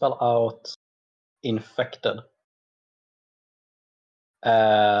 You spell out infected.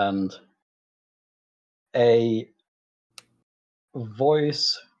 And a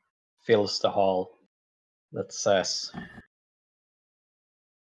voice fills the hall that says,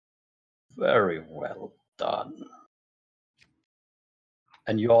 "Very well done."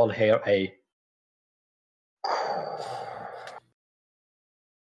 And you all hear a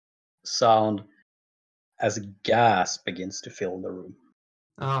sound as gas begins to fill the room.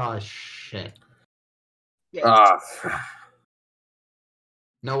 Oh, shit. ah,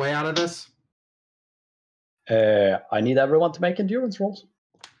 No way out of this? I need everyone to make endurance rolls.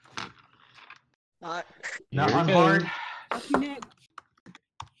 Not Not Here we on go. hard. lucky Nick.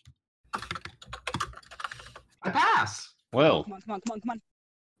 I pass. Well, Come on, come on.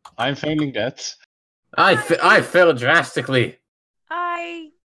 I'm failing that. I fell drastically.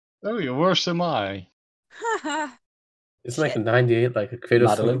 Oh, you're worse than I. It's like a Shit. 98, like a crit or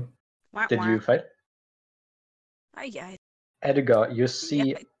Madeline, something. did you fail? Yeah. Edgar, you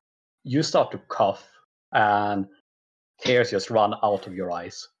see, you start to cough, and tears just run out of your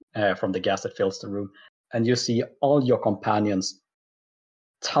eyes from the gas that fills the room. And you see all your companions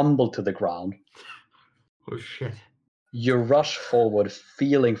tumble to the ground. Oh, shit. You rush forward,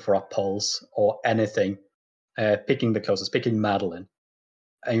 feeling for a pulse or anything, picking the closest, picking Madeline.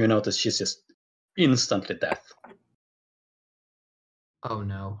 And you notice she's just instantly dead. Oh,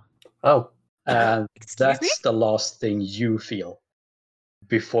 no. Oh, And Excuse me? that's the last thing you feel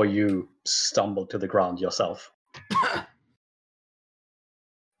before you stumble to the ground yourself,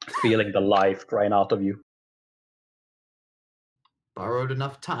 feeling the life drain out of you. Borrowed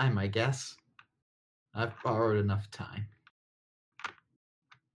enough time, I guess. I've borrowed enough time.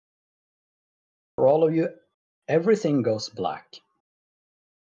 For all of you, everything goes black.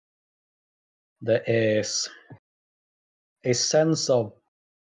 There is a sense of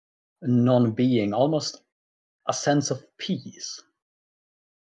non-being, almost a sense of peace.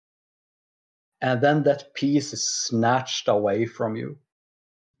 And then that peace is snatched away from you.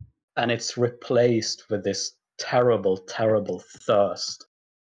 And it's replaced with this terrible, terrible thirst.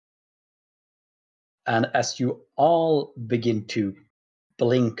 And as you all begin to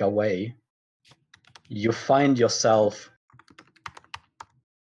blink away, you find yourself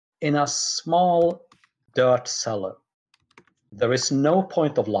in a small dirt cellar. There is no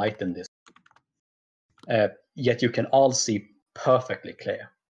point of light in this, yet you can all see perfectly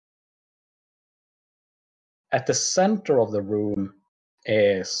clear. At the center of the room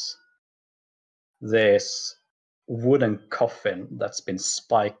is this wooden coffin that's been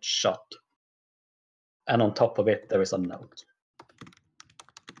spiked shut. And on top of it, there is a note.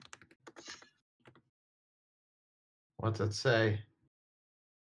 What's it say?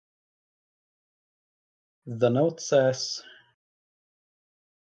 The note says,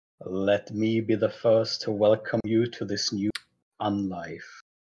 Let me be the first to welcome you to this new unlife.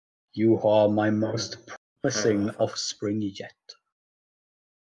 You are my most promising offspring yet.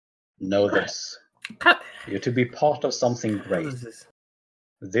 Know this. You're to be part of something What great. is this?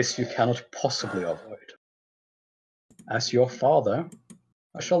 This you cannot possibly avoid. As your father,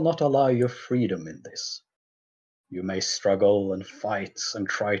 I shall not allow your freedom in this. You may struggle and fight and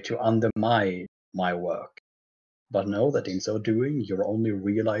try to undermine my work, but know that in so doing you're only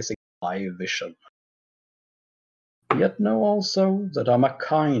realizing my vision. Yet know also that I'm a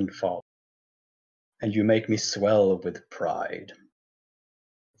kind father, and you make me swell with pride.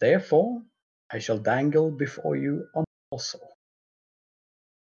 Therefore, I shall dangle before you on a morsel.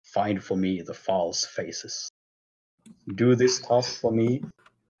 Find for me the false faces. Do this task for me,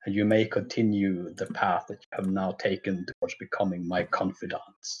 and you may continue the path that you have now taken towards becoming my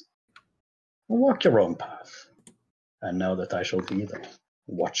confidants. Walk your own path, and know that I shall be there,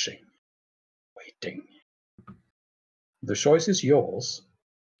 watching, waiting. The choice is yours,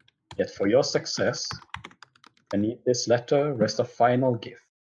 yet for your success, beneath this letter rests a final gift,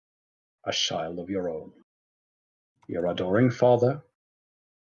 a child of your own. Your adoring father,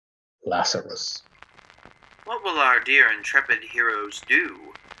 Lazarus. What will our dear intrepid heroes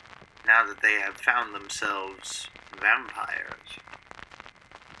do now that they have found themselves vampires?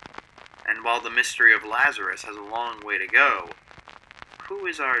 And while the mystery of Lazarus has a long way to go, who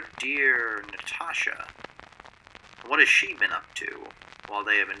is our dear Natasha? What has she been up to while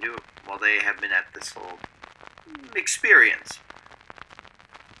they have been at this whole experience?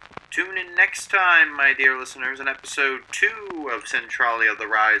 Tune in next time, my dear listeners, in episode 2 of Centralia, The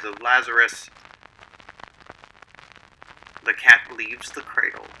Rise of Lazarus. The cat leaves the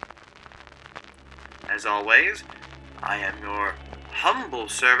cradle. As always, I am your humble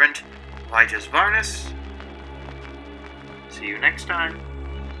servant, Vitus Varnus. See you next time.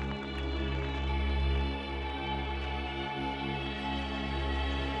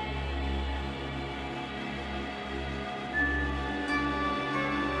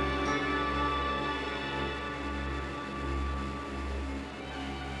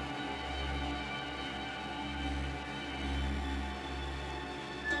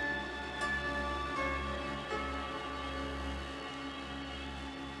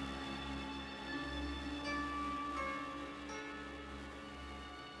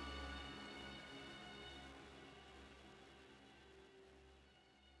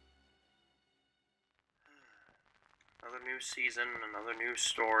 Another new season, another new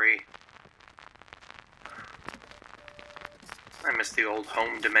story. I miss the old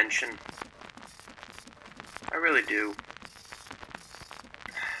home dimension. I really do.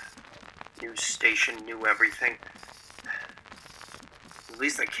 New station, new everything. At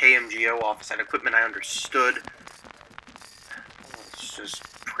least the KMGO office had equipment I understood. It's just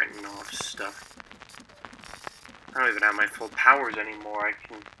printing off stuff. I don't even have my full powers anymore.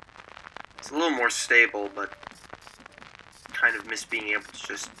 It's a little more stable, but kind of miss being able to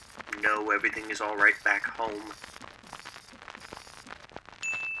just know everything is alright back home.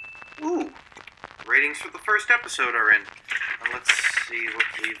 Ooh, ratings for the first episode are in. Now let's see what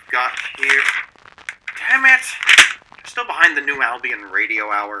we've got here. Damn it! Still behind the New Albion radio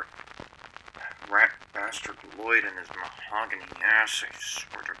hour. Rat bastard Lloyd and his mahogany ass. I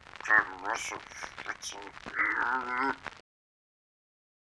swear to God, Russell Fritzel.